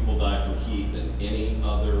Metroplex, more people die from heat than any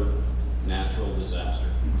other natural disaster.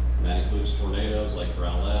 And that includes tornadoes like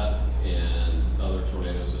Rowlett and other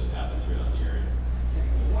tornadoes that have happened throughout the area.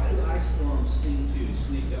 Why do ice storms seem to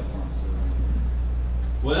sneak up on us?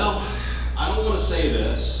 Well, I don't want to say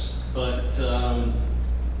this, but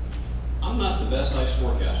I'm not the best ice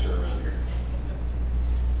forecaster around here.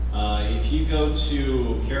 If you go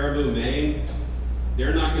to Caribou, Maine,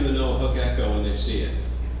 they're not going to know a hook echo when they see it,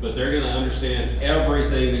 but they're going to understand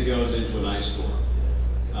everything that goes into an ice storm.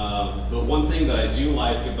 But one thing that I do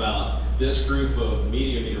like about this group of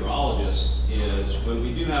meteorologists is when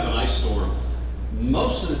we do have an ice storm,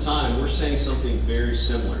 most of the time we're saying something very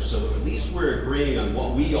similar. So at least we're agreeing on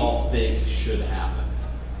what we all think should happen.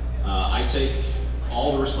 I take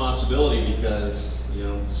all the responsibility because, you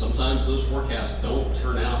know, sometimes those forecasts don't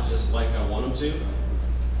turn out just like I want them to.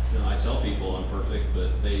 You know, I tell people I'm perfect,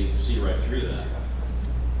 but they see right through that.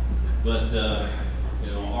 But,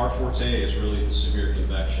 you know, our forte is really the severe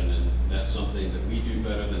convection, and that's something that we do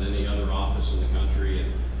better than any other office in the country.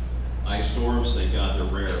 And ice storms, thank God they're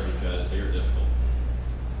rare because they are difficult.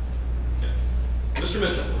 Okay. Mr.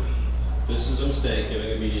 Mitchell, this is a mistake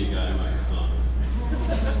giving a media guy a microphone.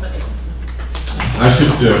 I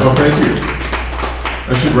should, oh, thank you.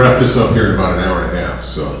 I should wrap this up here in about an hour and a half,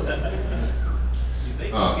 so.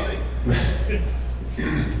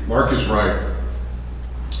 Mark is right.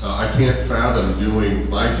 I can't fathom doing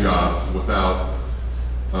my job without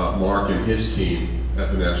Mark and his team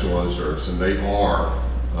at the National Weather Service, and they are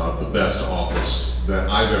the best office that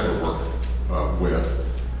I've ever worked with.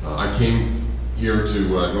 I came here to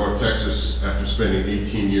North Texas after spending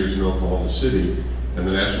 18 years in Oklahoma City, and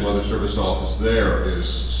the National Weather Service office there is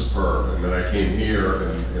superb. And then I came here,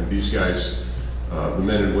 and these guys, the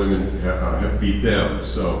men and women, have beat them.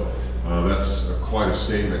 So that's quite a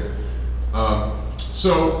statement.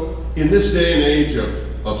 So in this day and age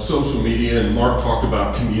of social media, and Mark talked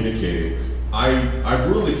about communicating, I've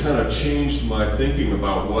really kind of changed my thinking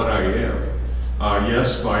about what I am.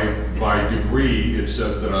 Yes, by degree, it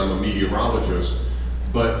says that I'm a meteorologist,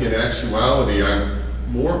 but in actuality, I'm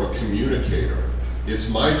more of a communicator. It's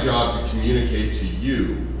my job to communicate to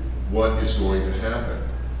you what is going to happen.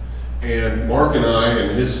 And Mark and I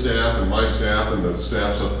and his staff and my staff and the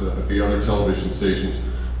staffs at the other television stations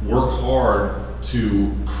work hard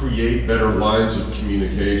to create better lines of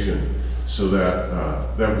communication so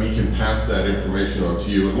that, that we can pass that information on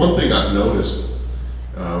to you. And one thing I've noticed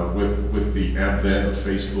with the advent of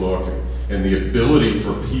Facebook and the ability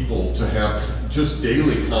for people to have just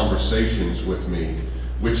daily conversations with me,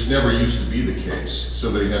 which never used to be the case.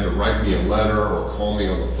 Somebody had to write me a letter or call me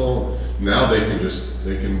on the phone. Now they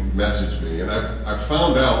can message me. And I've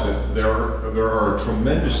found out that there are a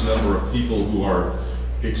tremendous number of people who are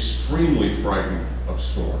extremely frightened of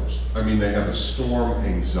storms. I mean, they have a storm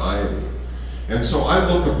anxiety. And so I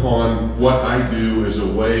look upon what I do as a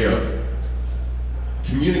way of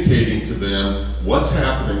communicating to them what's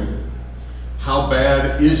happening, how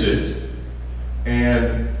bad is it,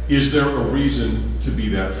 and is there a reason to be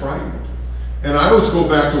that frightened? And I always go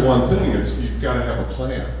back to one thing, is you've got to have a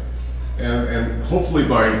plan. And hopefully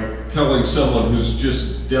by telling someone who's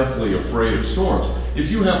just deathly afraid of storms,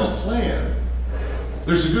 if you have a plan,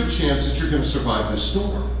 there's a good chance that you're going to survive this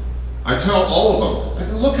storm. I tell all of them, I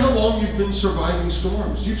said, look how long you've been surviving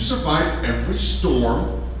storms. You've survived every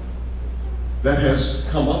storm that has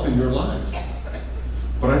come up in your life.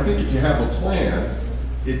 But I think if you have a plan,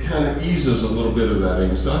 it kind of eases a little bit of that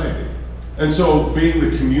anxiety. And so being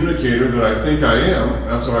the communicator that I think I am,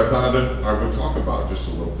 that's what I thought that I would talk about just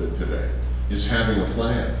a little bit today, is having a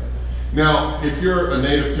plan. Now, if you're a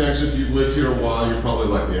native Texan, if you've lived here a while, you're probably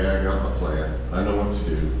like, yeah, I got my plan. I know what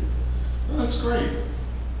to do. Well, that's great.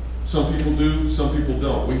 Some people do, some people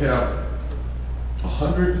don't. We have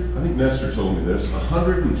 100, I think Nestor told me this,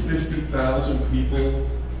 150,000 people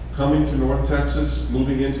coming to North Texas,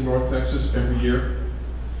 moving into North Texas every year.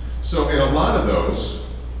 So in a lot of those,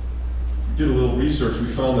 we did a little research, we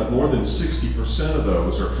found that more than 60% of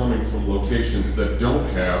those are coming from locations that don't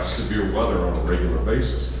have severe weather on a regular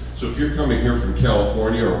basis. So if you're coming here from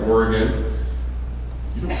California or Oregon,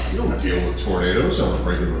 you don't deal with tornadoes on a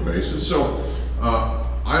regular basis. So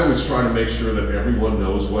I always try to make sure that everyone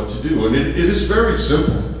knows what to do. And it is very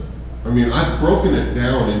simple. I mean, I've broken it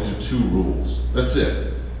down into 2 rules. That's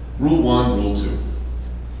it. Rule 1, rule 2.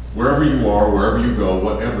 Wherever you are, wherever you go,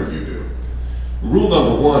 whatever you do. Rule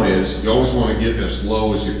number 1 is you always want to get as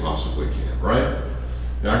low as you possibly can, right?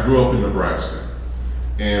 Now, I grew up in Nebraska,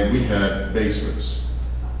 and we had basements.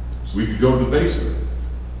 So we could go to the basement.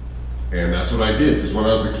 And that's what I did, because when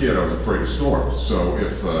I was a kid, I was afraid of storms. So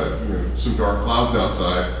if some dark clouds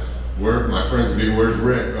outside, where my friends would be, where's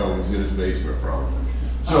Rick? Oh, he's in his basement probably.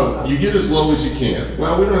 So you get as low as you can.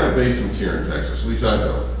 Well, we don't have basements here in Texas, at least I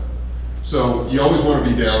don't. So you always want to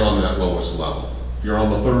be down on that lowest level. If you're on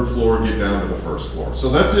the 3rd floor, get down to the 1st floor. So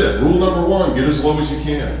that's it. Rule number 1, get as low as you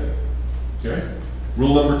can. Okay?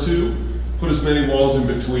 Rule number 2, put as many walls in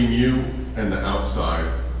between you and the outside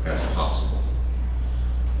as possible.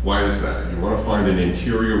 Why is that? You want to find an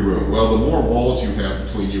interior room. Well, the more walls you have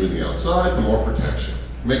between you and the outside, the more protection.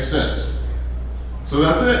 Makes sense. So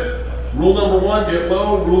that's it. Rule number 1, get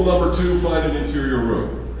low. Rule number 2, find an interior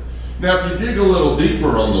room. Now, if you dig a little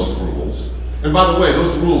deeper on those rules, and by the way,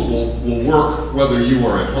 those rules will work whether you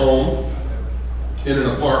are at home, in an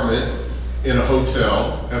apartment, in a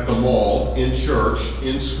hotel, at the mall, in church,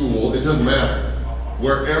 in school, it doesn't matter.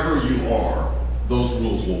 Wherever you are, those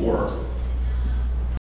rules will work.